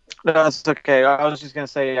 No, that's okay. I was just going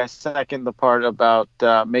to say I second the part about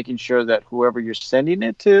making sure that whoever you're sending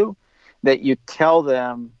it to, that you tell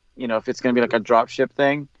them, if it's going to be like a drop ship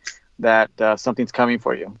thing, that something's coming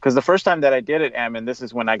for you. Because the first time that I did it, and this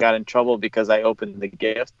is when I got in trouble because I opened the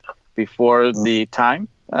gift before the time,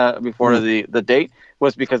 before the date,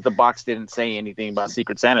 was because the box didn't say anything about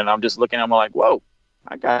Secret Santa. And I'm just looking, I'm like, whoa,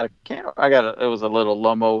 it was a little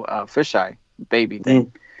Lomo fisheye baby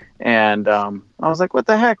thing. And I was like, what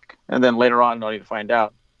the heck? And then later on, only to find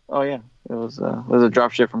out, oh yeah, it was a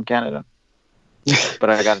drop ship from Canada.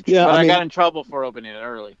 But I got in trouble for opening it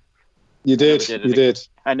early. You did.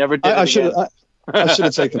 I never did. I should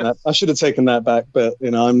have taken that. I should have taken that back. But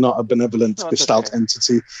I'm not a benevolent Gestalt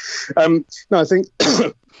entity. No, I think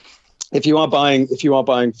if you are buying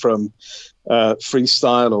from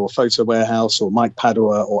Freestyle or Photo Warehouse or Mike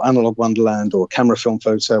Padua or Analog Wonderland or Camera Film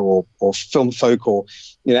Photo or Film Folk or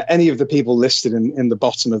any of the people listed in the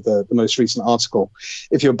bottom of the most recent article,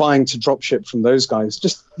 if you're buying to drop ship from those guys,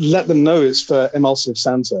 just let them know it's for Emulsive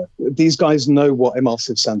Santa. These guys know what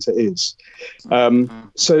Emulsive Santa is,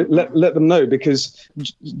 so let them know, because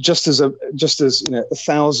just as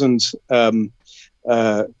 1,000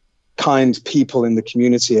 kind people in the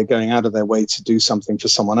community are going out of their way to do something for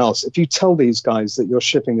someone else. If you tell these guys that you're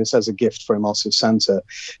shipping this as a gift for Emulsive Santa,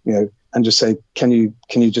 and just say, can you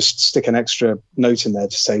just stick an extra note in there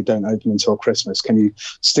to say don't open until Christmas? Can you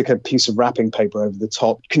stick a piece of wrapping paper over the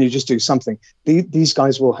top? Can you just do something? These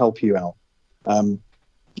guys will help you out.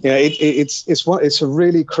 It's a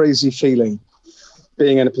really crazy feeling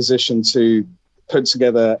being in a position to put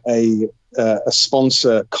together a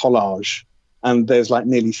sponsor collage. And there's like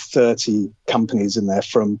nearly 30 companies in there,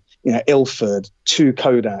 from Ilford to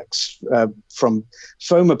Kodaks, from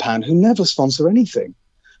Fomapan, who never sponsor anything,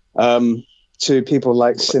 to people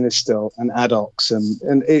like Cinestill and Adox,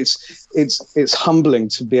 and it's humbling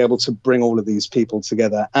to be able to bring all of these people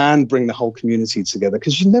together and bring the whole community together,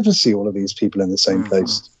 because you never see all of these people in the same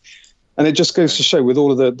place. And it just goes to show, with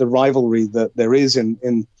all of the rivalry that there is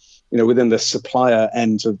in within the supplier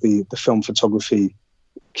end of the film photography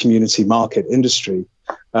community market industry,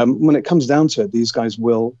 when it comes down to it, these guys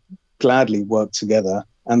will gladly work together,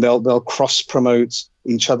 and they'll cross promote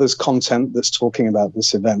each other's content that's talking about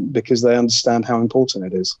this event, because they understand how important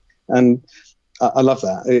it is. And I love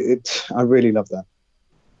that. I really love that.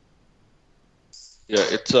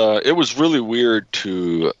 Yeah, it was really weird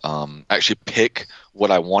to actually pick what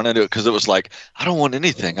I wanted, because it was like, I don't want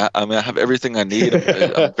anything. I mean, I have everything I need.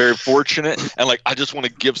 I'm very fortunate, and I just want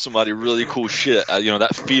to give somebody really cool shit.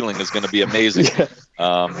 That feeling is going to be amazing.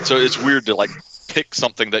 Yeah. So it's weird to pick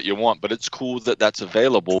something that you want, but it's cool that that's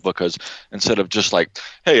available, because instead of just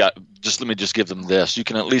hey, let me just give them this, you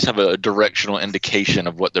can at least have a directional indication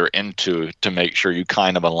of what they're into to make sure you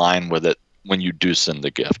kind of align with it when you do send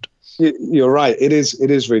the gift. You're right. It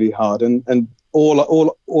is really hard, and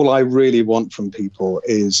all I really want from people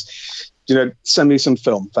is, send me some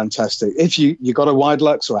film. Fantastic. If you got a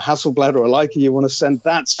Widelux or a Hasselblad or a Leica you want to send,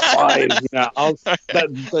 that's fine.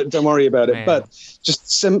 Don't worry about it. Man. But just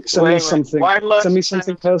send me something. Send me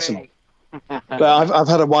something personal. But I've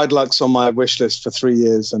had a Widelux on my wish list for 3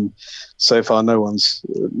 years, and so far no one's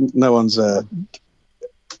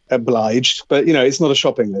obliged. But it's not a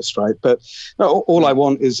shopping list, right? But no, all I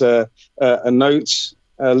want is a note,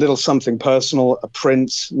 a little something personal, a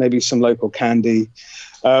print, maybe some local candy,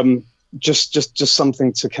 just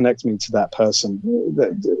something to connect me to that person.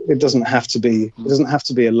 It doesn't have to be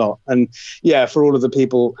a lot. And yeah, for all of the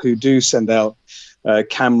people who do send out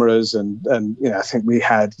cameras, and I think we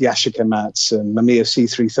had Yashica mats and Mamiya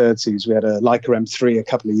C330s. We had a Leica M3 a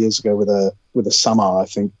couple of years ago with a Samar, I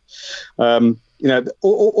think.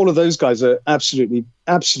 All of those guys are absolutely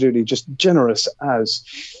just generous as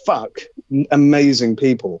fuck, amazing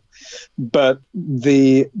people. But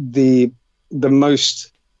the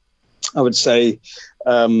most, I would say,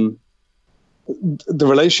 the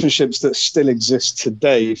relationships that still exist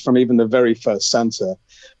today from even the very first Santa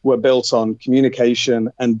were built on communication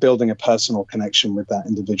and building a personal connection with that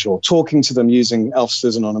individual, talking to them using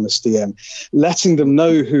Elfster's anonymous DM, letting them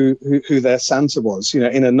know who their Santa was,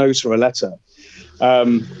 in a note or a letter.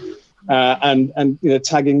 And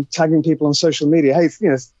tagging people on social media. Hey,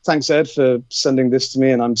 thanks Ed for sending this to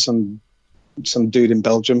me, and I'm some dude in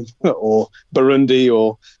Belgium or Burundi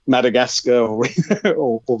or Madagascar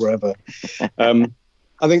or wherever.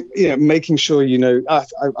 I think making sure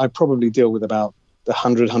I probably deal with about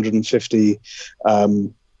 100, 150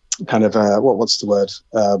 kind of what's the word,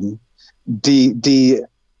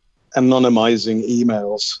 de-anonymizing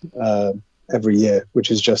emails every year,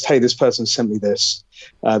 which is just, hey, this person sent me this.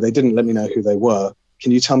 They didn't let me know who they were.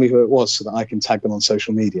 Can you tell me who it was so that I can tag them on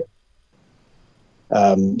social media?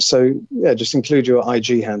 Just include your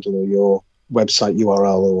IG handle or your website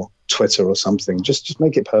URL or Twitter or something. Just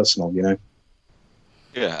make it personal,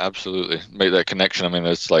 Yeah, absolutely. Make that connection. I mean,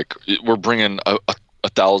 it's like we're bringing a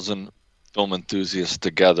 1,000 film enthusiasts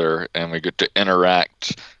together, and we get to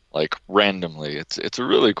interact like randomly. It's a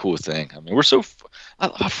really cool thing. I mean, I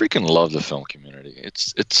freaking love the film community.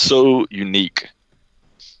 It's so unique.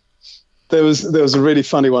 There was a really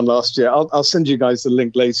funny one last year. I'll send you guys the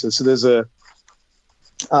link later. So there's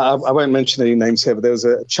I won't mention any names here, but there was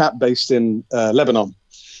a chap based in Lebanon,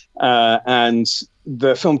 and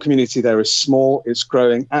the film community there is small. It's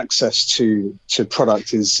growing. Access to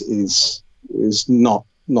product is not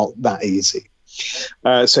that easy.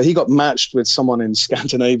 So he got matched with someone in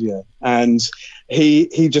Scandinavia, and he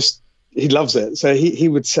loves it. So he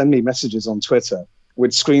would send me messages on Twitter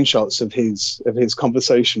with screenshots of his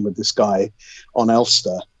conversation with this guy on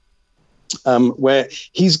Elfster, where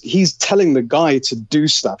he's telling the guy to do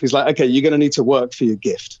stuff. He's like, okay, you're going to need to work for your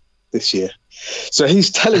gift this year. So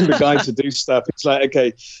he's telling the guy to do stuff. It's like,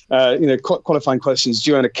 okay, qualifying questions.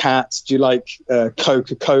 Do you own a cat? Do you like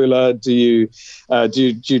Coca-Cola? Do you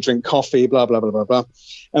drink coffee? Blah, blah, blah, blah, blah.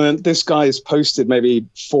 And then this guy has posted maybe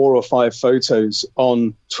 4 or 5 photos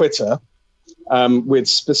on Twitter with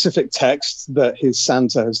specific text that his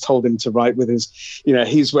Santa has told him to write with his,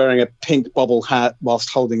 he's wearing a pink bobble hat whilst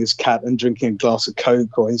holding his cat and drinking a glass of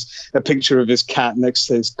Coke, or a picture of his cat next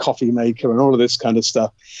to his coffee maker and all of this kind of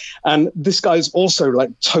stuff. And this guy's also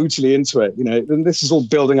like totally into it, and this is all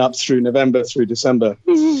building up through November, through December.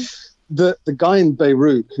 Mm-hmm. The guy in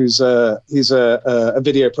Beirut, he's a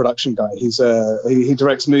video production guy. He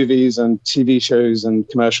directs movies and TV shows and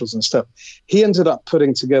commercials and stuff. He ended up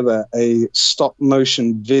putting together a stop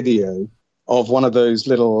motion video of one of those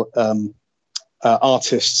little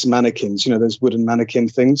artists' mannequins, those wooden mannequin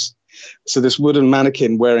things. So this wooden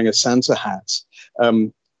mannequin wearing a Santa hat,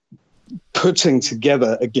 putting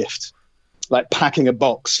together a gift. Like packing a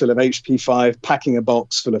box full of HP5, packing a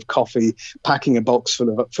box full of coffee, packing a box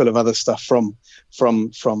full of other stuff from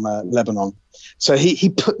Lebanon. So he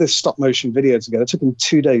put this stop motion video together. It took him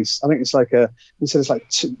 2 days. I think he said it's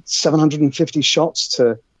like 750 shots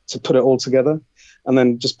to put it all together, and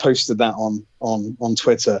then just posted that on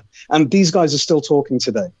Twitter. And these guys are still talking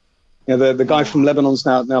today. The guy from Lebanon's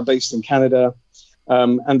now based in Canada.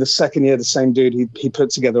 And the second year, the same dude, he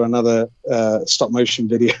put together another stop motion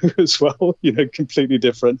video as well, completely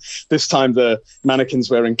different. This time the mannequin's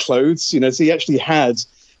wearing clothes, so he actually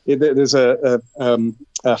there's a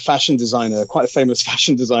fashion designer, quite a famous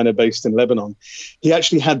fashion designer based in Lebanon. He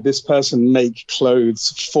actually had this person make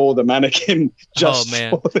clothes for the mannequin just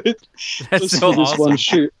for That's so this awesome. one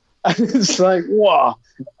shoot. And it's like, wow.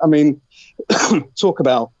 I mean, talk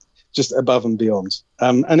about just above and beyond.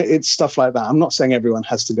 And it's stuff like that. I'm not saying everyone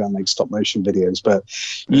has to go and make stop motion videos, but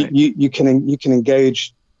right. you can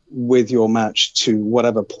engage with your match to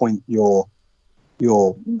whatever point you're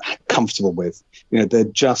comfortable with. They're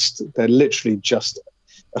literally just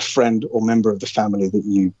a friend or member of the family that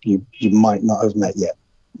you might not have met yet.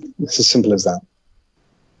 It's as simple as that.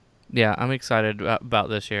 Yeah, I'm excited about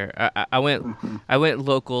this year. I went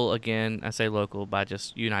local again. I say local by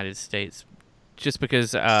just United States, just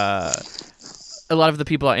because a lot of the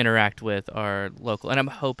people I interact with are local, and I'm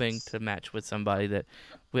hoping to match with somebody that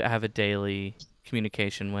I have a daily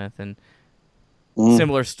communication with, and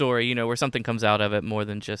similar story, where something comes out of it more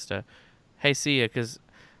than just a, hey, see ya, because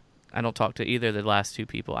I don't talk to either of the last 2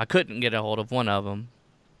 people. I couldn't get a hold of one of them.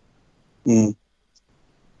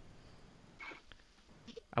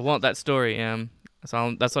 I want that story, Em. That's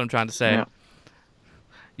what I'm trying to say. Yeah.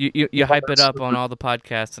 You hype it up on all the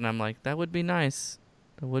podcasts, and I'm like, that would be nice.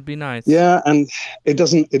 That would be nice. Yeah, and it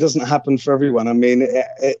doesn't happen for everyone. I mean,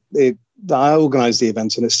 I organised the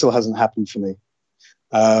event, and it still hasn't happened for me.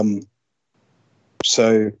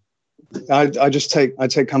 So I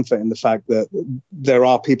take comfort in the fact that there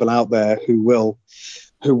are people out there who will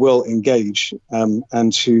engage,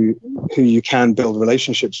 and who you can build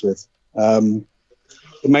relationships with.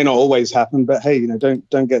 It may not always happen, but hey,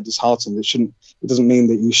 don't get disheartened. It doesn't mean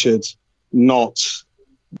that you should not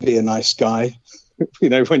be a nice guy,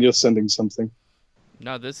 when you're sending something.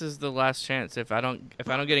 No, this is the last chance. If I don't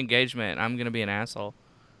get engagement, I'm gonna be an asshole.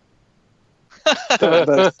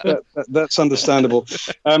 That's understandable.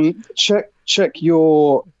 Check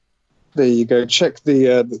your. There you go. Check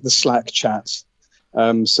the Slack chat.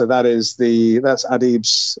 So that's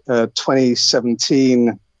Adib's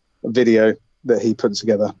 2017 video that he put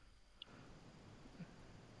together.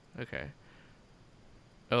 Okay.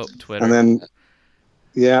 Oh, Twitter. And then,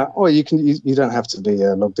 yeah. Or you don't have to be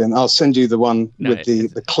logged in. I'll send you the one with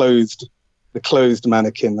the clothed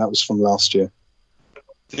mannequin. That was from last year.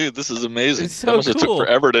 Dude, this is amazing. It's so It took cool.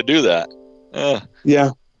 forever to do that.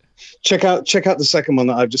 Yeah. Check out the second one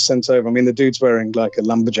that I've just sent over. I mean, the dude's wearing like a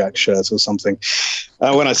lumberjack shirt or something.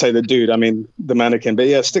 When I say the dude, I mean the mannequin. But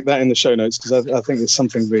yeah, stick that in the show notes because I think it's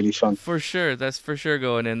something really fun. For sure. That's for sure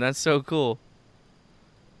going in. That's so cool.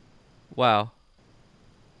 Wow.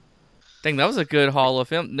 Dang, that was a good haul of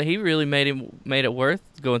him. He really made it worth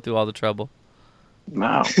going through all the trouble.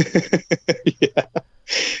 Wow.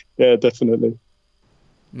 Yeah, definitely.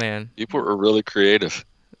 Man. People are really creative.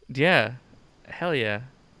 Yeah. Hell yeah.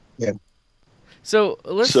 Yeah. So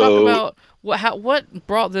let's talk about what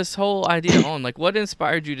brought this whole idea on. Like, what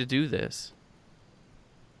inspired you to do this?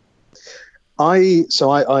 I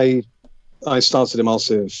started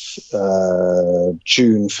Emulsive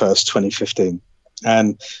June 1st, 2015.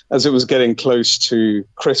 And as it was getting close to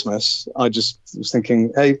Christmas, I just was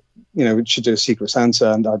thinking, hey, we should do a Secret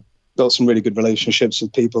Santa. And I built some really good relationships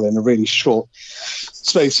with people in a really short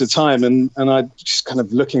space of time. And I just kind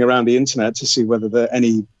of looking around the internet to see whether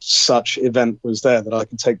any such event was there that I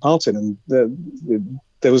could take part in. And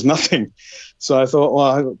there was nothing. So I thought,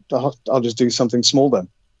 well, I'll just do something small then.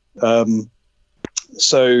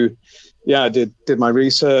 So yeah, I did my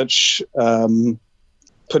research,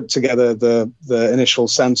 put together the initial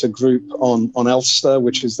Santa group on Elster,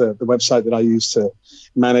 which is the website that I use to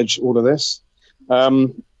manage all of this,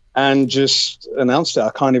 and just announced it. I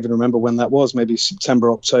can't even remember when that was, maybe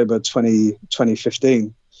September, October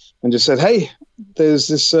 2015, and just said, hey, there's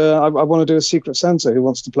this, I want to do a Secret Santa, who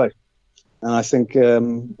wants to play? And I think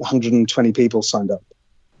 120 people signed up.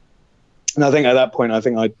 And I think at that point, I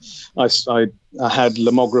had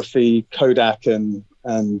Lomography, Kodak, and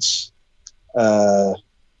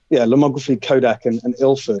Lomography, Kodak, and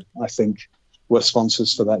Ilford, I think, were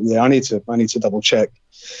sponsors for that year. I need to double check,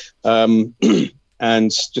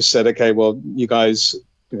 and just said, okay, well, you guys,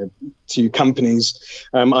 to you companies,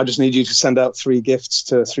 I just need you to send out 3 gifts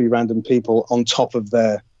to 3 random people on top of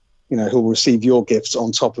their, who will receive your gifts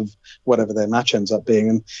on top of whatever their match ends up being.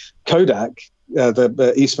 And Kodak,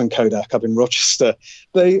 the Eastman Kodak up in Rochester,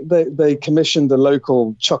 they commissioned a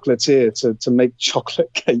local chocolatier to make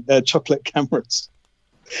chocolate cameras.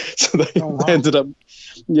 So they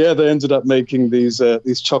ended up making these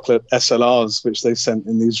chocolate SLRs, which they sent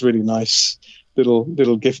in these really nice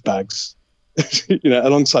little gift bags,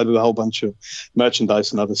 alongside with a whole bunch of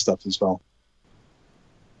merchandise and other stuff as well.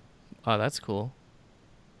 Oh, that's cool.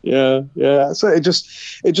 Yeah. So it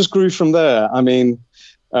just grew from there. I mean,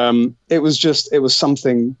 it was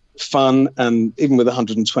something fun, and even with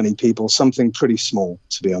 120 people, something pretty small,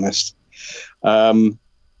 to be honest. And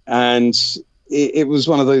it was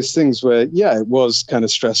one of those things where, yeah, it was kind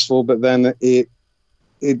of stressful, but then it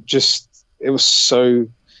was so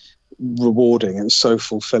rewarding. It was so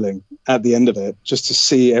fulfilling at the end of it, just to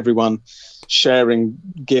see everyone sharing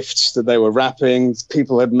gifts that they were wrapping.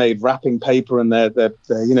 People had made wrapping paper, and they're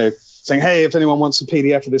saying, hey, if anyone wants a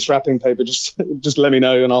PDF of this wrapping paper, just let me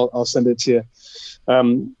know and I'll send it to you.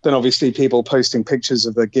 Then obviously people posting pictures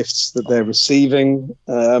of the gifts that they're receiving.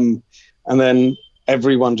 And then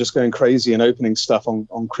everyone just going crazy and opening stuff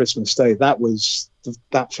on Christmas Day. That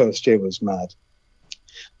first year was mad.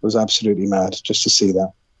 It was absolutely mad just to see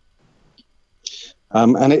that.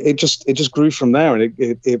 And it just grew from there.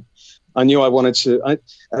 And I knew I wanted to,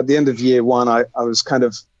 at the end of year 1, I was kind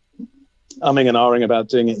of umming and ahhing about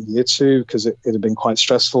doing it in year 2 because it had been quite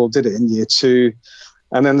stressful. Did it in year 2.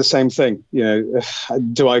 And then the same thing,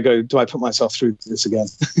 do I put myself through this again?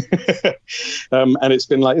 And it's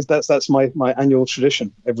been like, that's my annual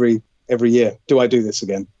tradition every year. Do I do this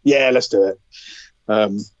again? Yeah, let's do it.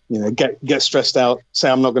 Get stressed out, say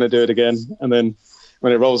I'm not going to do it again. And then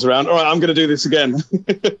when it rolls around, all right, I'm going to do this again.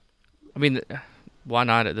 I mean, why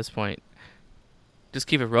not at this point? just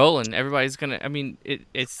keep it rolling. Everybody's gonna. I mean,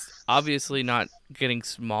 it's obviously not getting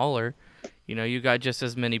smaller. You got just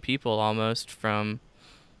as many people almost from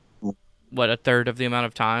a third of the amount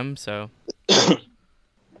of time. So.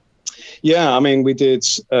 Yeah, I mean, we did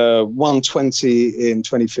 120 in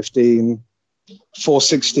 2015,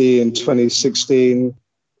 460 in 2016,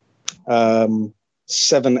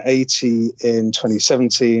 780 in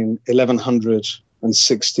 2017,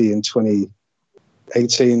 1160 in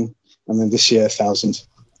 2018, and then this year 1,000.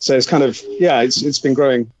 So it's kind of it's been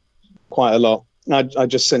growing quite a lot. I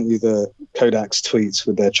just sent you the Kodak's tweets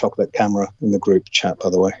with their chocolate camera in the group chat,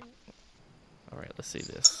 by the way. All right, let's see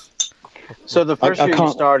this. So the first year you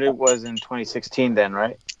started was in 2016 then,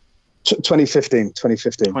 right? 2015.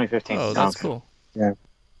 2015. Oh, that's cool. Yeah.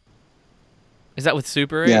 Is that with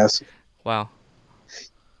Super 8? Yes. Wow.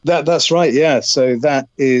 That's right, yeah. So that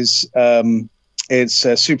is it's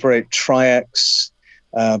a Super 8 Tri-X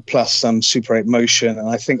plus some Super 8 Motion, and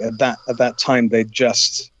I think at that time they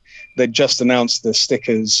just announced the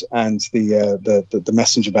stickers and the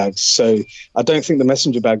messenger bags. So I don't think the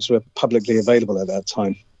messenger bags were publicly available at that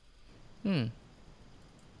time.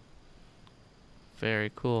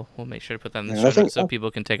 Very cool. We'll make sure to put that in the show notes so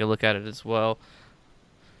people can take a look at it as well.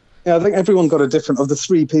 Yeah, I think everyone got a different. Of the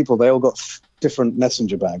three people, they all got different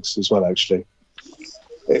messenger bags as well. Actually,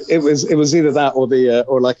 it was either that or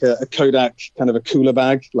or like a Kodak kind of a cooler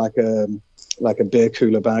bag, like a beer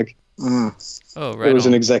cooler bag. Oh, right. It was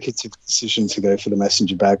an executive decision to go for the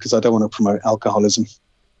messenger bag because I don't want to promote alcoholism.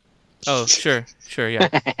 Oh, sure, yeah.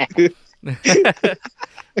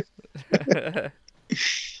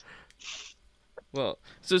 Well,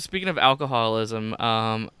 so speaking of alcoholism,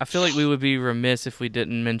 I feel like we would be remiss if we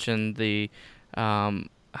didn't mention the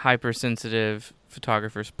Hypersensitive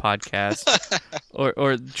Photographers Podcast,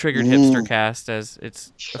 or Triggered Hipster Cast, as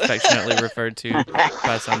it's affectionately referred to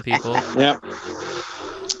by some people. Yeah,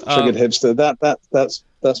 Triggered Hipster.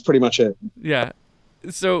 That's pretty much it. Yeah.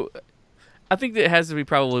 So I think that it has to be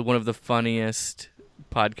probably one of the funniest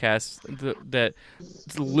podcasts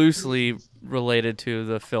that's loosely related to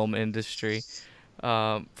the film industry.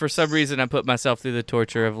 For some reason, I put myself through the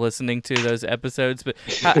torture of listening to those episodes. But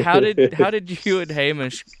how did you and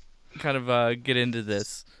Hamish kind of get into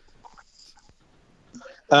this?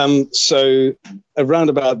 So around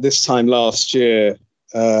about this time last year,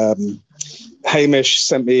 Hamish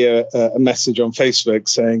sent me a message on Facebook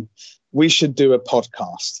saying we should do a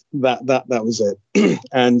podcast. That was it.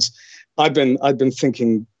 And I'd been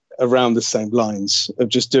thinking around the same lines of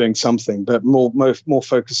just doing something, but more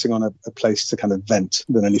focusing on a place to kind of vent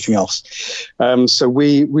than anything else. So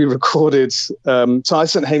we recorded. So I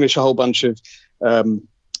sent Hamish a whole bunch of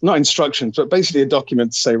not instructions, but basically a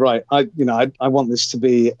document to say, right, I want this to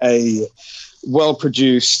be a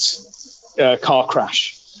well-produced car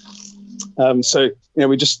crash. So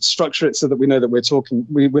we just structure it so that we know that we're talking.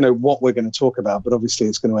 We know what we're going to talk about, but obviously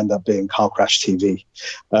it's going to end up being car crash TV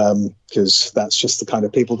because that's just the kind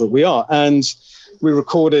of people that we are. And we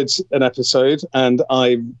recorded an episode, and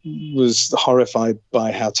I was horrified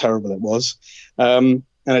by how terrible it was. And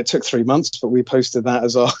it took 3 months, but we posted that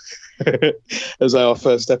as our as our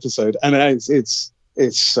first episode, and it's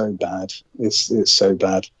so bad. It's so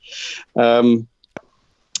bad.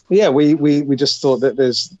 Yeah, we just thought that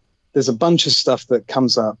there's a bunch of stuff that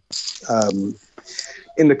comes up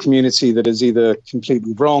in the community that is either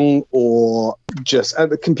completely wrong or just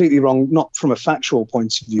completely wrong, not from a factual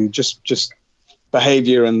point of view, just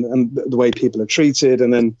behavior and the way people are treated.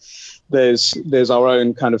 And then there's our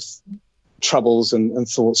own kind of troubles and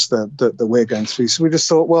thoughts that we're going through. So we just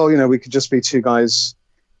thought, well, we could just be two guys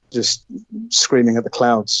just screaming at the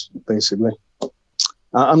clouds, basically.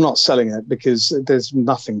 I'm not selling it because there's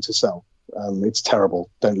nothing to sell. It's terrible.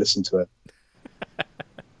 Don't listen to it.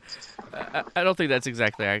 I don't think that's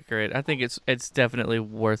exactly accurate. I think it's definitely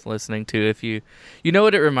worth listening to if you know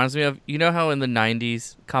what it reminds me of. You know how in the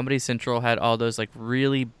 90s Comedy Central had all those like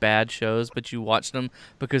really bad shows, but you watched them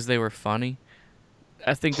because they were funny.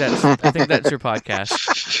 I think that's your podcast.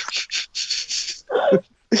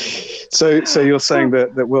 So you're saying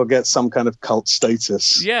that we'll get some kind of cult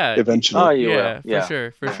status, eventually. Oh, you will. Yeah,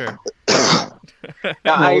 for sure.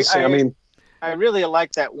 I really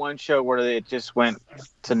like that one show where it just went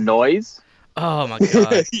to noise. Oh my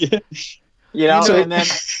god! And then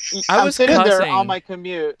I was sitting cussing. there on my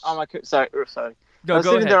commute. Sorry. No, I was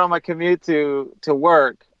sitting there on my commute to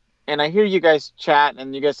work, and I hear you guys chat,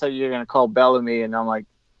 and you guys said you're gonna call Bellamy, and I'm like,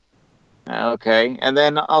 okay. And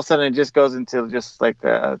then all of a sudden it just goes into just like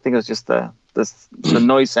I think it was just the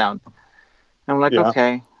noise sound. And I'm like,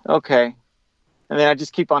 okay. And then I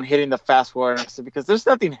just keep on hitting the fast forward. I said, because there's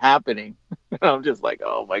nothing happening. And I'm just like,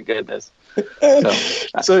 oh my goodness. So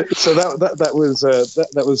that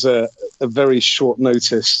was a very short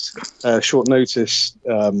notice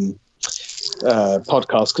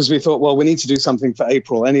podcast, because we thought, well, we need to do something for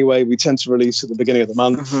April anyway. We tend to release at the beginning of the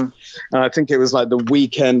month, and I think it was like the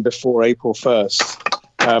weekend before April 1st.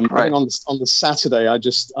 I think on the Saturday, I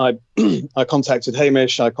contacted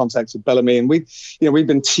Hamish, I contacted Bellamy, and we've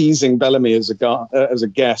been teasing Bellamy as a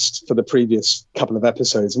guest for the previous couple of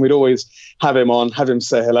episodes, and we'd always have him on, have him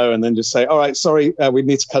say hello, and then just say, all right, sorry, we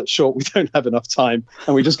need to cut short, we don't have enough time,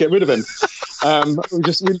 and we just get rid of him. We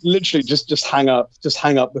literally just hang up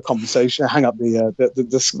the conversation, hang up the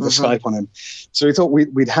Skype on him. So we thought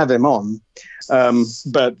we'd have him on,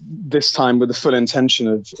 but this time with the full intention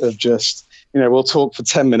of just, we'll talk for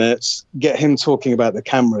 10 minutes, get him talking about the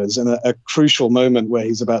cameras, and a crucial moment where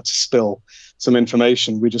he's about to spill some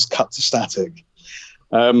information, we just cut to static.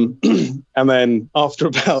 And then after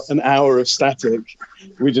about an hour of static,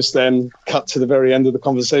 we just then cut to the very end of the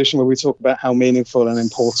conversation where we talk about how meaningful and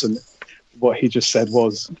important what he just said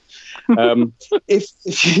was.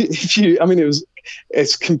 If you, I mean,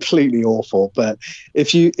 it's completely awful, but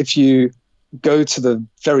if you go to the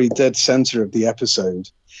very dead center of the episode,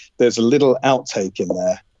 there's a little outtake in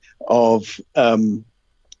there of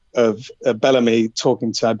Bellamy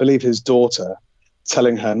talking to, I believe, his daughter,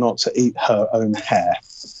 telling her not to eat her own hair.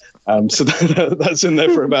 So that's in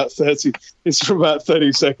there for about 30. It's for about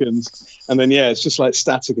 30 seconds, and then it's just like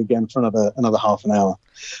static again for another half an hour.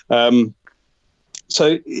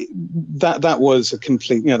 So that was a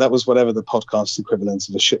complete, that was whatever the podcast equivalent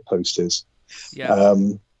of a shitpost is. Yeah.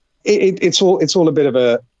 It's all a bit of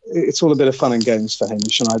fun and games for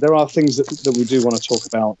Hamish and I. There are things that we do want to talk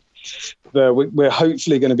about. We're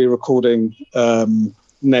hopefully going to be recording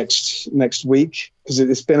next week, because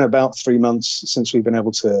it's been about 3 months since we've been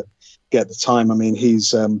able to get the time. I mean,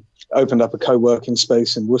 he's opened up a co-working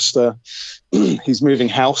space in Worcester. He's moving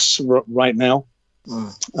house right now.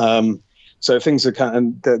 So things are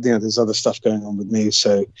there's other stuff going on with me.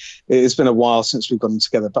 So it's been a while since we've gotten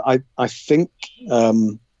together. But I think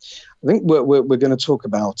we're going to talk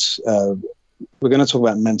about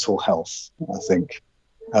mental health. I think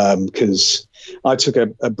because I took a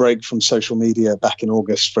break from social media back in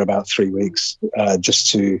August for about 3 weeks, just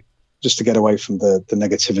to get away from the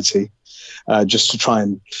negativity, just to try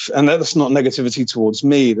and that's not negativity towards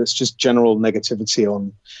me. That's just general negativity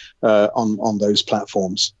on those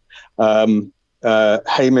platforms.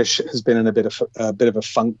 Hamish has been in a bit of a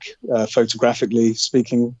funk, photographically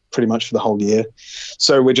speaking, pretty much for the whole year.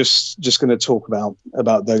 So we're just going to talk about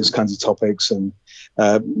those kinds of topics, and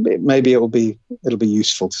maybe it'll be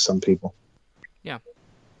useful to some people. Yeah.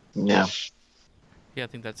 I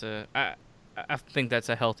think that's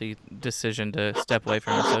a healthy decision to step away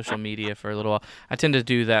from social media for a little while. I tend to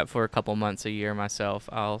do that for a couple months a year myself.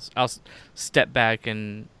 I'll step back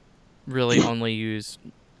and really only use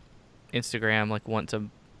Instagram like once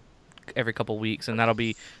every couple weeks, and that'll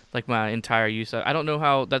be like my entire use. I don't know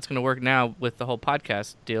how that's going to work now with the whole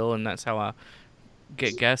podcast deal, and that's how I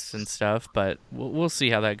get guests and stuff, but we'll see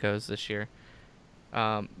how that goes this year.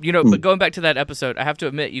 But going back to that episode, I have to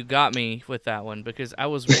admit you got me with that one, because I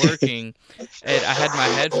was working and I had my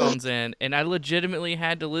headphones in, and I legitimately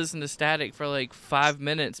had to listen to static for like 5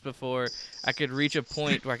 minutes before I could reach a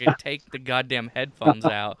point where I could take the goddamn headphones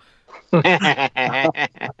out. Man,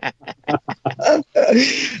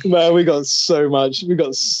 we got so much hate.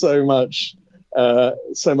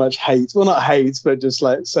 Well, not hate, but just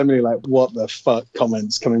like so many like what the fuck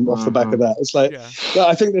comments coming off the back of that. It's like,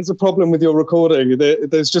 I think there's a problem with your recording.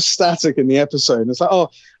 There's just static in the episode. It's like,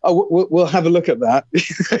 we'll have a look at that.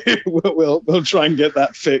 we'll try and get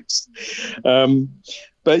that fixed.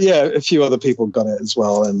 But yeah, a few other people got it as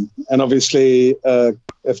well, and obviously a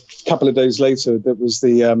couple of days later, there was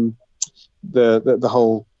the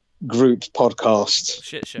whole group podcast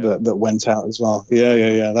shit show that went out as well.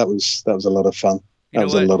 Yeah. That was a lot of fun. A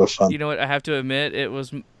lot of fun. You know what? I have to admit, it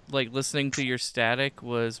was like listening to your static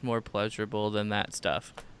was more pleasurable than that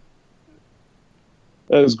stuff.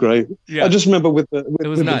 That was great. Yeah. I just remember with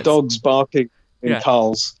the dogs barking in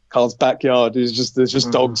Carl's backyard. There's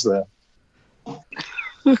just dogs there.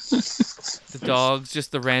 The dogs,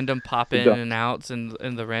 just the random pop in and outs and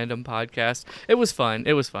the random podcast. It was fun.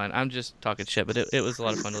 I'm just talking shit, but it was a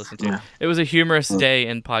lot of fun to listen to. Yeah. It was a humorous day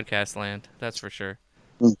in podcast land, that's for sure.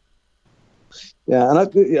 Yeah, and I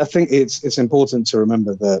think it's important to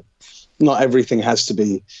remember that not everything has to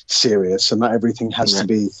be serious, and not everything has to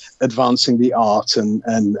be advancing the art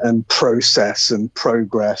and process and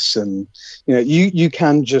progress, and you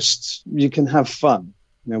can have fun.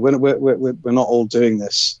 You know, we're not all doing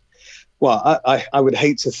this. Well, I would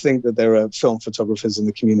hate to think that there are film photographers in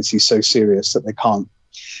the community so serious that they can't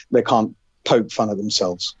poke fun at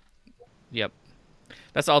themselves. Yep.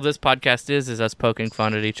 That's all this podcast is us poking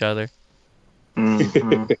fun at each other.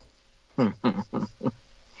 Mhm.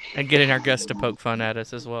 And getting our guests to poke fun at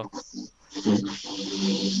us as well.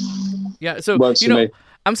 Yeah, so, Works for me.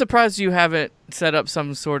 I'm surprised you haven't set up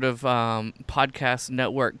some sort of podcast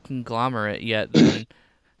network conglomerate yet that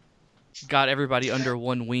got everybody under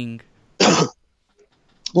one wing.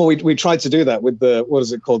 Well, we tried to do that with the, what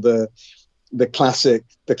is it called, the classic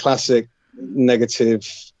negative.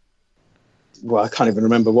 Well, I can't even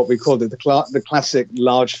remember what we called it. The classic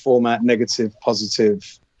large format negative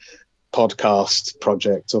positive podcast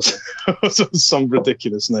project, or some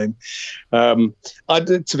ridiculous name.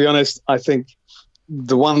 To be honest, I think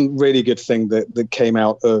the one really good thing that came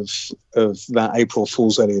out of that April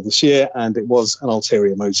Fool's earlier this year, and it was an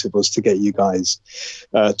ulterior motive, was to get you guys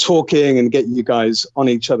talking and get you guys on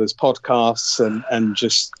each other's podcasts and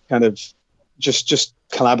just kind of just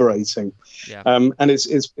collaborating. Yeah. And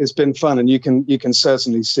it's been fun, and you can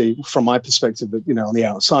certainly see from my perspective that, on the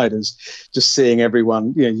outside, is just seeing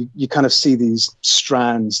everyone, you kind of see these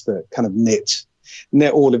strands that kind of knit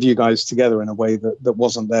all of you guys together in a way that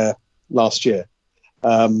wasn't there last year.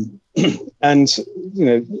 And it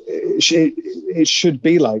should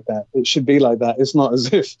be like that. It should be like that. It's not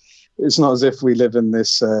as if we live in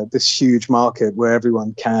this huge market where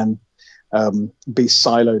everyone can be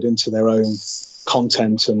siloed into their own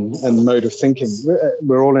content and mode of thinking.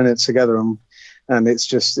 We're all in it together, and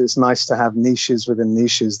it's nice to have niches within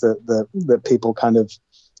niches that people kind of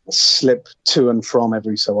slip to and from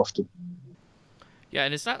every so often. Yeah,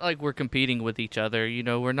 and it's not like we're competing with each other.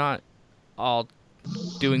 We're not all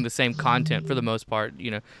doing the same content for the most part.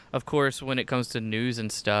 Of course, when it comes to news and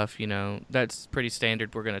stuff, that's pretty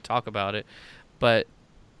standard. We're going to talk about it, but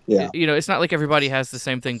yeah, it's not like everybody has the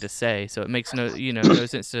same thing to say, so it makes no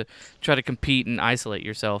sense to try to compete and isolate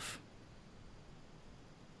yourself.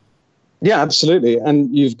 Yeah, absolutely.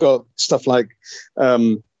 And you've got stuff like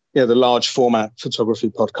the large format photography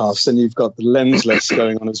podcast, and you've got the lensless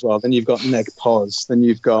going on as well. Then you've got Neg Pos, then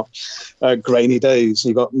you've got Grainy Days,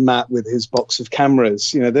 you've got Matt with his box of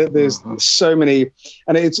cameras. There's so many,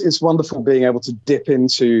 and it's wonderful being able to dip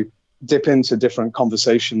into different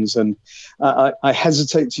conversations. And I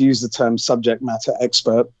hesitate to use the term subject matter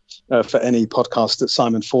expert for any podcast that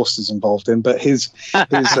Simon Forster's involved in, but his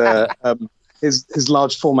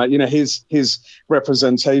large format, his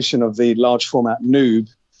representation of the large format noob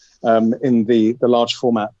in the large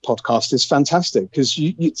format podcast is fantastic, because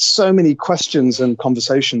so many questions and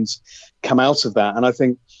conversations come out of that, and I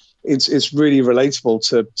think it's really relatable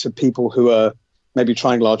to people who are maybe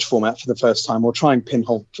trying large format for the first time, or trying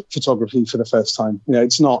pinhole photography for the first time.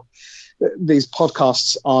 It's not, these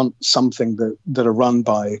podcasts aren't something that are run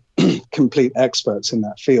by complete experts in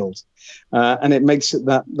that field, and it makes it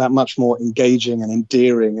that much more engaging and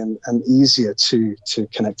endearing and easier to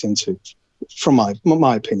connect into, from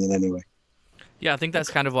my opinion anyway. Yeah, I think that's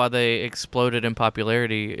kind of why they exploded in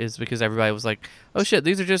popularity, is because everybody was like, oh shit,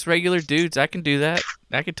 these are just regular dudes. I can do that.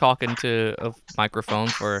 I could talk into a microphone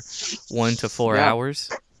for 1 to 4 hours.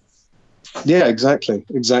 Yeah, exactly.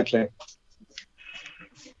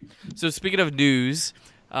 So speaking of news,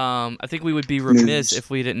 I think we would be remiss if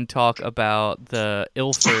we didn't talk about the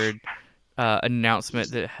Ilford announcement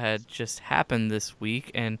that had just happened this week,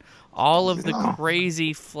 and all of the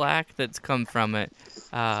crazy flack that's come from it.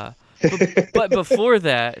 But before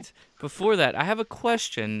that, I have a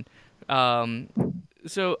question.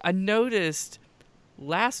 So I noticed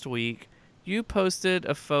last week you posted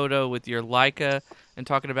a photo with your Leica and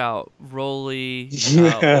talking about Rolly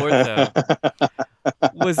ortho.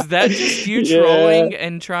 Was that just you trolling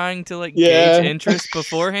and trying to gauge interest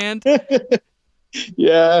beforehand?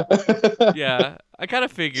 Yeah. Yeah, I kind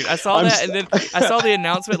of figured. I saw that, and then I saw the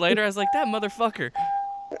announcement later. I was like, that motherfucker.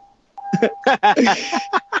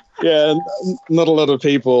 Yeah, not a lot of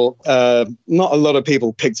people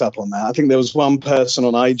picked up on that. I think there was one person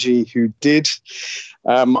on IG who did.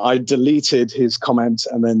 I deleted his comment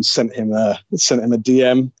and then sent him a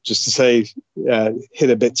DM just to say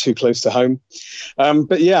hit a bit too close to home.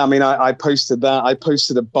 But yeah, I mean, I posted that. I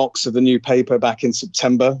posted a box of the new paper back in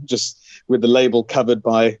September, just with the label covered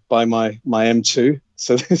by my M2,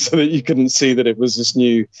 so that you couldn't see that it was this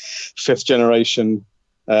new 5th generation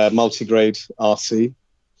multi-grade RC.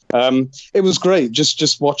 It was great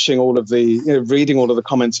just watching all of the, reading all of the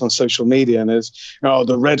comments on social media, and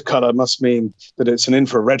the red color must mean that it's an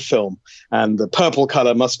infrared film, and the purple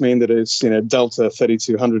color must mean that it's Delta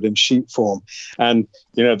 3200 in sheet form, and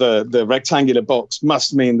the rectangular box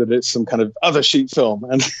must mean that it's some kind of other sheet film,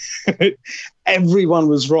 and everyone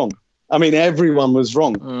was wrong. I mean, everyone was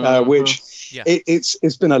wrong, which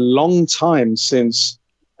it's been a long time since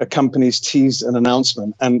a company's teased an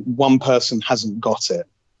announcement and one person hasn't got it.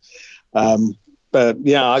 But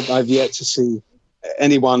yeah, I've yet to see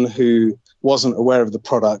anyone who wasn't aware of the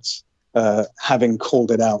product having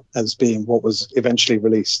called it out as being what was eventually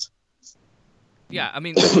released. Yeah, I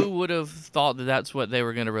mean, who would have thought that that's what they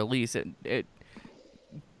were going to release?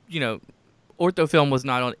 Orthofilm was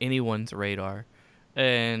not on anyone's radar,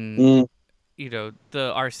 and the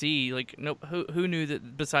RC, like, nope. Who knew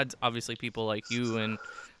that? Besides, obviously, people like you and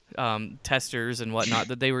testers and whatnot,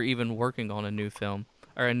 that they were even working on a new film.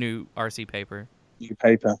 Or a new RC paper. New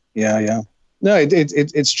paper, yeah. No,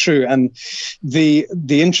 it's true. And the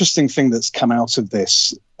interesting thing that's come out of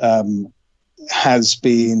this has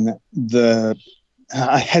been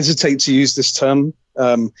I hesitate to use this term,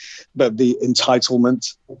 but the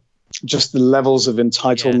entitlement, just the levels of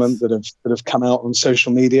entitlement that have come out on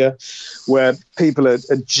social media, where people are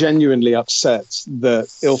genuinely upset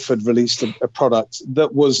that Ilford released a product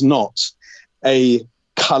that was not a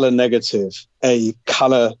color negative, a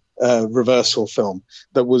color reversal film,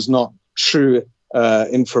 that was not true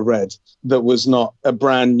infrared, that was not a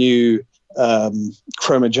brand new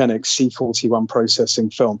chromogenic C41 processing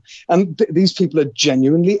film. And these people are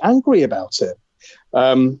genuinely angry about it.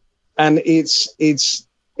 And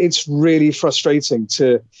it's really frustrating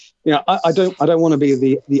to, I don't want to be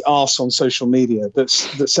the arse on social media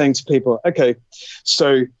that's saying to people, okay,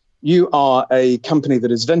 so you are a company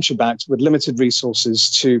that is venture-backed with limited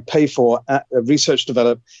resources to pay for, research,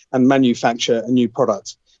 develop, and manufacture a new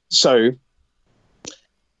product. So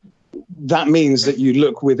that means that you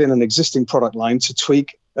look within an existing product line to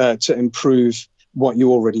tweak, to improve what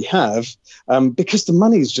you already have, because the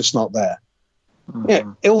money is just not there. Yeah,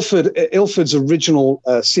 Ilford's original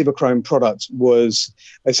Cibachrome product was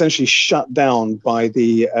essentially shut down by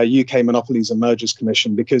the UK Monopolies and Mergers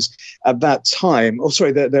Commission, because at that time,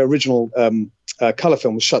 their original colour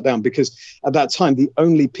film was shut down because at that time the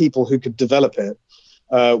only people who could develop it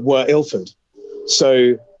were Ilford.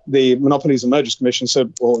 So the Monopolies and Mergers Commission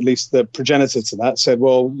said, or at least the progenitor to that said,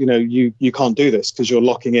 well, you can't do this because you're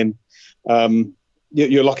locking in.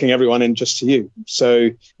 You're locking everyone in just to you. So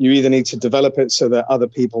you either need to develop it so that other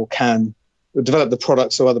people can develop the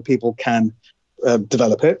product so other people can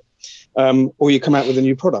develop it, or you come out with a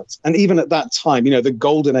new product. And even at that time, the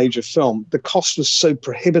golden age of film, the cost was so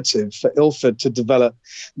prohibitive for Ilford to develop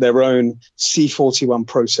their own C41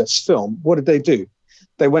 process film. What did they do?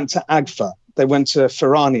 They went to Agfa, they went to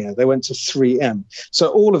Ferrania, they went to 3M. So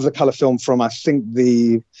all of the color film from, I think,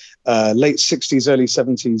 the late 60s, early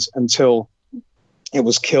 70s until it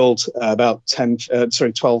was killed about 15,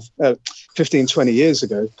 20 years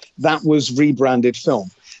ago, that was rebranded film.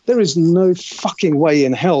 There is no fucking way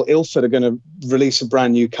in hell Ilford are going to release a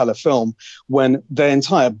brand new color film when their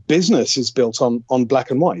entire business is built on black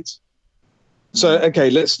and white. So, okay,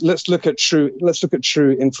 let's look at true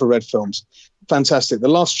infrared films. Fantastic. The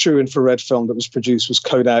last true infrared film that was produced was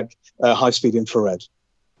Kodak high-speed infrared.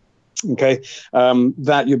 Okay,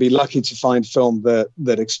 that you'll be lucky to find film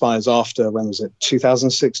that expires after, when was it,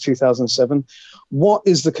 2006, 2007. What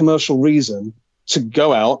is the commercial reason to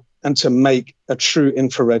go out and to make a true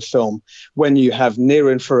infrared film when you have near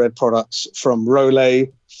infrared products from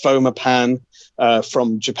Rolei, Fomapan,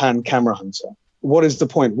 from Japan Camera Hunter? What is the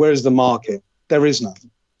point? Where is the market? There is none.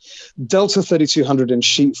 Delta 3200 in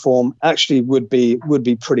sheet form actually would be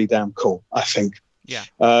pretty damn cool, I think. Yeah.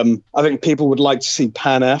 I think people would like to see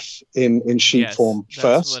Pan F in sheet form first.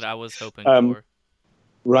 That's what I was hoping for.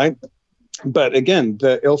 Right. But again,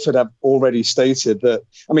 the Ilford have already stated that,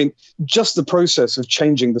 I mean, just the process of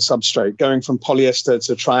changing the substrate, going from polyester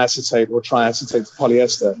to triacetate or triacetate to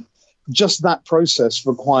polyester, just that process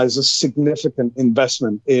requires a significant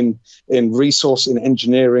investment in resource, in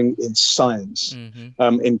engineering, in science,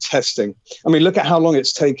 in testing. I mean, look at how long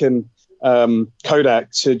it's taken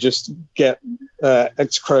Kodak to just get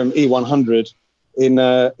Ektachrome E100 in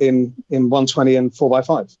 120 and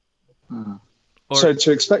 4x5. So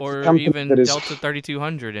to expect or even that Delta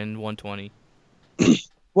 3200 in 120.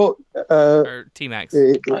 Well, or T-Max.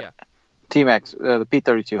 T-Max, the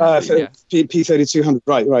P3200. P3200,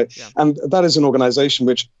 right. Yeah. And that is an organization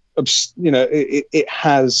which, it's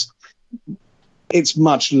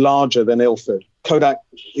much larger than Ilford. Kodak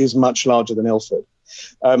is much larger than Ilford.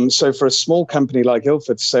 So for a small company like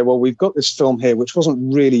Ilford to say, well, we've got this film here, which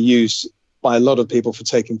wasn't really used by a lot of people for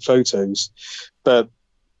taking photos, but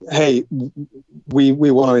hey, we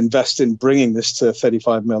want to invest in bringing this to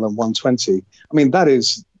 35 mil and 120. I mean,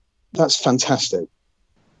 that's fantastic.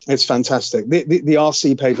 It's fantastic. The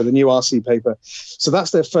RC paper, the new RC paper. So that's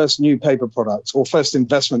their first new paper product, or first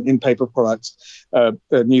investment in paper products, a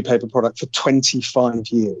new paper product for 25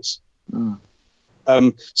 years.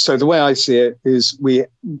 So the way I see it is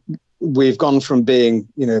we've gone from being,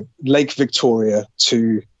 Lake Victoria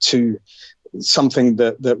to something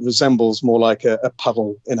that resembles more like a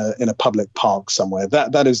puddle in a public park somewhere.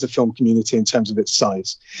 That is the film community in terms of its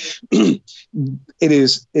size. It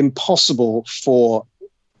is impossible for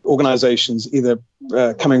organizations either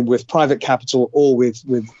coming with private capital or with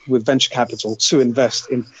venture capital to invest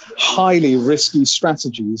in highly risky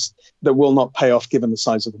strategies that will not pay off given the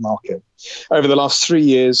size of the market. Over the last 3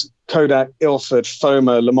 years, Kodak, Ilford,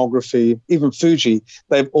 FOMA, Lomography, even Fuji,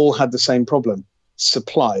 they've all had the same problem.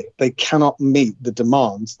 Supply. They cannot meet the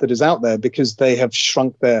demand that is out there because they have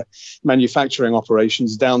shrunk their manufacturing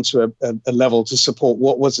operations down to a level to support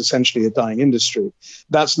what was essentially a dying industry.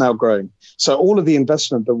 That's now growing. So all of the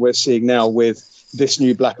investment that we're seeing now with this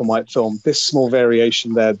new black and white film, this small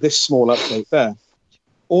variation there, this small update there,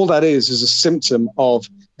 all that is a symptom of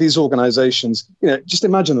these organizations. Just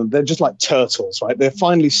imagine them. They're just like turtles, right? They're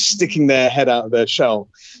finally sticking their head out of their shell,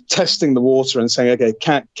 testing the water and saying, okay,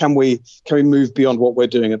 can we move beyond what we're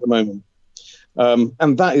doing at the moment? And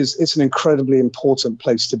it's an incredibly important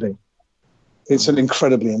place to be. It's an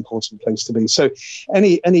incredibly important place to be. So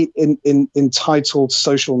any entitled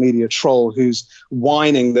social media troll who's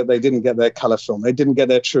whining that they didn't get their color film, they didn't get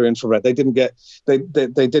their true infrared, they didn't get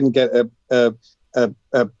a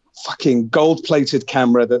fucking gold-plated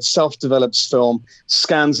camera that self-develops film,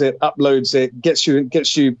 scans it, uploads it, gets you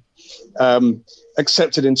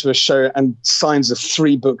accepted into a show and signs a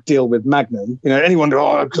 3-book deal with Magnum. Anyone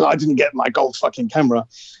because I didn't get my gold fucking camera,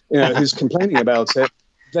 who's complaining about it.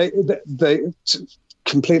 They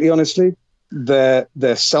completely honestly, they're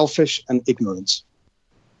selfish and ignorant.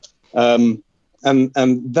 And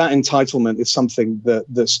that entitlement is something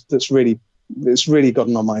that's really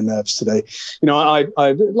gotten on my nerves today. I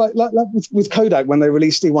like with Kodak when they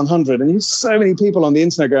released D100, and there's so many people on the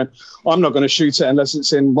internet going, I'm not going to shoot it unless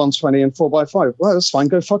it's in 120 and 4x5. Well, that's fine.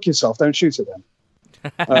 Go fuck yourself. Don't shoot it then.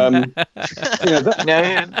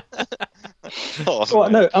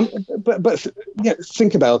 But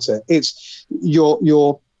think about it. It's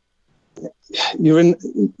you're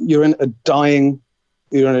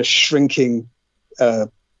in a shrinking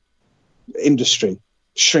industry,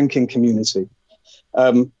 shrinking community.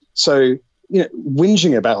 So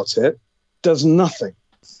whinging about it does nothing,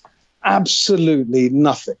 absolutely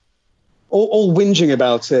nothing. All whinging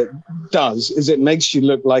about it does is it makes you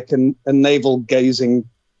look like a navel-gazing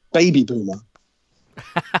baby boomer.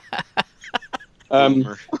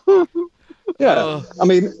 Yeah, I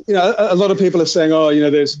mean, a lot of people are saying,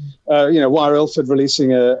 there's, why are Ilford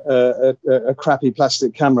releasing a crappy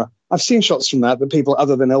plastic camera? I've seen shots from that people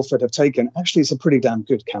other than Ilford have taken. Actually, it's a pretty damn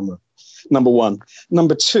good camera, number one.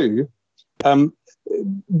 Number two,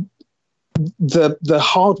 the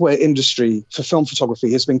hardware industry for film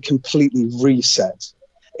photography has been completely reset.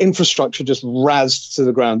 Infrastructure just razzed to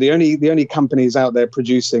the ground. The only companies out there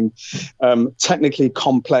producing technically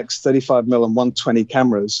complex 35 mm and 120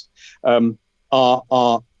 cameras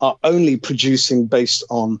are only producing based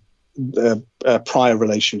on the prior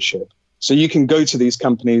relationship. So you can go to these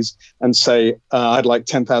companies and say, I'd like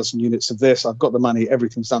 10,000 units of this. I've got the money.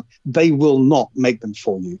 Everything's done. They will not make them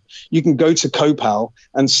for you. You can go to Copal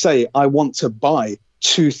and say, I want to buy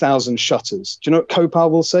 2,000 shutters. Do you know what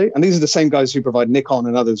Copal will say? And these are the same guys who provide Nikon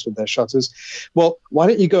and others with their shutters. Well, why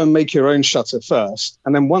don't you go and make your own shutter first?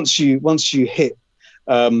 And then once you hit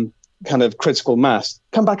kind of critical mass,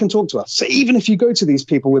 come back and talk to us. So even if you go to these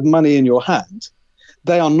people with money in your hand,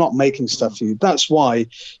 they are not making stuff for you. That's why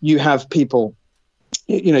you have people,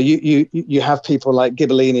 you have people like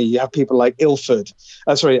Ghibellini, you have people like Ilford.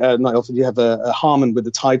 Not Ilford. You have a Harman with the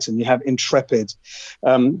Titan. You have Intrepid,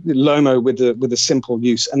 Lomo with the simple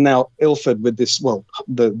use, and now Ilford with this. Well,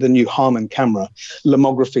 the new Harman camera,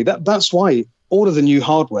 Lomography. That's why all of the new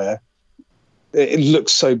hardware it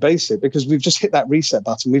looks so basic, because we've just hit that reset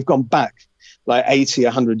button. We've gone back like 80,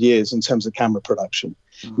 100 years in terms of camera production.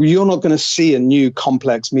 You're not going to see a new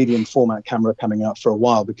complex medium format camera coming out for a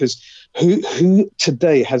while, because who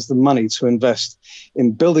today has the money to invest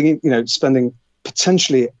in building, spending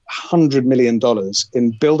potentially $100 million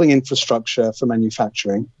in building infrastructure for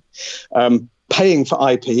manufacturing, paying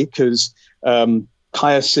for IP, because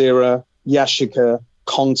Kyocera, Yashica,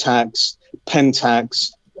 Contax,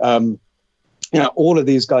 Pentax, all of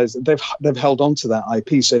these guys, they've held on to that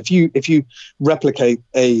IP. So if you replicate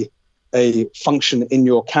a function in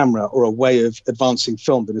your camera or a way of advancing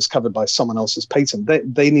film that is covered by someone else's patent,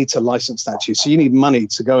 they need to license that to you. So you need money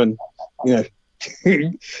to go and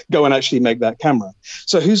go and actually make that camera.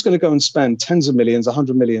 So who's going to go and spend tens of millions,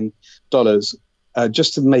 $100 million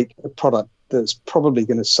just to make a product that's probably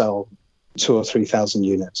going to sell 2,000 or 3,000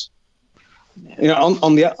 units?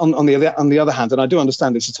 On the other hand, and I do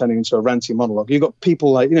understand this is turning into a ranty monologue. You've got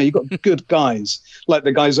people like, you've got good guys like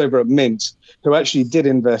the guys over at Mint who actually did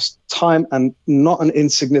invest time and not an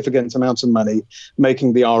insignificant amount of money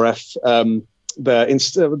making the RF.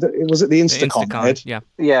 Was it the Instacon head?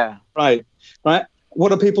 Yeah. Right.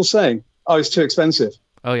 What are people saying? Oh, it's too expensive.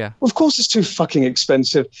 Oh yeah. Well, of course, it's too fucking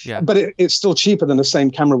expensive. Yeah. But it's still cheaper than the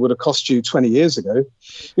same camera would have cost you 20 years ago.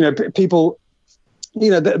 People.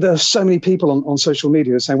 There are so many people on social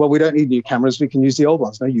media saying, well, we don't need new cameras. We can use the old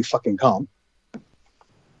ones. No, you fucking can't.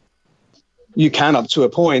 You can up to a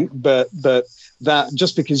point, but that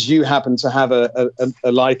just because you happen to have a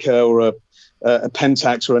Leica or a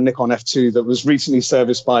Pentax or a Nikon F2 that was recently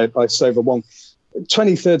serviced by Sova Wong,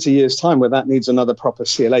 20, 30 years time where that needs another proper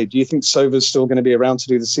CLA. Do you think Sova's still going to be around to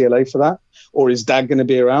do the CLA for that? Or is DAG going to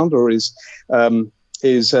be around? Or is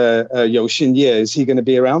Yoshin Ye, is he going to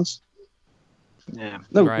be around? Yeah.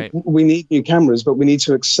 No, right. We need new cameras, but we need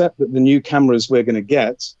to accept that the new cameras we're going to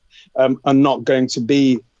get are not going to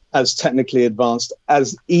be as technically advanced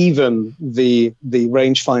as even the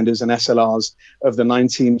rangefinders and SLRs of the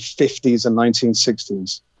 1950s and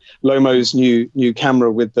 1960s. Lomo's new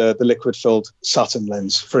camera with the liquid-filled Sutton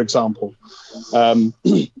lens, for example.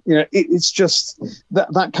 It's just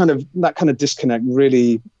that kind of disconnect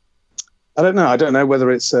really. I don't know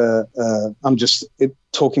whether it's I'm just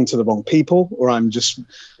talking to the wrong people or I'm just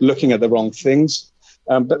looking at the wrong things.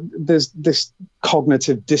 But there's this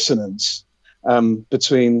cognitive dissonance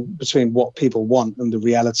between what people want and the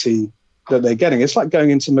reality that they're getting. It's like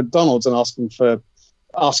going into McDonald's and asking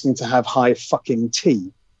to have high fucking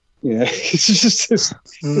tea.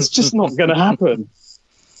 It's just not going to happen.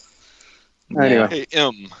 Anyway.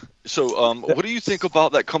 Hey, so what do you think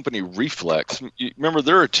about that company Reflex? You remember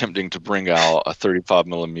they're attempting to bring out a 35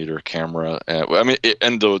 millimeter camera.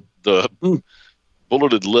 And the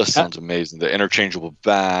bulleted list sounds amazing. The interchangeable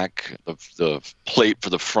back, the plate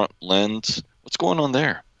for the front lens. What's going on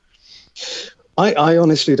there? I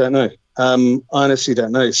honestly don't know.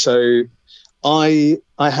 So I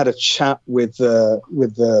had a chat with the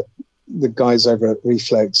guys over at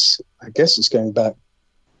Reflex. I guess it's going back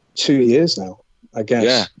 2 years now, I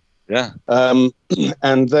guess. Yeah.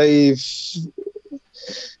 And they've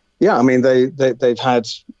had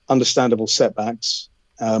understandable setbacks.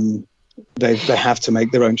 They have to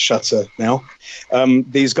make their own shutter now.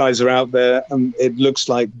 These guys are out there, and it looks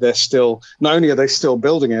like they're still, not only are they still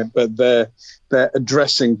building it, but they're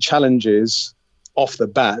addressing challenges off the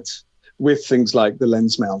bat with things like the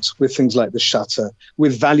lens mount, with things like the shutter,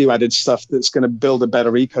 with value-added stuff that's going to build a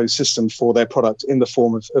better ecosystem for their product in the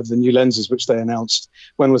form of the new lenses, which they announced.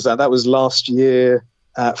 When was that? That was last year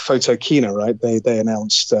at Photokina, right? They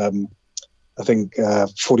announced, I think,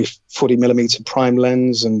 40 millimeter prime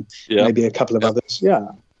lens and maybe a couple of others. Yeah.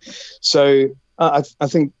 So I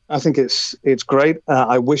think it's great.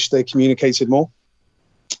 I wish they communicated more.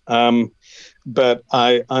 But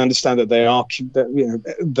I understand that they are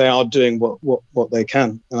doing what they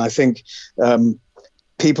can, and I think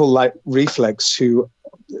people like Reflex, who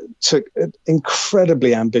took an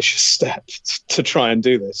incredibly ambitious step to try and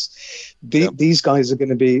do this, these guys are going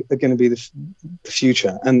to be the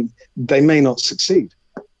future, and they may not succeed.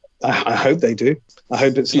 I hope they do. I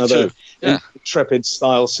hope it's another Intrepid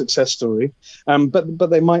style success story, but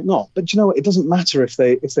they might not. But you know what? It doesn't matter if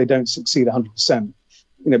they don't succeed 100%.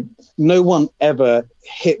 No one ever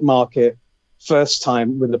hit market first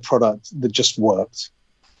time with a product that just worked.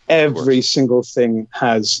 Every single thing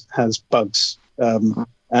has bugs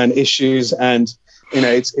and issues, and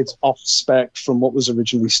it's off spec from what was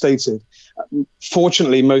originally stated.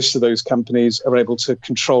 Fortunately, most of those companies are able to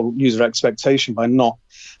control user expectation by not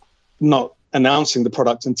announcing the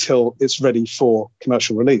product until it's ready for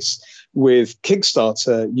commercial release. With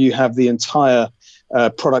Kickstarter, you have the entire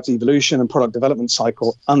product evolution and product development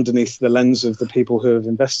cycle underneath the lens of the people who have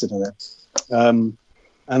invested in it,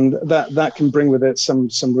 and that can bring with it some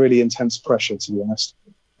really intense pressure, to be honest.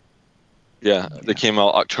 Yeah, they came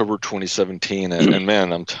out October 2017, and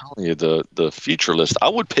man, I'm telling you, the feature list. I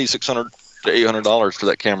would pay $600 to $800 for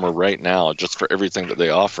that camera right now, just for everything that they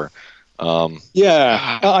offer. I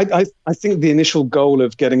think the initial goal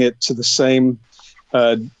of getting it to the same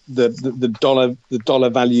the dollar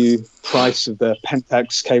value price of the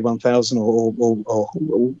Pentax K1000 or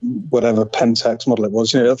whatever Pentax model it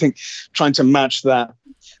was. I think trying to match that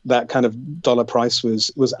kind of dollar price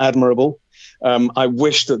was admirable. I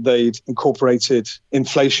wish that they'd incorporated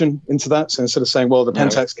inflation into that. So instead of saying, well, the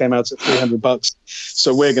Pentax came out at $300,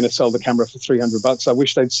 so we're going to sell the camera for $300, I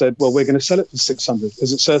wish they'd said, well, we're going to sell it for $600,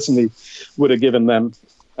 because it certainly would have given them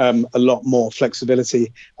a lot more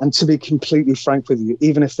flexibility. And to be completely frank with you,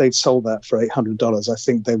 even if they'd sold that for $800, I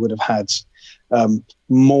think they would have had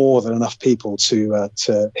more than enough people to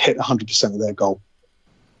hit 100% of their goal.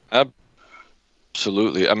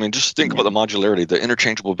 Absolutely. I mean, just think about the modularity, the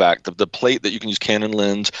interchangeable back, the plate that you can use Canon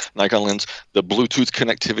lens, Nikon lens, the Bluetooth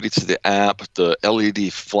connectivity to the app, the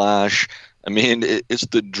LED flash. I mean, it's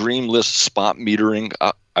the dream list spot metering.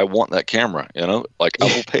 I want that camera, like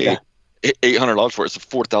I will pay $800 for it. It's a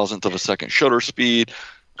 4,000th of a second shutter speed.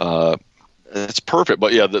 It's perfect.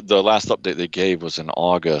 But yeah, the last update they gave was in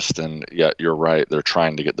August, and yeah, you're right. They're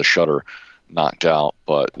trying to get the shutter knocked out,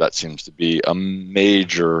 but that seems to be a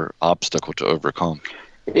major obstacle to overcome.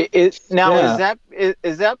 Is that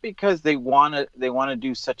because they want to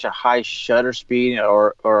do such a high shutter speed,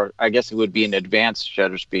 or I guess it would be an advanced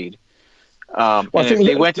shutter speed? Well, I think if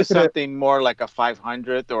they went to something more like a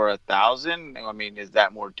 500th or 1,000, I mean, is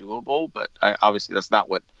that more doable? But obviously, that's not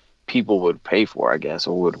what people would pay for, I guess,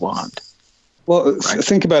 or would want. Well,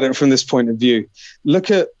 think about it from this point of view.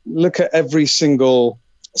 Look at every single.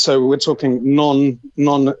 So we're talking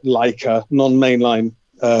non-Leica, non-mainline,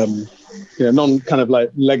 non kind of like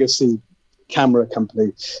legacy camera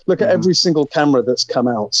company. Look at every single camera that's come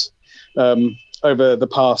out over the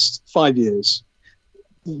past 5 years.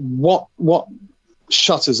 What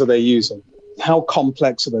shutters are they using? How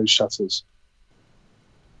complex are those shutters?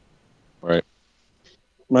 Right.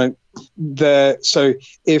 So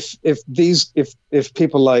if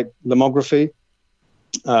people like Lomography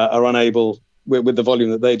are unable, with the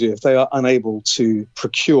volume that they do, if they are unable to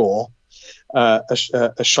procure a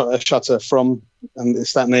shutter from, and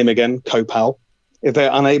it's that name again, Copal, if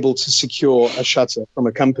they're unable to secure a shutter from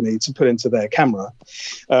a company to put into their camera,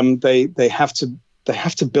 they have to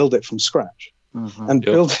build it from scratch. Mm-hmm. And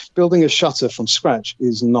building a shutter from scratch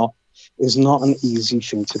is not an easy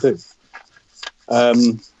thing to do.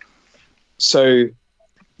 So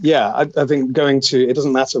yeah, I think it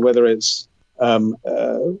doesn't matter whether it's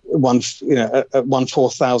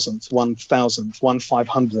 1/4,000th, 1,000th,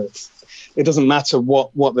 1/500th. It doesn't matter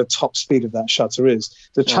what the top speed of that shutter is.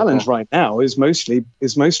 The challenge right now is mostly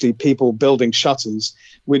people building shutters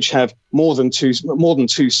which have more than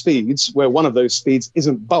two speeds, where one of those speeds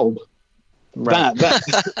isn't bulb. Right. That's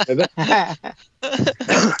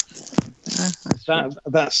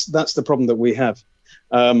the problem that we have.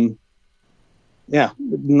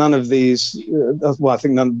 None of these. I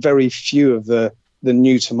think very few of the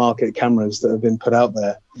new to market cameras that have been put out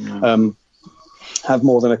there have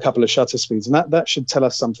more than a couple of shutter speeds, and that should tell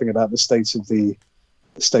us something about the state of the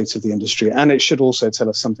industry, and it should also tell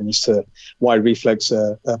us something as to why Reflex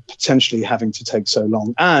are potentially having to take so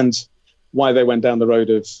long, and why they went down the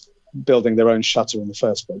road of building their own shutter in the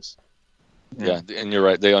first place. Yeah, and you're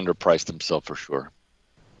right. They underpriced themselves for sure.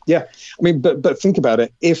 Yeah, I mean, but think about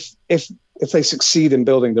it. If they succeed in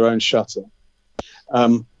building their own shutter,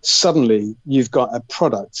 suddenly you've got a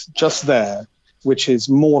product just there which is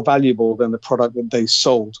more valuable than the product that they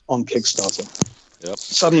sold on Kickstarter. Yep.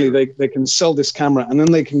 Suddenly they can sell this camera, and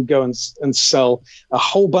then they can go and sell a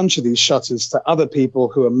whole bunch of these shutters to other people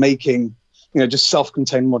who are making, just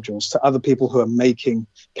self-contained modules, to other people who are making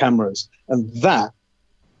cameras. And that,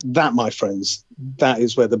 my friends, that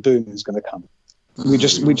is where the boom is going to come. We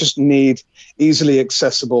just need easily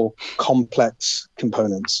accessible, complex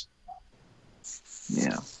components.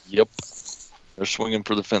 Yeah. Yep. They're swinging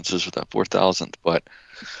for the fences with that 4,000th, but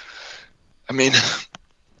I mean,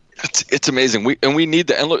 it's amazing. We need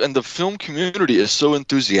that, and the film community is so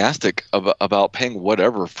enthusiastic about paying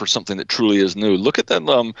whatever for something that truly is new. Look at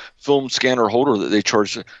that film scanner holder that they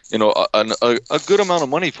charge, a good amount of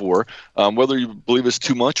money for. Whether you believe it's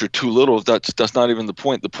too much or too little, that's not even the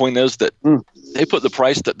point. The point is that they put the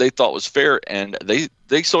price that they thought was fair, and they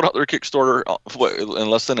sold out their Kickstarter in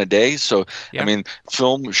less than a day. So yeah. I mean,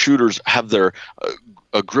 film shooters have their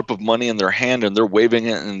a grip of money in their hand, and they're waving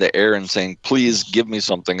it in the air and saying, please give me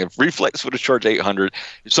something. If Reflex would have charged $800,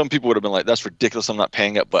 some people would have been like, that's ridiculous, I'm not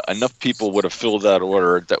paying it. But enough people would have filled that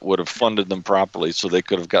order that would have funded them properly, so they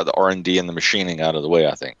could have got the R&D and the machining out of the way,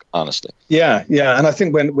 I think, honestly. Yeah. And I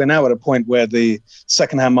think we're now at a point where the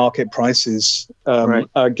secondhand market prices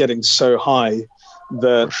are getting so high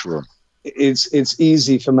that for sure. It's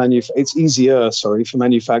easier for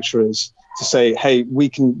manufacturers to say, hey, we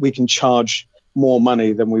can charge more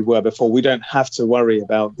money than we were before. We don't have to worry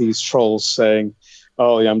about these trolls saying,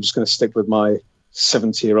 oh yeah, I'm just going to stick with my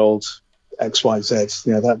 70-year-old XYZ.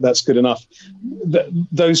 You know, that's good enough.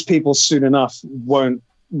 Those people soon enough won't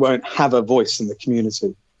have a voice in the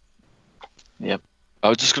community. Yep. I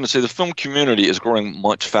was just going to say the film community is growing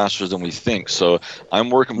much faster than we think. So I'm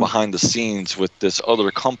working behind the scenes with this other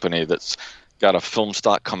company that's got a film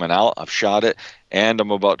stock coming out. I've shot it, and I'm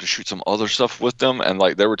about to shoot some other stuff with them. And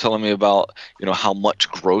like they were telling me about, you know, how much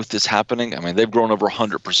growth is happening. I mean, they've grown over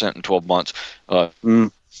 100% in 12 months.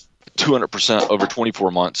 200% over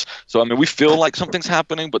 24 months. So I mean, we feel like something's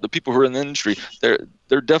happening, but the people who are in the industry,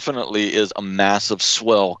 there definitely is a massive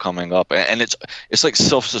swell coming up, and it's like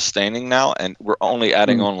self-sustaining now, and we're only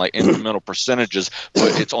adding on like incremental percentages,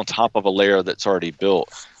 but it's on top of a layer that's already built.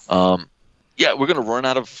 Yeah, we're going to run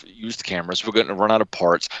out of used cameras. We're going to run out of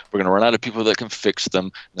parts. We're going to run out of people that can fix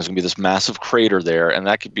them. There's going to be this massive crater there, and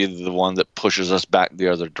that could be the one that pushes us back the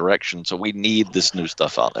other direction. So we need this new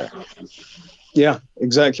stuff out there. Yeah,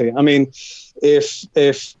 exactly. I mean,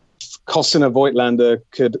 if Cosina Voigtlander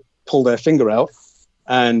could pull their finger out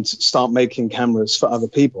and start making cameras for other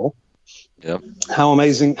people, yep. How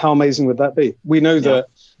amazing would that be? We know that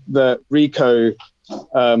Ricoh,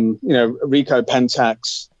 Ricoh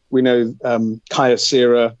Pentax, we know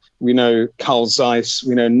Kyocera, we know Carl Zeiss,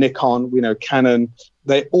 we know Nikon, we know Canon.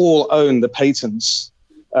 They all own the patents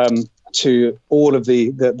to all of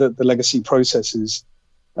the legacy processes,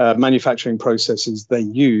 manufacturing processes they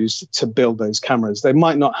use to build those cameras. They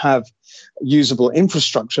might not have usable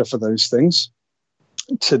infrastructure for those things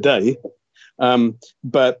today,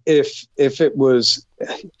 but if it was,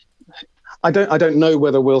 I don't know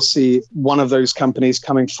whether we'll see one of those companies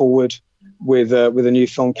coming forward with a new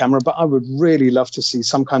film camera, but I would really love to see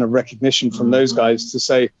some kind of recognition from those guys to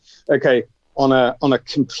say, okay, on a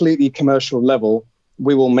completely commercial level,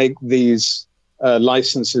 we will make these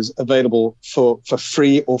licenses available for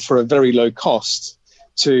free or for a very low cost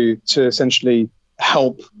to essentially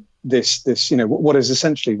help this what is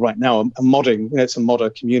essentially right now a modding, it's a modder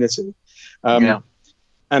community.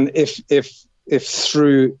 And if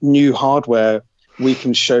through new hardware we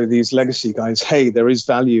can show these legacy guys, hey, there is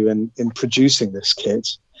value in producing this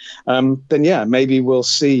kit, then yeah, maybe we'll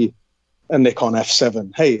see a Nikon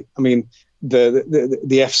F7. Hey, I mean, the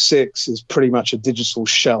F6 is pretty much a digital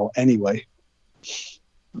shell anyway,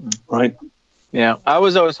 right? Yeah, I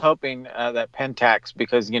was always hoping that Pentax,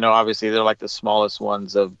 because obviously they're like the smallest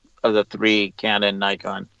ones of the three, Canon,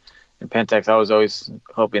 Nikon, and Pentax. I was always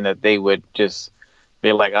hoping that they would just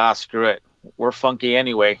be like, screw it, we're funky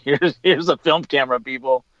anyway. Here's a film camera,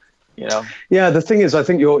 people. Yeah, the thing is, I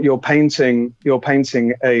think you're painting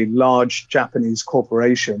a large Japanese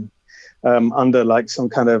corporation under like some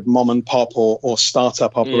kind of mom and pop or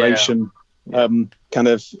startup operation. Kind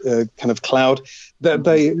of cloud. That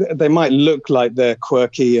they might look like they're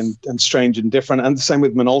quirky and strange and different, and the same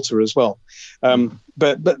with Minolta as well.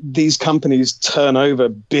 But these companies turn over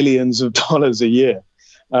billions of dollars a year.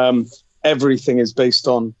 Everything is based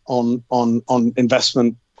on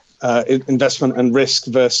investment and risk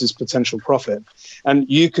versus potential profit. And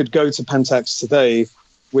you could go to Pentax today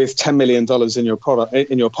with $10 million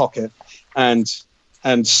in your pocket and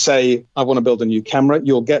say, I want to build a new camera.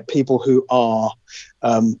 You'll get people who are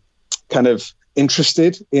kind of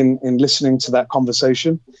interested in listening to that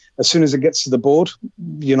conversation. As soon as it gets to the board,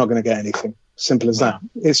 you're not going to get anything. Simple as that.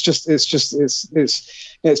 It's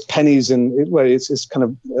pennies and it's kind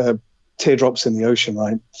of teardrops in the ocean,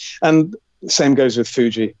 right? And same goes with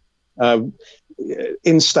Fuji.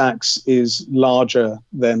 Instax is larger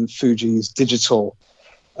than Fuji's digital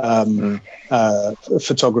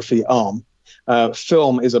photography arm.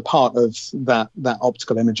 Film is a part of that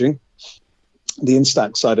optical imaging, the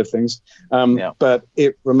Instax side of things, but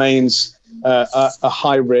it remains a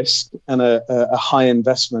high risk and a high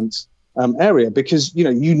investment area, because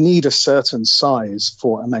you need a certain size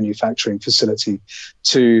for a manufacturing facility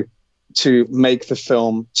to make the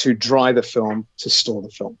film, to dry the film, to store the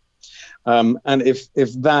film. And if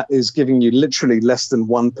that is giving you literally less than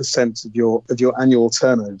 1% of your annual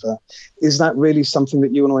turnover, is that really something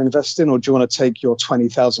that you want to invest in, or do you want to take your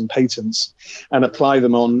 20,000 patents and apply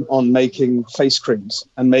them on making face creams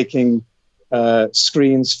and making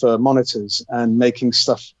screens for monitors and making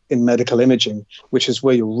stuff in medical imaging, which is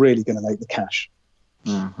where you're really going to make the cash?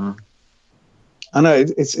 Mm-hmm. I know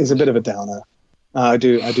it's a bit of a downer. I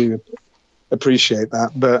do appreciate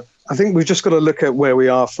that, but I think we've just got to look at where we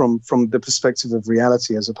are from the perspective of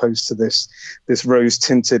reality, as opposed to this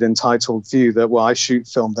rose-tinted, entitled view that, well, I shoot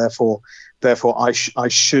film, therefore I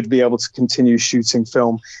should be able to continue shooting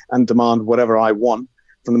film and demand whatever I want.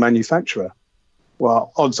 from the manufacturer.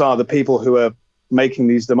 Well, odds are the people who are making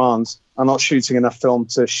these demands are not shooting enough film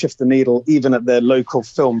to shift the needle even at their local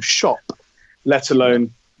film shop, let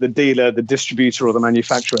alone the dealer, the distributor, or the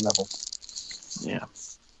manufacturer level. Yeah.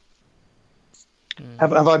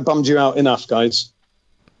 Have I bummed you out enough, guys?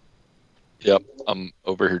 Yep, I'm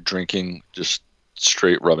over here drinking just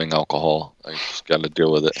straight rubbing alcohol. I just got to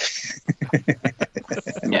deal with it.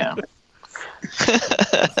 Yeah.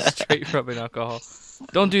 Straight rubbing alcohol.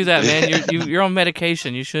 Don't do that, man. You're on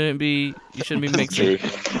medication. You shouldn't be mixing.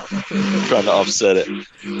 Trying to offset it.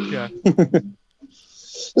 Yeah.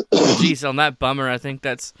 Jeez, on that bummer, I think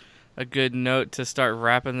that's a good note to start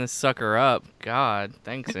wrapping this sucker up. God,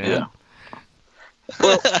 thanks, man. Yeah.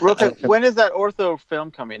 Well, real quick, when is that ortho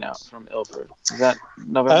film coming out from Ilford? Is that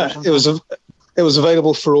November? It was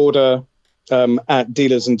available for order at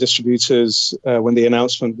dealers and distributors when the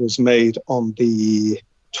announcement was made on the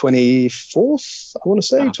 24th. I want to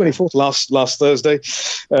say 24th, last Thursday.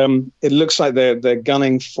 It looks like they're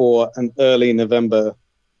gunning for an early November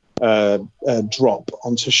drop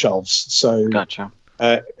onto shelves. So gotcha.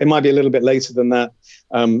 It might be a little bit later than that.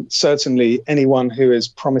 Certainly, anyone who is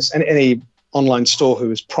promised any online store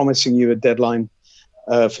who is promising you a deadline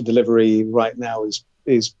for delivery right now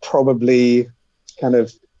is probably kind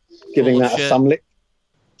of giving that a thumb lick.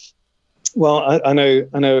 Well, I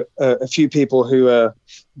know a few people who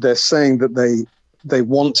they're saying that they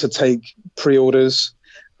want to take pre-orders,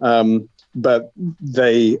 but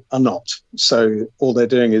they are not. So all they're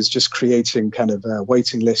doing is just creating kind of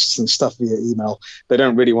waiting lists and stuff via email. They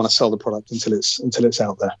don't really want to sell the product until it's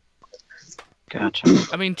out there. Gotcha.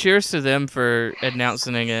 I mean, cheers to them for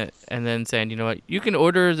announcing it and then saying, you know what, you can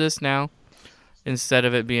order this now, instead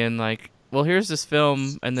of it being like, well, here's this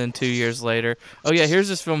film, and then 2 years later, oh yeah, here's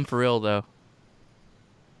this film for real though.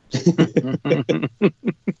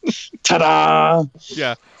 Ta-da!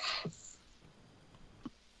 Yeah.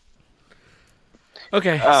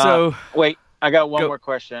 Okay, so wait, I got one more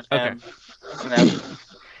question. Okay.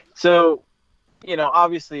 So,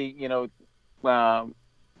 obviously, we're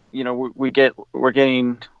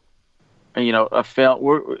getting, a film.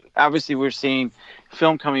 We're seeing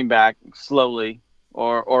film coming back slowly,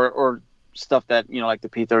 or stuff that like the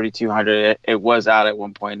P3200. It was out at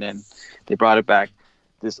one point, and they brought it back.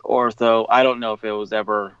 This ortho, I don't know if it was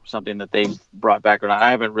ever something that they brought back or not.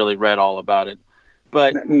 I haven't really read all about it,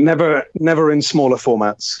 but never in smaller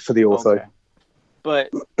formats for the ortho. Okay.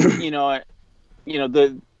 But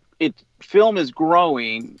film is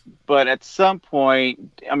growing, but at some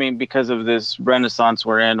point, I mean, because of this renaissance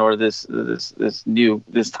we're in, or this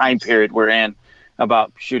time period we're in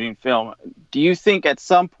about shooting film, do you think at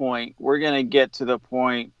some point we're going to get to the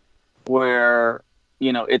point where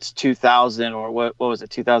it's 2000, or what was it,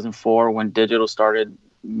 2004, when digital started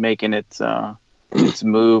making its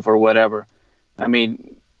move or whatever? I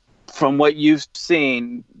mean, from what you've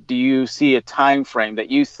seen, do you see a time frame that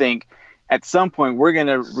you think at some point we're going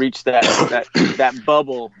to reach that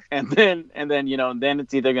bubble, and then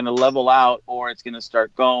it's either going to level out or it's going to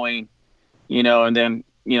start going, and then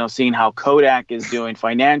seeing how Kodak is doing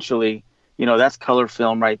financially, that's color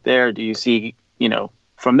film right there. Do you see,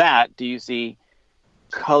 from that, do you see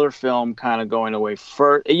color film kind of going away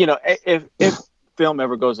first? If film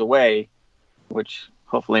ever goes away, which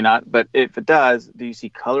hopefully not, but if it does, do you see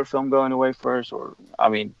color film going away first, or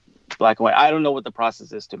black and white? I don't know what the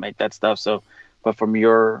process is to make that stuff. So, but from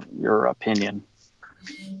your opinion,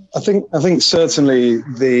 I think certainly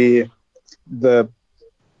the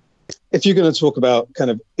if you're going to talk about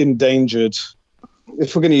kind of endangered,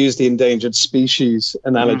 if we're going to use the endangered species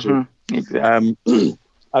analogy, exactly.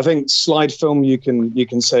 I think slide film you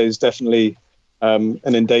can say is definitely an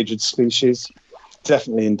endangered species,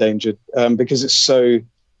 definitely endangered, because it's so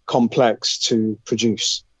complex to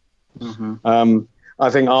produce. I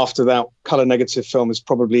think after that, color negative film is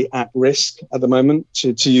probably at risk at the moment,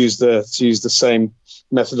 to use the same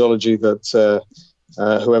methodology that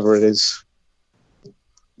whoever it is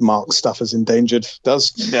marks stuff as endangered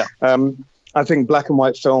does. Yeah. I think black and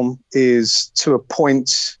white film is to a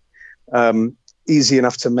point easy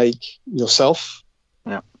enough to make yourself.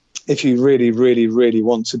 Yeah. If you really, really, really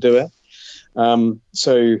want to do it.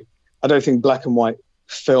 So I don't think black and white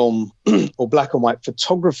film or black and white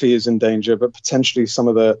photography is in danger, but potentially some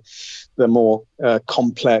of the more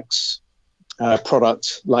complex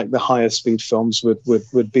product, like the higher speed films,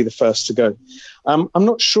 would be the first to go. I'm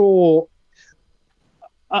not sure.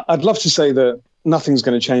 I'd love to say that nothing's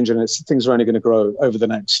going to change and things are only going to grow over the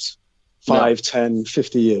next 5, 10,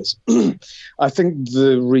 50 years. I think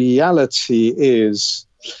the reality is,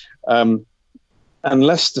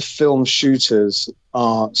 unless the film shooters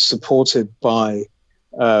are supported by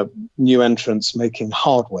new entrants making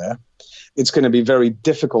hardware, it's going to be very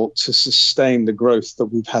difficult to sustain the growth that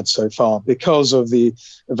we've had so far because of the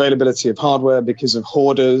availability of hardware, because of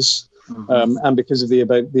hoarders, and because of the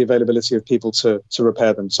availability of people to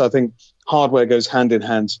repair them. So I think hardware goes hand in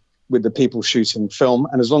hand with the people shooting film.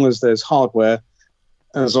 And as long as there's hardware,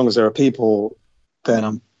 and as long as there are people,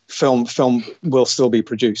 then film will still be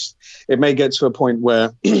produced. It may get to a point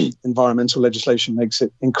where environmental legislation makes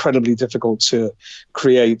it incredibly difficult to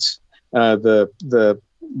create the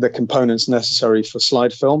components necessary for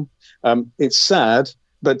slide film. It's sad,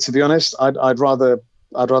 but to be honest, I'd rather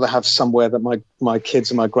have somewhere that my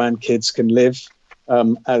kids and my grandkids can live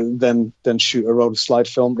than shoot a roll of slide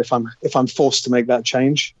film. If I'm forced to make that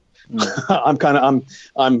change,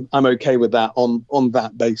 I'm okay with that on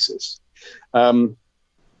that basis.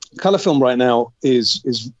 Color film right now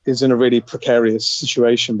is in a really precarious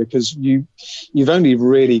situation because you've only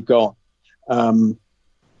really got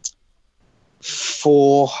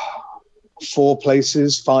four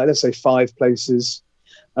places, let's say five places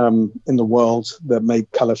in the world that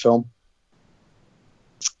make color film.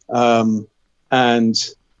 And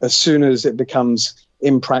as soon as it becomes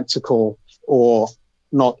impractical or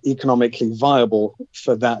not economically viable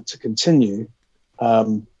for that to continue,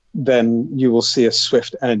 then you will see a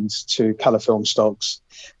swift end to color film stocks.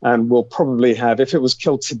 And we'll probably have, if it was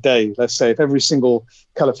killed today, let's say if every single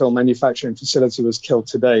color film manufacturing facility was killed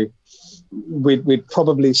today, we'd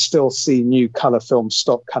probably still see new color film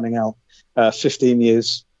stock coming out 15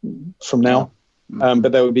 years from now.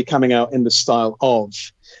 But they would be coming out in the style of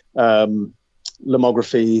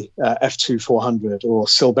Lomography F2 400 or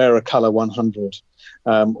Silbera Color 100,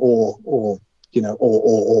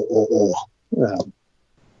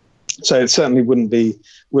 so it certainly wouldn't be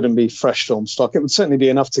fresh film stock. It would certainly be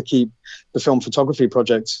enough to keep the film photography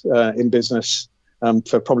project in business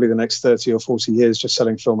for probably the next 30 or 40 years, just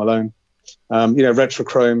selling film alone.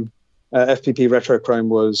 Retrochrome, FPP Retrochrome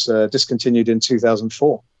was discontinued in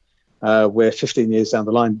 2004. Where 15 years down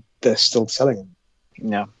the line, they're still selling them.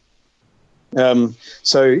 Yeah.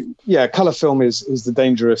 Color film is the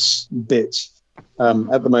dangerous bit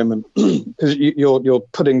at the moment because you're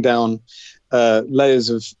putting down layers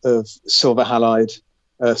of silver halide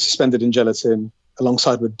suspended in gelatin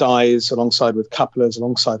alongside with dyes, alongside with couplers,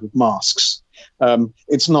 alongside with masks.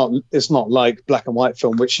 It's not like black and white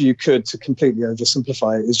film, which you could, to completely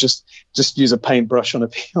oversimplify it, is just use a paintbrush on a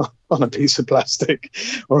piece of plastic,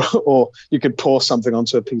 or you could pour something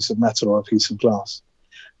onto a piece of metal or a piece of glass.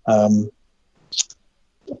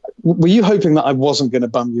 Were you hoping that I wasn't going to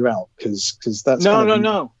bum you out? Because that's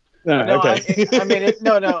no. Okay.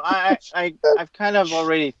 I've kind of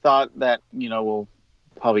already thought that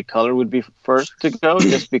probably color would be first to go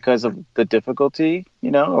just because of the difficulty,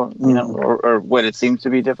 or what it seems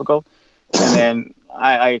to be difficult. And then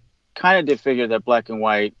I kind of did figure that black and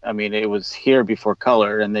white, it was here before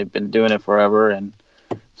color and they've been doing it forever. And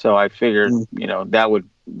so I figured, that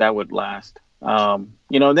would last.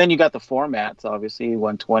 Then you got the formats, obviously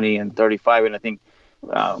 120 and 35. And I think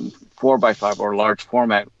 4x5 or large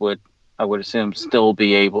format I would assume still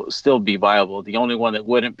be viable. The only one that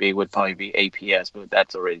wouldn't be would probably be APS, but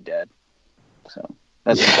that's already dead. So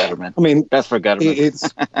that's for Gutterman. That's for Gutterman.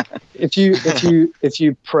 It's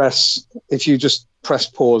if you just press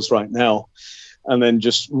pause right now, and then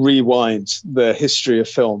just rewind the history of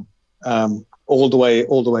film all the way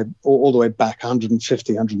back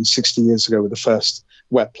 150, 160 years ago with the first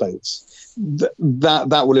wet plates.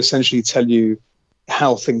 That will essentially tell you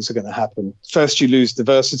how things are going to happen. First, you lose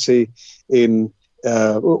diversity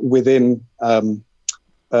within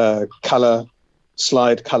color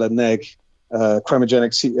slide, color neg,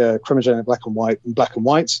 chromogenic black and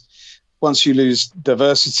white. Once you lose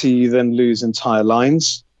diversity, you then lose entire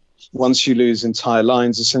lines. Once you lose entire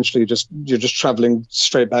lines, essentially you're just traveling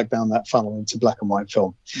straight back down that funnel into black and white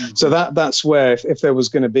film. Mm-hmm. So that's where if there was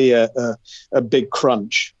going to be a big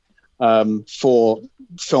crunch for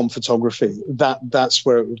film photography, that's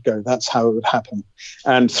where it would go. That's how it would happen.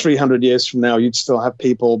 And 300 years from now, you'd still have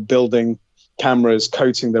people building cameras,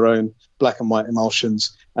 coating their own black and white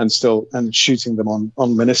emulsions, and shooting them on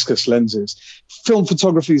meniscus lenses. Film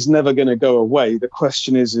photography is never going to go away. The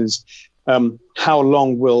question is how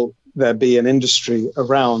long will there be an industry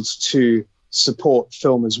around to support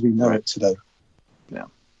film as we know it today? Yeah.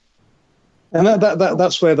 And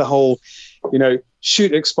that's where the whole,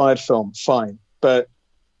 shoot expired film, fine, but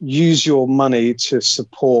use your money to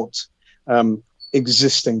support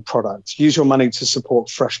existing products. Use your money to support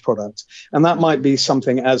fresh products. And that might be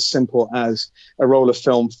something as simple as a roll of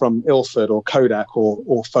film from Ilford or Kodak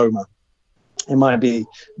or FOMA. It might be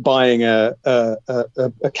buying a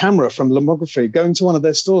camera from Lomography, going to one of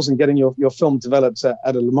their stores and getting your film developed at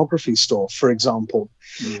a Lomography store, for example.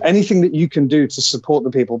 Anything that you can do to support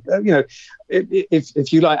the people.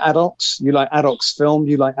 If you like Adox, you like Adox film,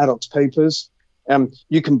 you like Adox papers,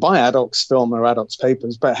 you can buy Adox film or Adox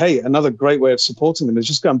papers. But hey, another great way of supporting them is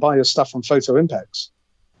just go and buy your stuff from Photo Impex.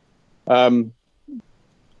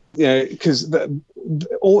 Because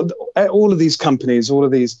all of these companies, all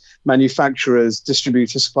of these manufacturers,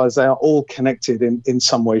 distributors, suppliers, they are all connected in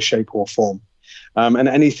some way, shape, or form. And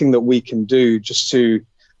anything that we can do just to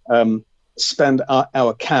spend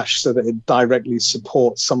our cash so that it directly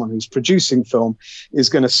supports someone who's producing film is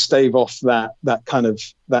going to stave off that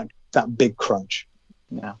big crunch.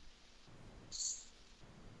 Yeah.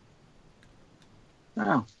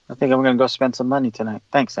 Oh, I think I'm going to go spend some money tonight.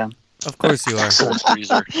 Thanks, Sam. Of course you are.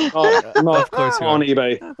 Freezer. Of course you are. On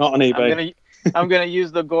eBay. Not on eBay. I'm gonna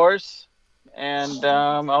use the Gorse, and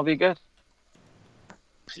I'll be good.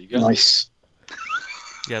 You go. Nice.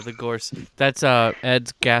 Yeah, the Gorse. That's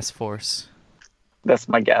Ed's gas force. That's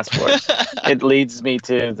my gas force. It leads me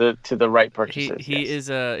to the right purchases. He's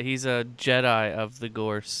a Jedi of the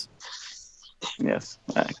Gorse. Yes,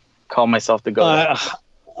 I call myself the Gorse.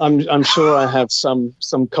 I'm sure I have some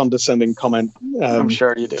condescending comment. I'm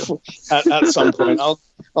sure you do. At some point,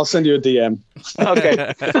 I'll send you a DM.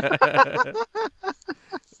 Okay.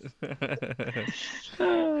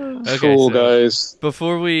 Okay, cool, so guys.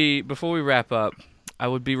 Before we wrap up, I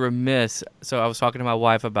would be remiss. So I was talking to my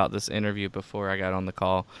wife about this interview before I got on the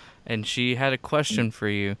call, and she had a question for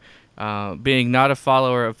you. Being not a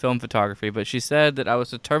follower of film photography, but she said that I was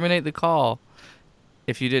to terminate the call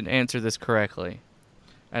if you didn't answer this correctly.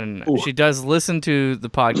 And she does listen to the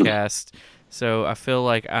podcast, so I feel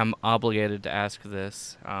like I'm obligated to ask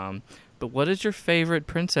this. But what is your favorite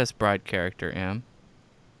Princess Bride character, Em?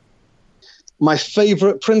 My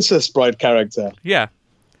favorite Princess Bride character? Yeah.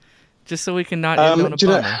 Just so we can not end on a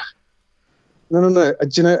bummer. No. Do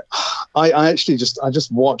you know, I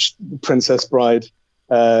just watched Princess Bride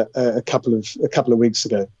a couple of weeks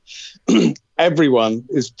ago. Everyone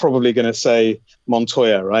is probably going to say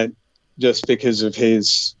Montoya, right? Just because of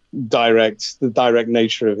the direct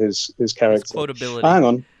nature of his character. His quotability. Hang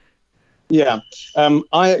on. Yeah.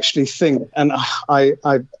 I actually think, and I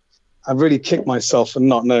really kicked myself for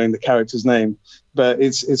not knowing the character's name, but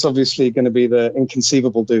it's obviously going to be the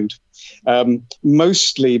Inconceivable dude.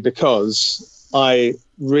 Mostly because I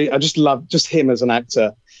just love just him as an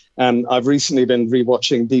actor. And I've recently been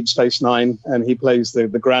rewatching Deep Space Nine, and he plays the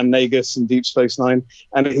Grand Nagus in Deep Space Nine,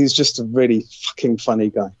 and he's just a really fucking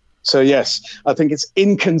funny guy. So yes, I think it's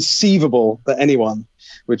inconceivable that anyone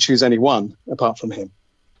would choose anyone apart from him.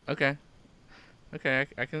 Okay,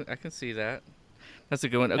 I can see that. That's a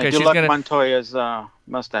good one. Okay, I do she's love gonna Montoya's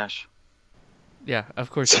mustache. Yeah,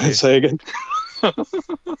 of course. You do. Say again.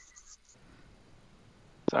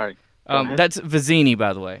 Sorry. That's Vizzini,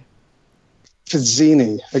 by the way.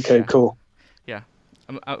 Vizzini. Okay, Yeah. cool. Yeah,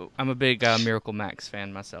 I'm a big Miracle Max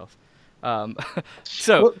fan myself.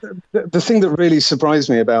 So the thing that really surprised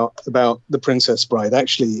me about The Princess Bride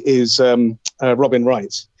actually is Robin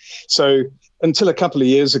Wright. So until a couple of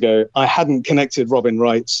years ago, I hadn't connected Robin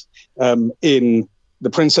Wright in The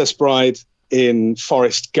Princess Bride, in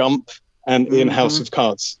Forrest Gump, and in House of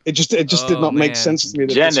Cards. It just did not make sense to me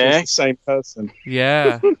that this was the same person.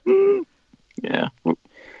 Yeah. Yeah.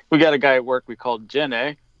 We got a guy at work we called Jen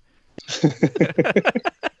A.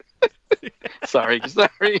 Sorry.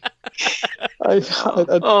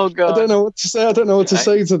 Oh God! I don't know what to say. I don't know what to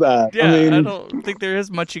say to that. Yeah, I mean, I don't think there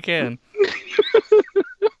is much you can.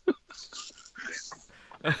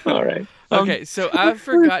 All right. Okay, so I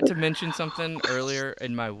forgot to mention something earlier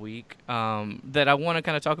in my week that I want to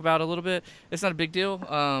kind of talk about a little bit. It's not a big deal,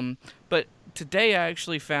 but today I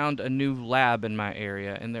actually found a new lab in my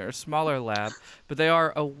area, and they're a smaller lab, but they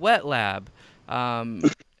are a wet lab,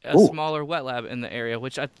 smaller wet lab in the area,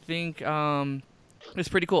 which I think is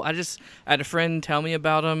pretty cool. I had a friend tell me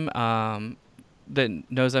about them that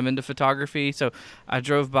knows I'm into photography, so I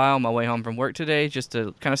drove by on my way home from work today just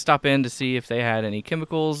to kind of stop in to see if they had any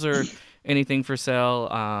chemicals or anything for sale.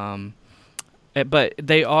 But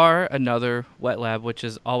they are another wet lab, which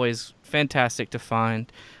is always fantastic to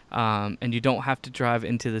find. And you don't have to drive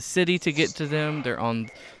into the city to get to them. They're on,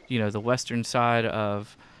 the western side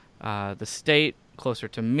of the state, closer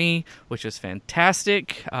to me, which is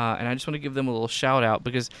fantastic. And I just want to give them a little shout out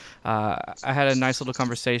because I had a nice little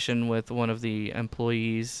conversation with one of the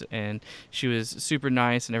employees, and she was super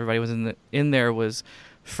nice, and everybody was in there was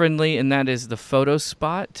friendly. And that is the Photo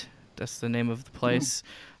Spot. That's the name of the place.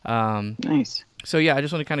 Nice. So yeah, I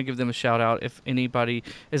just want to kind of give them a shout out. If anybody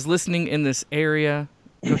is listening in this area,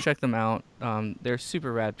 go check them out. They're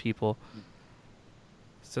super rad people.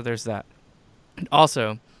 So there's that.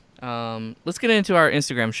 Also, let's get into our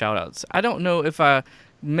Instagram shout outs. I don't know if I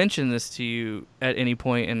mentioned this to you at any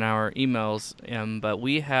point in our emails, but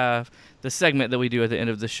we have the segment that we do at the end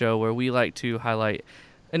of the show where we like to highlight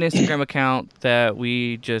an Instagram account that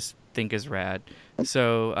we just think is rad.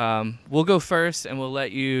 So we'll go first, and we'll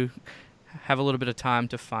let you have a little bit of time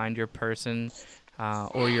to find your person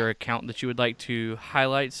or your account that you would like to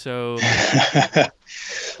highlight. So,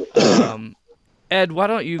 Ed, why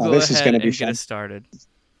don't you go ahead and get us started?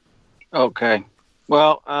 Okay.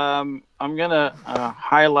 Well, I'm gonna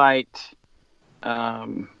highlight. Let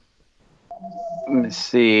me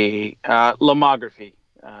see. Lomography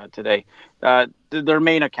today. Their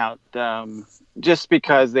main account, just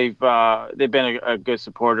because they've been a good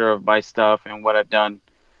supporter of my stuff and what I've done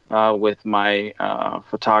with my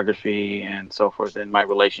photography and so forth, and my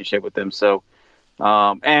relationship with them. So,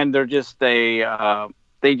 and they're just they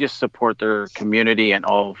just support their community and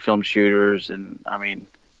all film shooters, and I mean,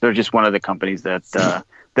 they're just one of the companies that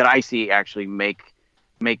that I see actually make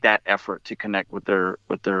that effort to connect with their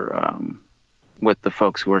with the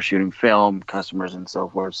folks who are shooting film, customers, and so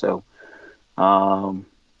forth. So,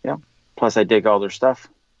 yeah. Plus, I dig all their stuff.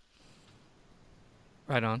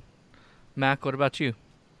 Right on. Mac, what about you?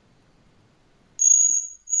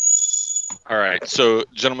 All right. So,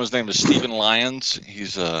 gentleman's name is Stephen Lyons.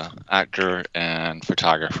 He's a actor and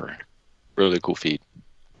photographer. Really cool feed.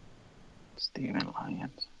 Stephen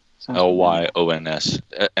Lyons. Lyons.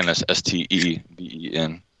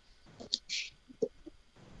 NSSTEBEN.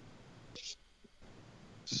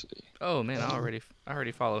 Oh man, I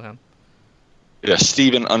already follow him. Yeah,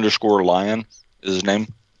 Stephen _Lyon is his name.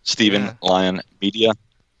 Stephen Lyon Media.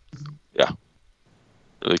 Yeah.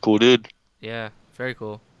 Really cool dude. Yeah, very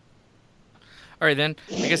cool. All right, then.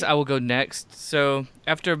 I guess I will go next. So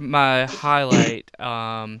after my highlight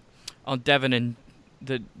on Devin and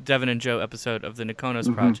Joe episode of the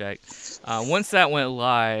Nikonos Project, once that went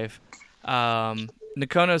live,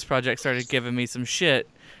 Nikonos Project started giving me some shit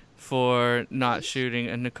for not shooting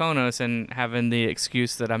a Nikonos and having the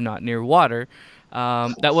excuse that I'm not near water.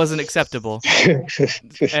 That wasn't acceptable.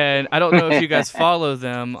 And I don't know if you guys follow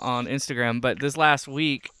them on Instagram, but this last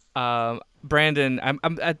week, Brandon, I'm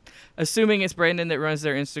assuming it's Brandon that runs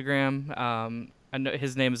their Instagram. I know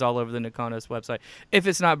his name is all over the Nikonos website. If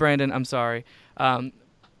it's not Brandon, I'm sorry.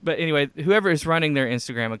 But anyway, whoever is running their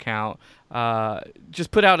Instagram account,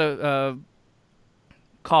 just put out a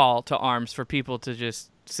call to arms for people to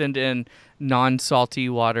just send in non-salty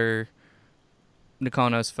water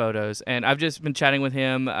Nikonos photos. And I've just been chatting with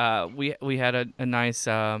him. We had a nice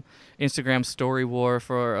Instagram story war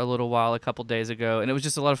for a little while a couple days ago, and it was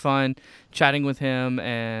just a lot of fun chatting with him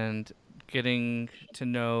and getting to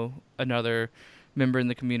know another member in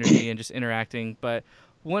the community and just interacting. But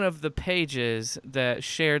one of the pages that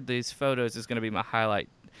shared these photos is going to be my highlight,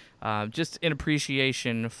 just in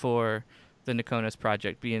appreciation for the Nikonos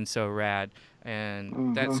Project being so rad.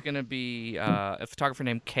 And that's going to be a photographer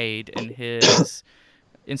named Cade, and his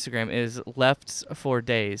Instagram is Lefts for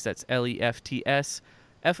Days. That's LEFTS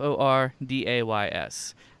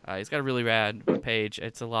FORDAYS. He's got a really rad page.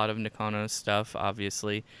 It's a lot of Nikonos stuff,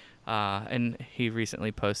 obviously. And he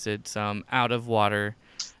recently posted some out-of-water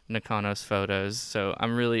Nikonos photos. So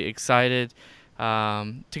I'm really excited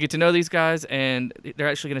to get to know these guys, and they're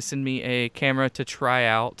actually going to send me a camera to try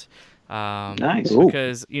out. Nice.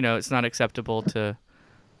 Because, it's not acceptable to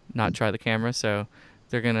not try the camera, so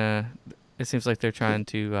it seems like they're trying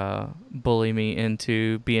to bully me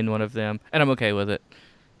into being one of them, and I'm okay with it.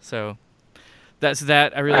 So that's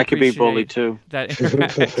that. I could be bullied too. That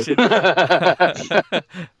interaction.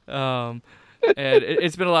 And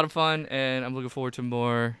it's been a lot of fun, and I'm looking forward to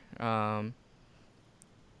more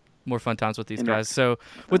fun times with these guys. So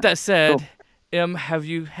with that said, cool. Have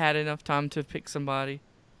you had enough time to pick somebody?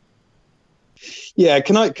 Yeah,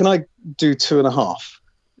 can I do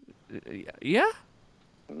 2.5? Yeah.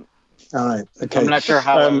 All right. Okay. I'm not sure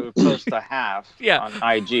how I would post a half on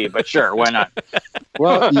IG, but sure, why not?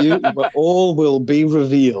 Well, all will be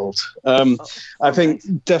revealed. I think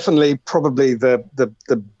definitely, probably the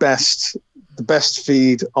best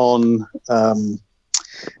feed on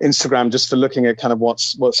Instagram, just for looking at kind of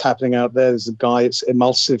what's happening out there. There's a guy. It's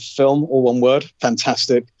Emulsive Film, all one word.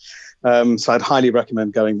 Fantastic. So I'd highly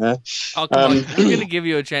recommend going there. Oh, come on. We're going to give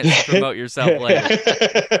you a chance to promote yourself later.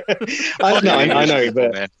 I know,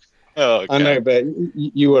 but I know, but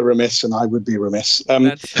you were remiss, and I would be remiss.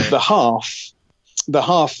 The half the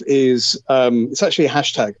half is it's actually a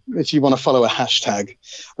hashtag. If you want to follow a hashtag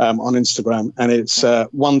on Instagram, and it's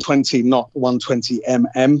 120 not 120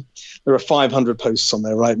 There are 500 posts on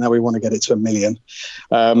there right now. We want to get it to 1 million.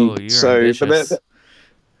 You're ambitious.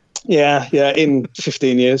 Yeah, in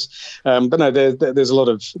 15 years. But no, there's a lot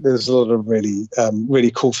of really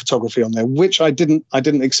really cool photography on there, which I didn't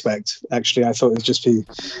expect. Actually, I thought it would just be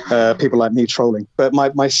people like me trolling. But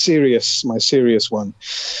my serious one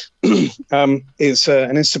is an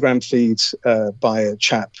Instagram feed by a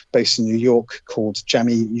chap based in New York called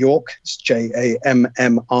Jammy York. It's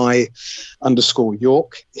JAMMI_York.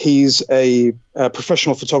 He's a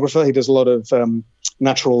professional photographer. He does a lot of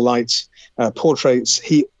natural light portraits.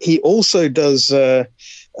 He also does a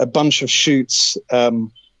bunch of shoots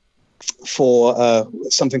for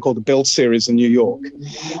something called the Build Series in New York,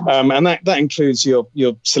 and that includes your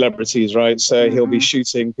celebrities, right? So he'll be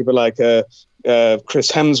shooting people like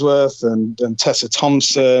Chris Hemsworth and Tessa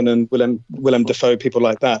Thompson and Willem Dafoe, people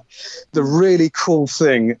like that. The really cool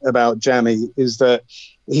thing about Jammy is that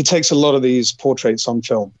he takes a lot of these portraits on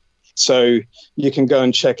film. So you can go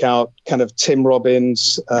and check out kind of Tim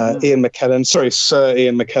Robbins, Sir Ian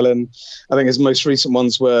McKellen. I think his most recent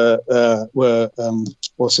ones were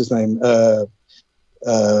what's his name?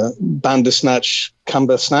 Bandersnatch. Yeah,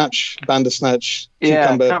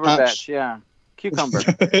 Cumberbatch. Yeah. Cucumber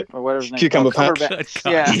or whatever his name. Cucumber Patch.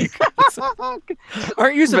 Yeah.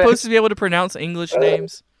 Aren't you supposed to be able to pronounce English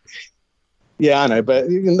names? Yeah, I know, but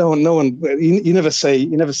no one. You never say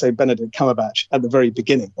Benedict Cumberbatch at the very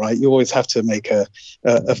beginning, right? You always have to make a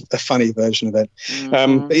funny version of it.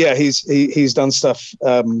 But yeah, he's done stuff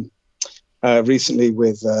recently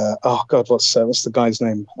with what's the guy's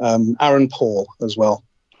name? Aaron Paul as well.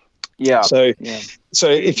 Yeah. So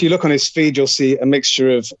if you look on his feed, you'll see a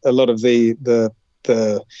mixture of a lot of the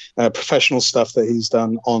professional stuff that he's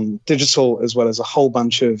done on digital, as well as a whole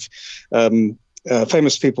bunch of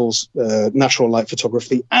famous people's natural light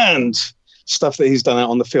photography and stuff that he's done out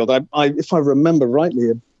on the field. If I remember rightly,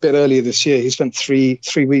 a bit earlier this year, he spent three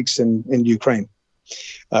weeks in Ukraine,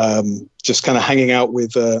 just kind of hanging out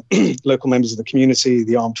with local members of the community,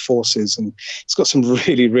 the armed forces, and it's got some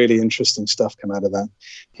really, really interesting stuff come out of that.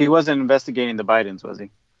 He wasn't investigating the Bidens, was he?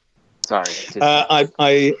 Sorry.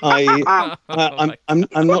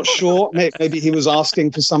 I'm not sure. Maybe he was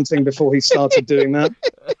asking for something before he started doing that.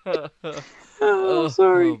 Oh,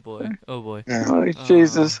 sorry. Oh boy. Yeah. Oh,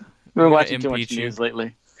 Jesus. We've been watching too much news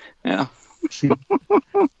lately. Yeah.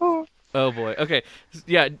 Oh boy. Okay.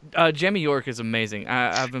 Yeah. Jammy York is amazing.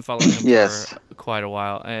 I've been following him for quite a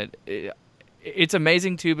while, and it's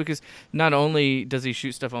amazing too because not only does he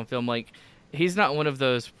shoot stuff on film, like he's not one of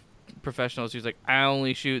those professionals who's like, I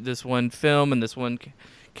only shoot this one film and this one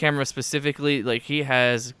camera specifically. Like he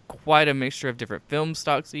has quite a mixture of different film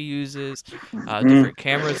stocks he uses, different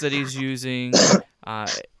cameras that he's using.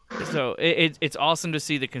 So it's awesome to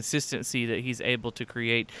see the consistency that he's able to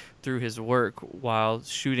create through his work while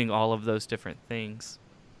shooting all of those different things.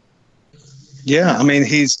 Yeah, I mean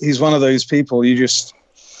he's one of those people you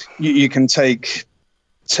can take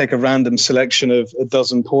a random selection of a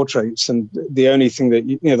dozen portraits, and the only thing that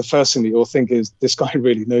the first thing that you'll think is this guy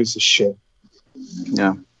really knows his shit.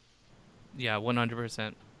 Yeah. Yeah,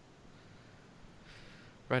 100%.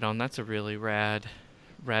 Right on. That's a really rad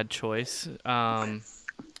choice.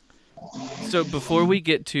 So before we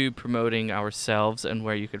get to promoting ourselves and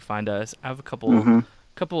where you could find us, I have a couple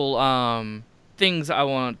things I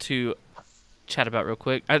want to chat about real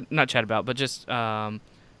quick. Not chat about, but just fuck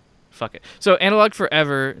it. So Analog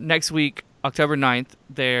Forever, next week, October 9th,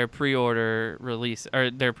 their pre-order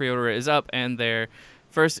is up, and their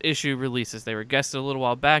first issue releases. They were guested a little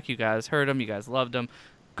while back. You guys heard them. You guys loved them.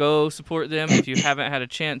 Go support them. If you haven't had a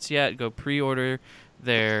chance yet, go pre-order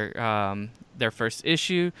their first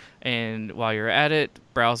issue. And while you're at it,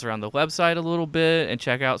 browse around the website a little bit and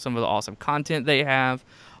check out some of the awesome content they have.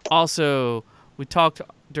 Also, we talked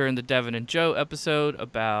during the Devin and Joe episode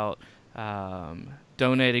about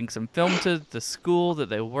donating some film to the school that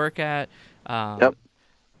they work at. Yep.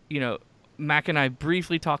 Mac and I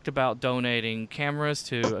briefly talked about donating cameras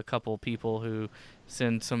to a couple people who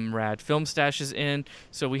send some rad film stashes in.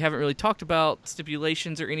 So we haven't really talked about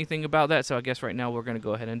stipulations or anything about that. So I guess right now we're going to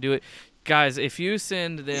go ahead and do it. Guys, if you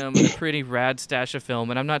send them a pretty rad stash of film,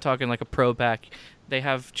 and I'm not talking like a pro pack, they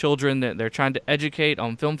have children that they're trying to educate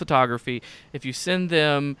on film photography. If you send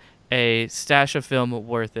them a stash of film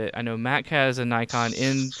worth it. I know Mac has a Nikon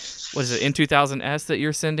N2000S that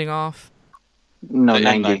you're sending off. No,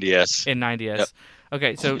 N90S. N90S. Yep.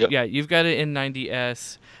 Okay, so Yep. yeah, you've got an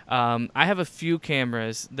N90S. I have a few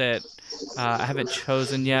cameras that I haven't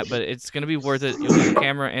chosen yet, but it's going to be worth it. You'll get a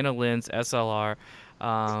camera and a lens, SLR.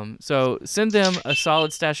 So send them a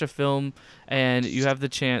solid stash of film, and you have the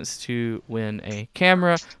chance to win a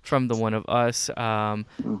camera from the one of us.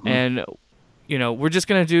 And we're just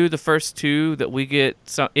going to do the first two that we get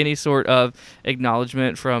any sort of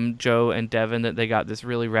acknowledgement from Joe and Devin that they got this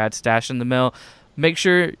really rad stash in the mail. Make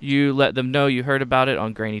sure you let them know you heard about it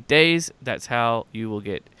on Grainy Days. That's how you will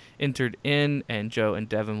get entered in, and Joe and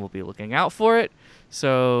Devin will be looking out for it.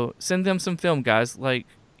 So send them some film, guys. Like,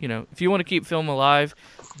 if you want to keep film alive,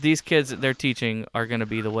 these kids that they're teaching are going to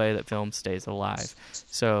be the way that film stays alive.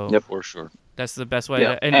 So Yep. For sure. that's the best way.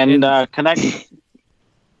 Yeah. To,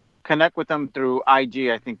 Connect with them through IG.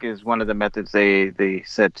 I think is one of the methods they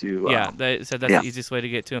said to. Yeah, they said that's the easiest way to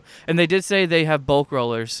get to them. And they did say they have bulk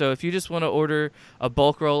rollers. So if you just want to order a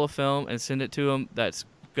bulk roll of film and send it to them, that's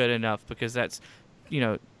good enough, because that's,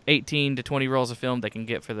 18 to 20 rolls of film they can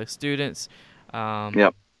get for the students.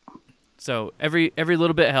 Yep. So every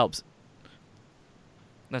little bit helps.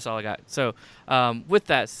 That's all I got. So with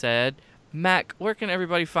that said, Mac, where can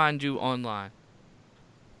everybody find you online?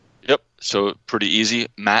 Yep. So pretty easy.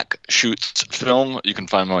 Mac Shoots Film. You can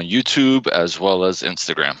find me on YouTube as well as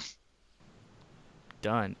Instagram.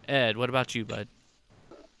 Done. Ed, what about you, bud?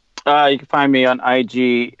 You can find me on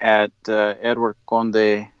IG at Edward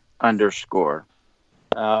Conde _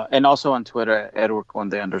 and also on Twitter at Edward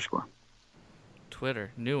Conde _.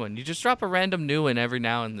 Twitter, new one. You just drop a random new one every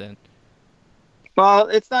now and then. Well,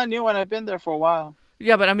 it's not a new one. I've been there for a while.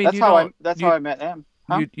 Yeah, but I mean, that's how I met him.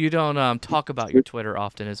 Huh? You don't talk about your Twitter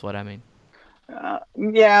often, is what I mean.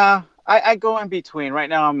 Yeah, I go in between. Right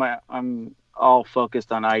now, I'm all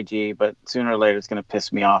focused on IG, but sooner or later it's gonna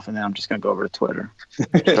piss me off, and then I'm just gonna go over to Twitter,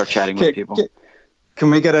 start chatting with people.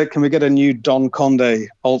 Can we get a new Don Conde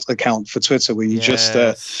alt account for Twitter where you just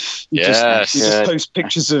post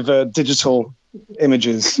pictures of digital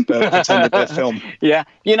images but pretend that they're film? Yeah,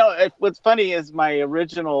 what's funny is my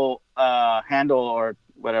original handle or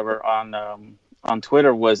whatever on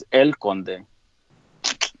Twitter was El Conde,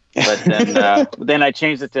 but then I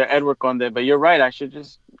changed it to Edward Conde. But you're right, I should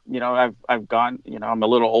just I've gone, I'm a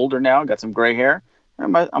little older now, got some gray hair.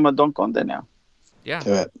 I'm a Don Conde now. Yeah,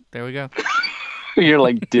 do it. There we go. You're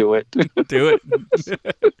like, do it. Do it.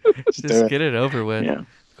 Just get it over with. Yeah.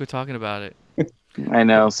 Quit talking about it. I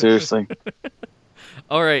know, seriously.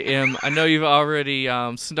 All right, Em, I know you've already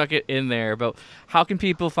snuck it in there, but how can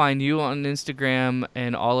people find you on Instagram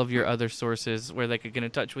and all of your other sources where they could get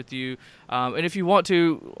in touch with you? And if you want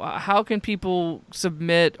to, how can people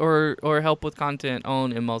submit or help with content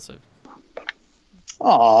on Emulsive?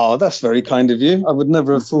 Oh, that's very kind of you. I would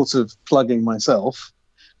never have thought of plugging myself.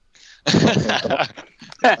 So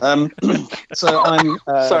I'm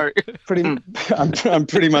sorry. I'm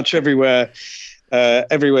pretty much everywhere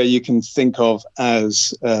you can think of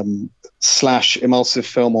as /Emulsive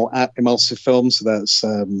Film or @Emulsive Film. So that's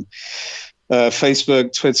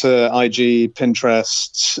Facebook, Twitter, IG,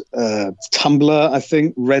 Pinterest, Tumblr, I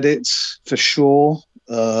think, Reddit for sure.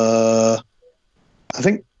 I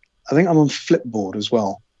think I'm on Flipboard as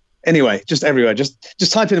well. Anyway, just everywhere.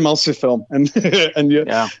 Just type in Emulsive Film, and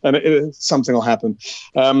something will happen.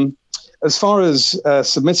 As far as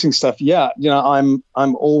submitting stuff, I'm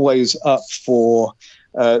always up for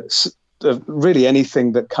really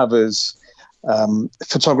anything that covers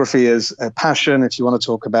photography as a passion. If you want to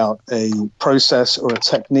talk about a process or a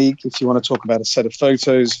technique, if you want to talk about a set of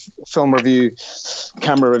photos, film review,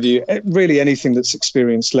 camera review, really anything that's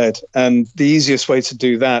experience led. And the easiest way to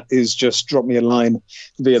do that is just drop me a line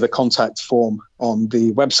via the contact form on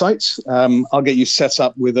the website. I'll get you set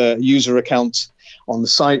up with a user account on the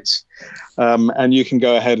site. And you can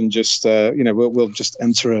go ahead and just, we'll just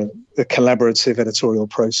enter a collaborative editorial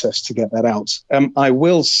process to get that out. I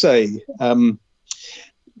will say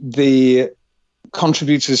the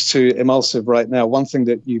contributors to Emulsive right now, one thing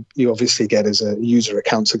that you obviously get is a user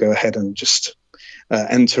account to go ahead and just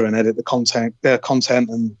enter and edit the content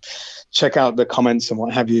and check out the comments and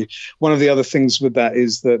what have you. One of the other things with that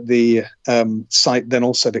is that the site then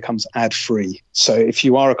also becomes ad-free. So if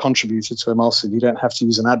you are a contributor to Emulsive, you don't have to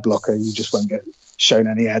use an ad blocker. You just won't get shown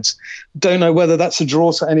any ads. Don't know whether that's a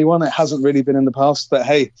draw to anyone. It hasn't really been in the past, but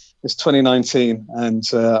hey, it's 2019 and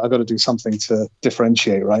I've got to do something to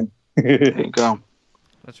differentiate, right? There you go.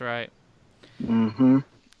 That's right. Mm-hmm.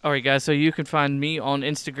 All right, guys. So you can find me on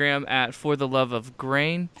Instagram at For the Love of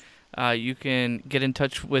Grain. You can get in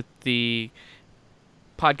touch with the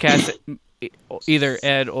podcast either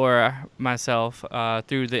Ed or myself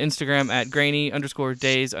through the Instagram at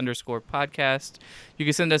grainy_days_podcast. You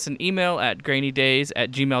can send us an email at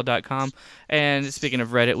grainydays@gmail.com. And speaking of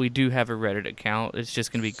Reddit, we do have a Reddit account. It's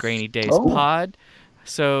just going to be Grainy Days Pod.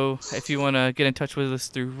 So if you want to get in touch with us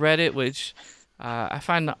through Reddit, which I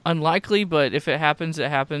find unlikely, but if it happens, it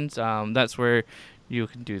happens. That's where you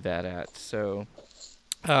can do that at. So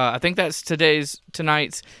I think that's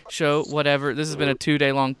tonight's show. Whatever. This has been a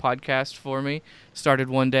 2-day long podcast for me. Started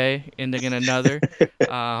one day, ending in another.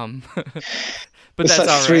 But it's that's like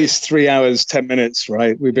all right. 3 hours, 10 minutes,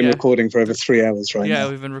 right? We've been recording for over 3 hours right now. Yeah,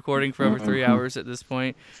 we've been recording for over 3 hours at this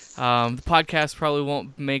point. The podcast probably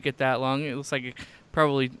won't make it that long. It looks like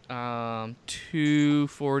probably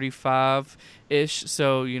 2:45-ish.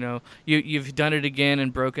 So, you've done it again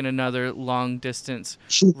and broken another long distance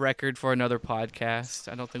record for another podcast.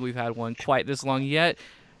 I don't think we've had one quite this long yet.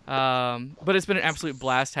 But it's been an absolute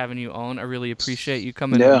blast having you on. I really appreciate you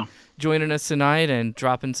coming and joining us tonight and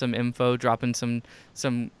dropping some info, dropping some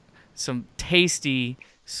tasty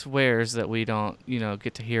swears that we don't,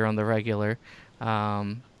 get to hear on the regular.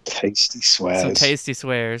 Tasty swears. Some tasty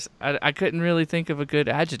swears. I couldn't really think of a good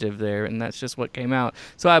adjective there, and that's just what came out.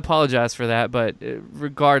 So I apologize for that, but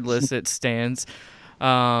regardless, it stands.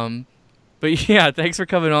 But yeah, thanks for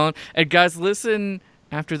coming on. And guys, listen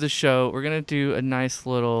after the show. We're going to do a nice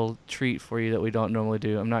little treat for you that we don't normally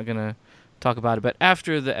do. I'm not going to talk about it, but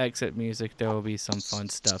after the exit music, there will be some fun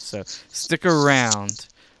stuff. So stick around.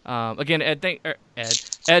 Again, Ed,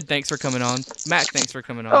 thanks for coming on. Mac, thanks for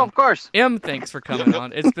coming on. Oh, of course. M, thanks for coming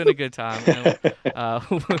on. It's been a good time. And,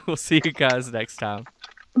 we'll see you guys next time.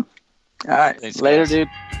 All right. Thanks, Later, guys. dude.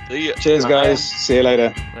 See ya. Cheers, guys. See you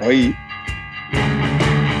later. Bye.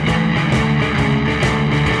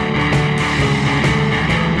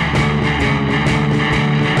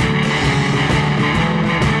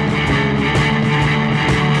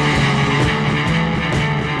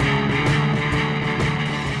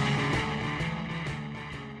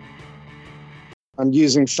 I'm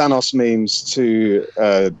using Thanos memes to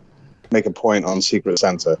make a point on Secret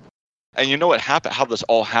Santa. And you know what happened? How this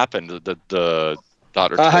all happened? The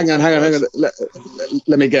Dr. Hang on.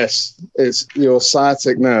 Let me guess. It's your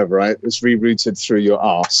sciatic nerve, right? It's rerouted through your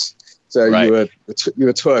arse. So Right. you were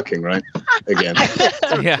twerking, right? Again.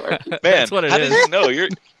 Yeah, Man, that's what it how is. did you know?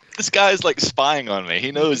 This guy's like spying on me.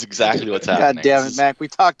 He knows exactly what's happening. God damn it, Mac. We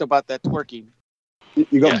talked about that twerking.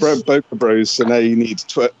 You got Yes. Boca Bros, so now you need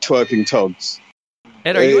twerking togs.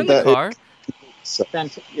 Ed, are you in the car? So,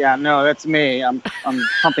 Yeah, no, that's me. I'm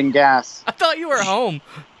pumping gas. I thought you were home.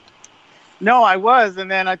 No, I was, and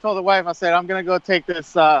then I told the wife, I said, I'm gonna go take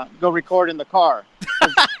this, go record in the car.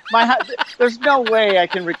 There's no way I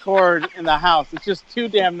can record in the house. It's just too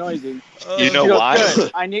damn noisy. You know She goes, why?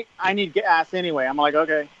 "Good. I need gas anyway." I'm like,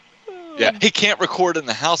 okay. Yeah, he can't record in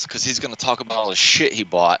the house because he's going to talk about all the shit he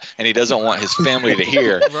bought, and he doesn't want his family to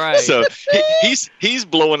hear. Right. So he's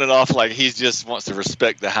blowing it off like he just wants to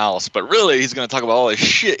respect the house, but really he's going to talk about all the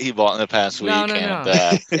shit he bought in the past week. No.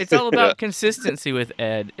 And, It's all about Yeah. consistency with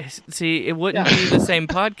Ed. See, it wouldn't be the same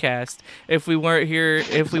podcast if we weren't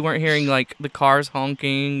hearing like the cars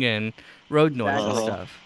honking and road noise and Uh-huh. stuff.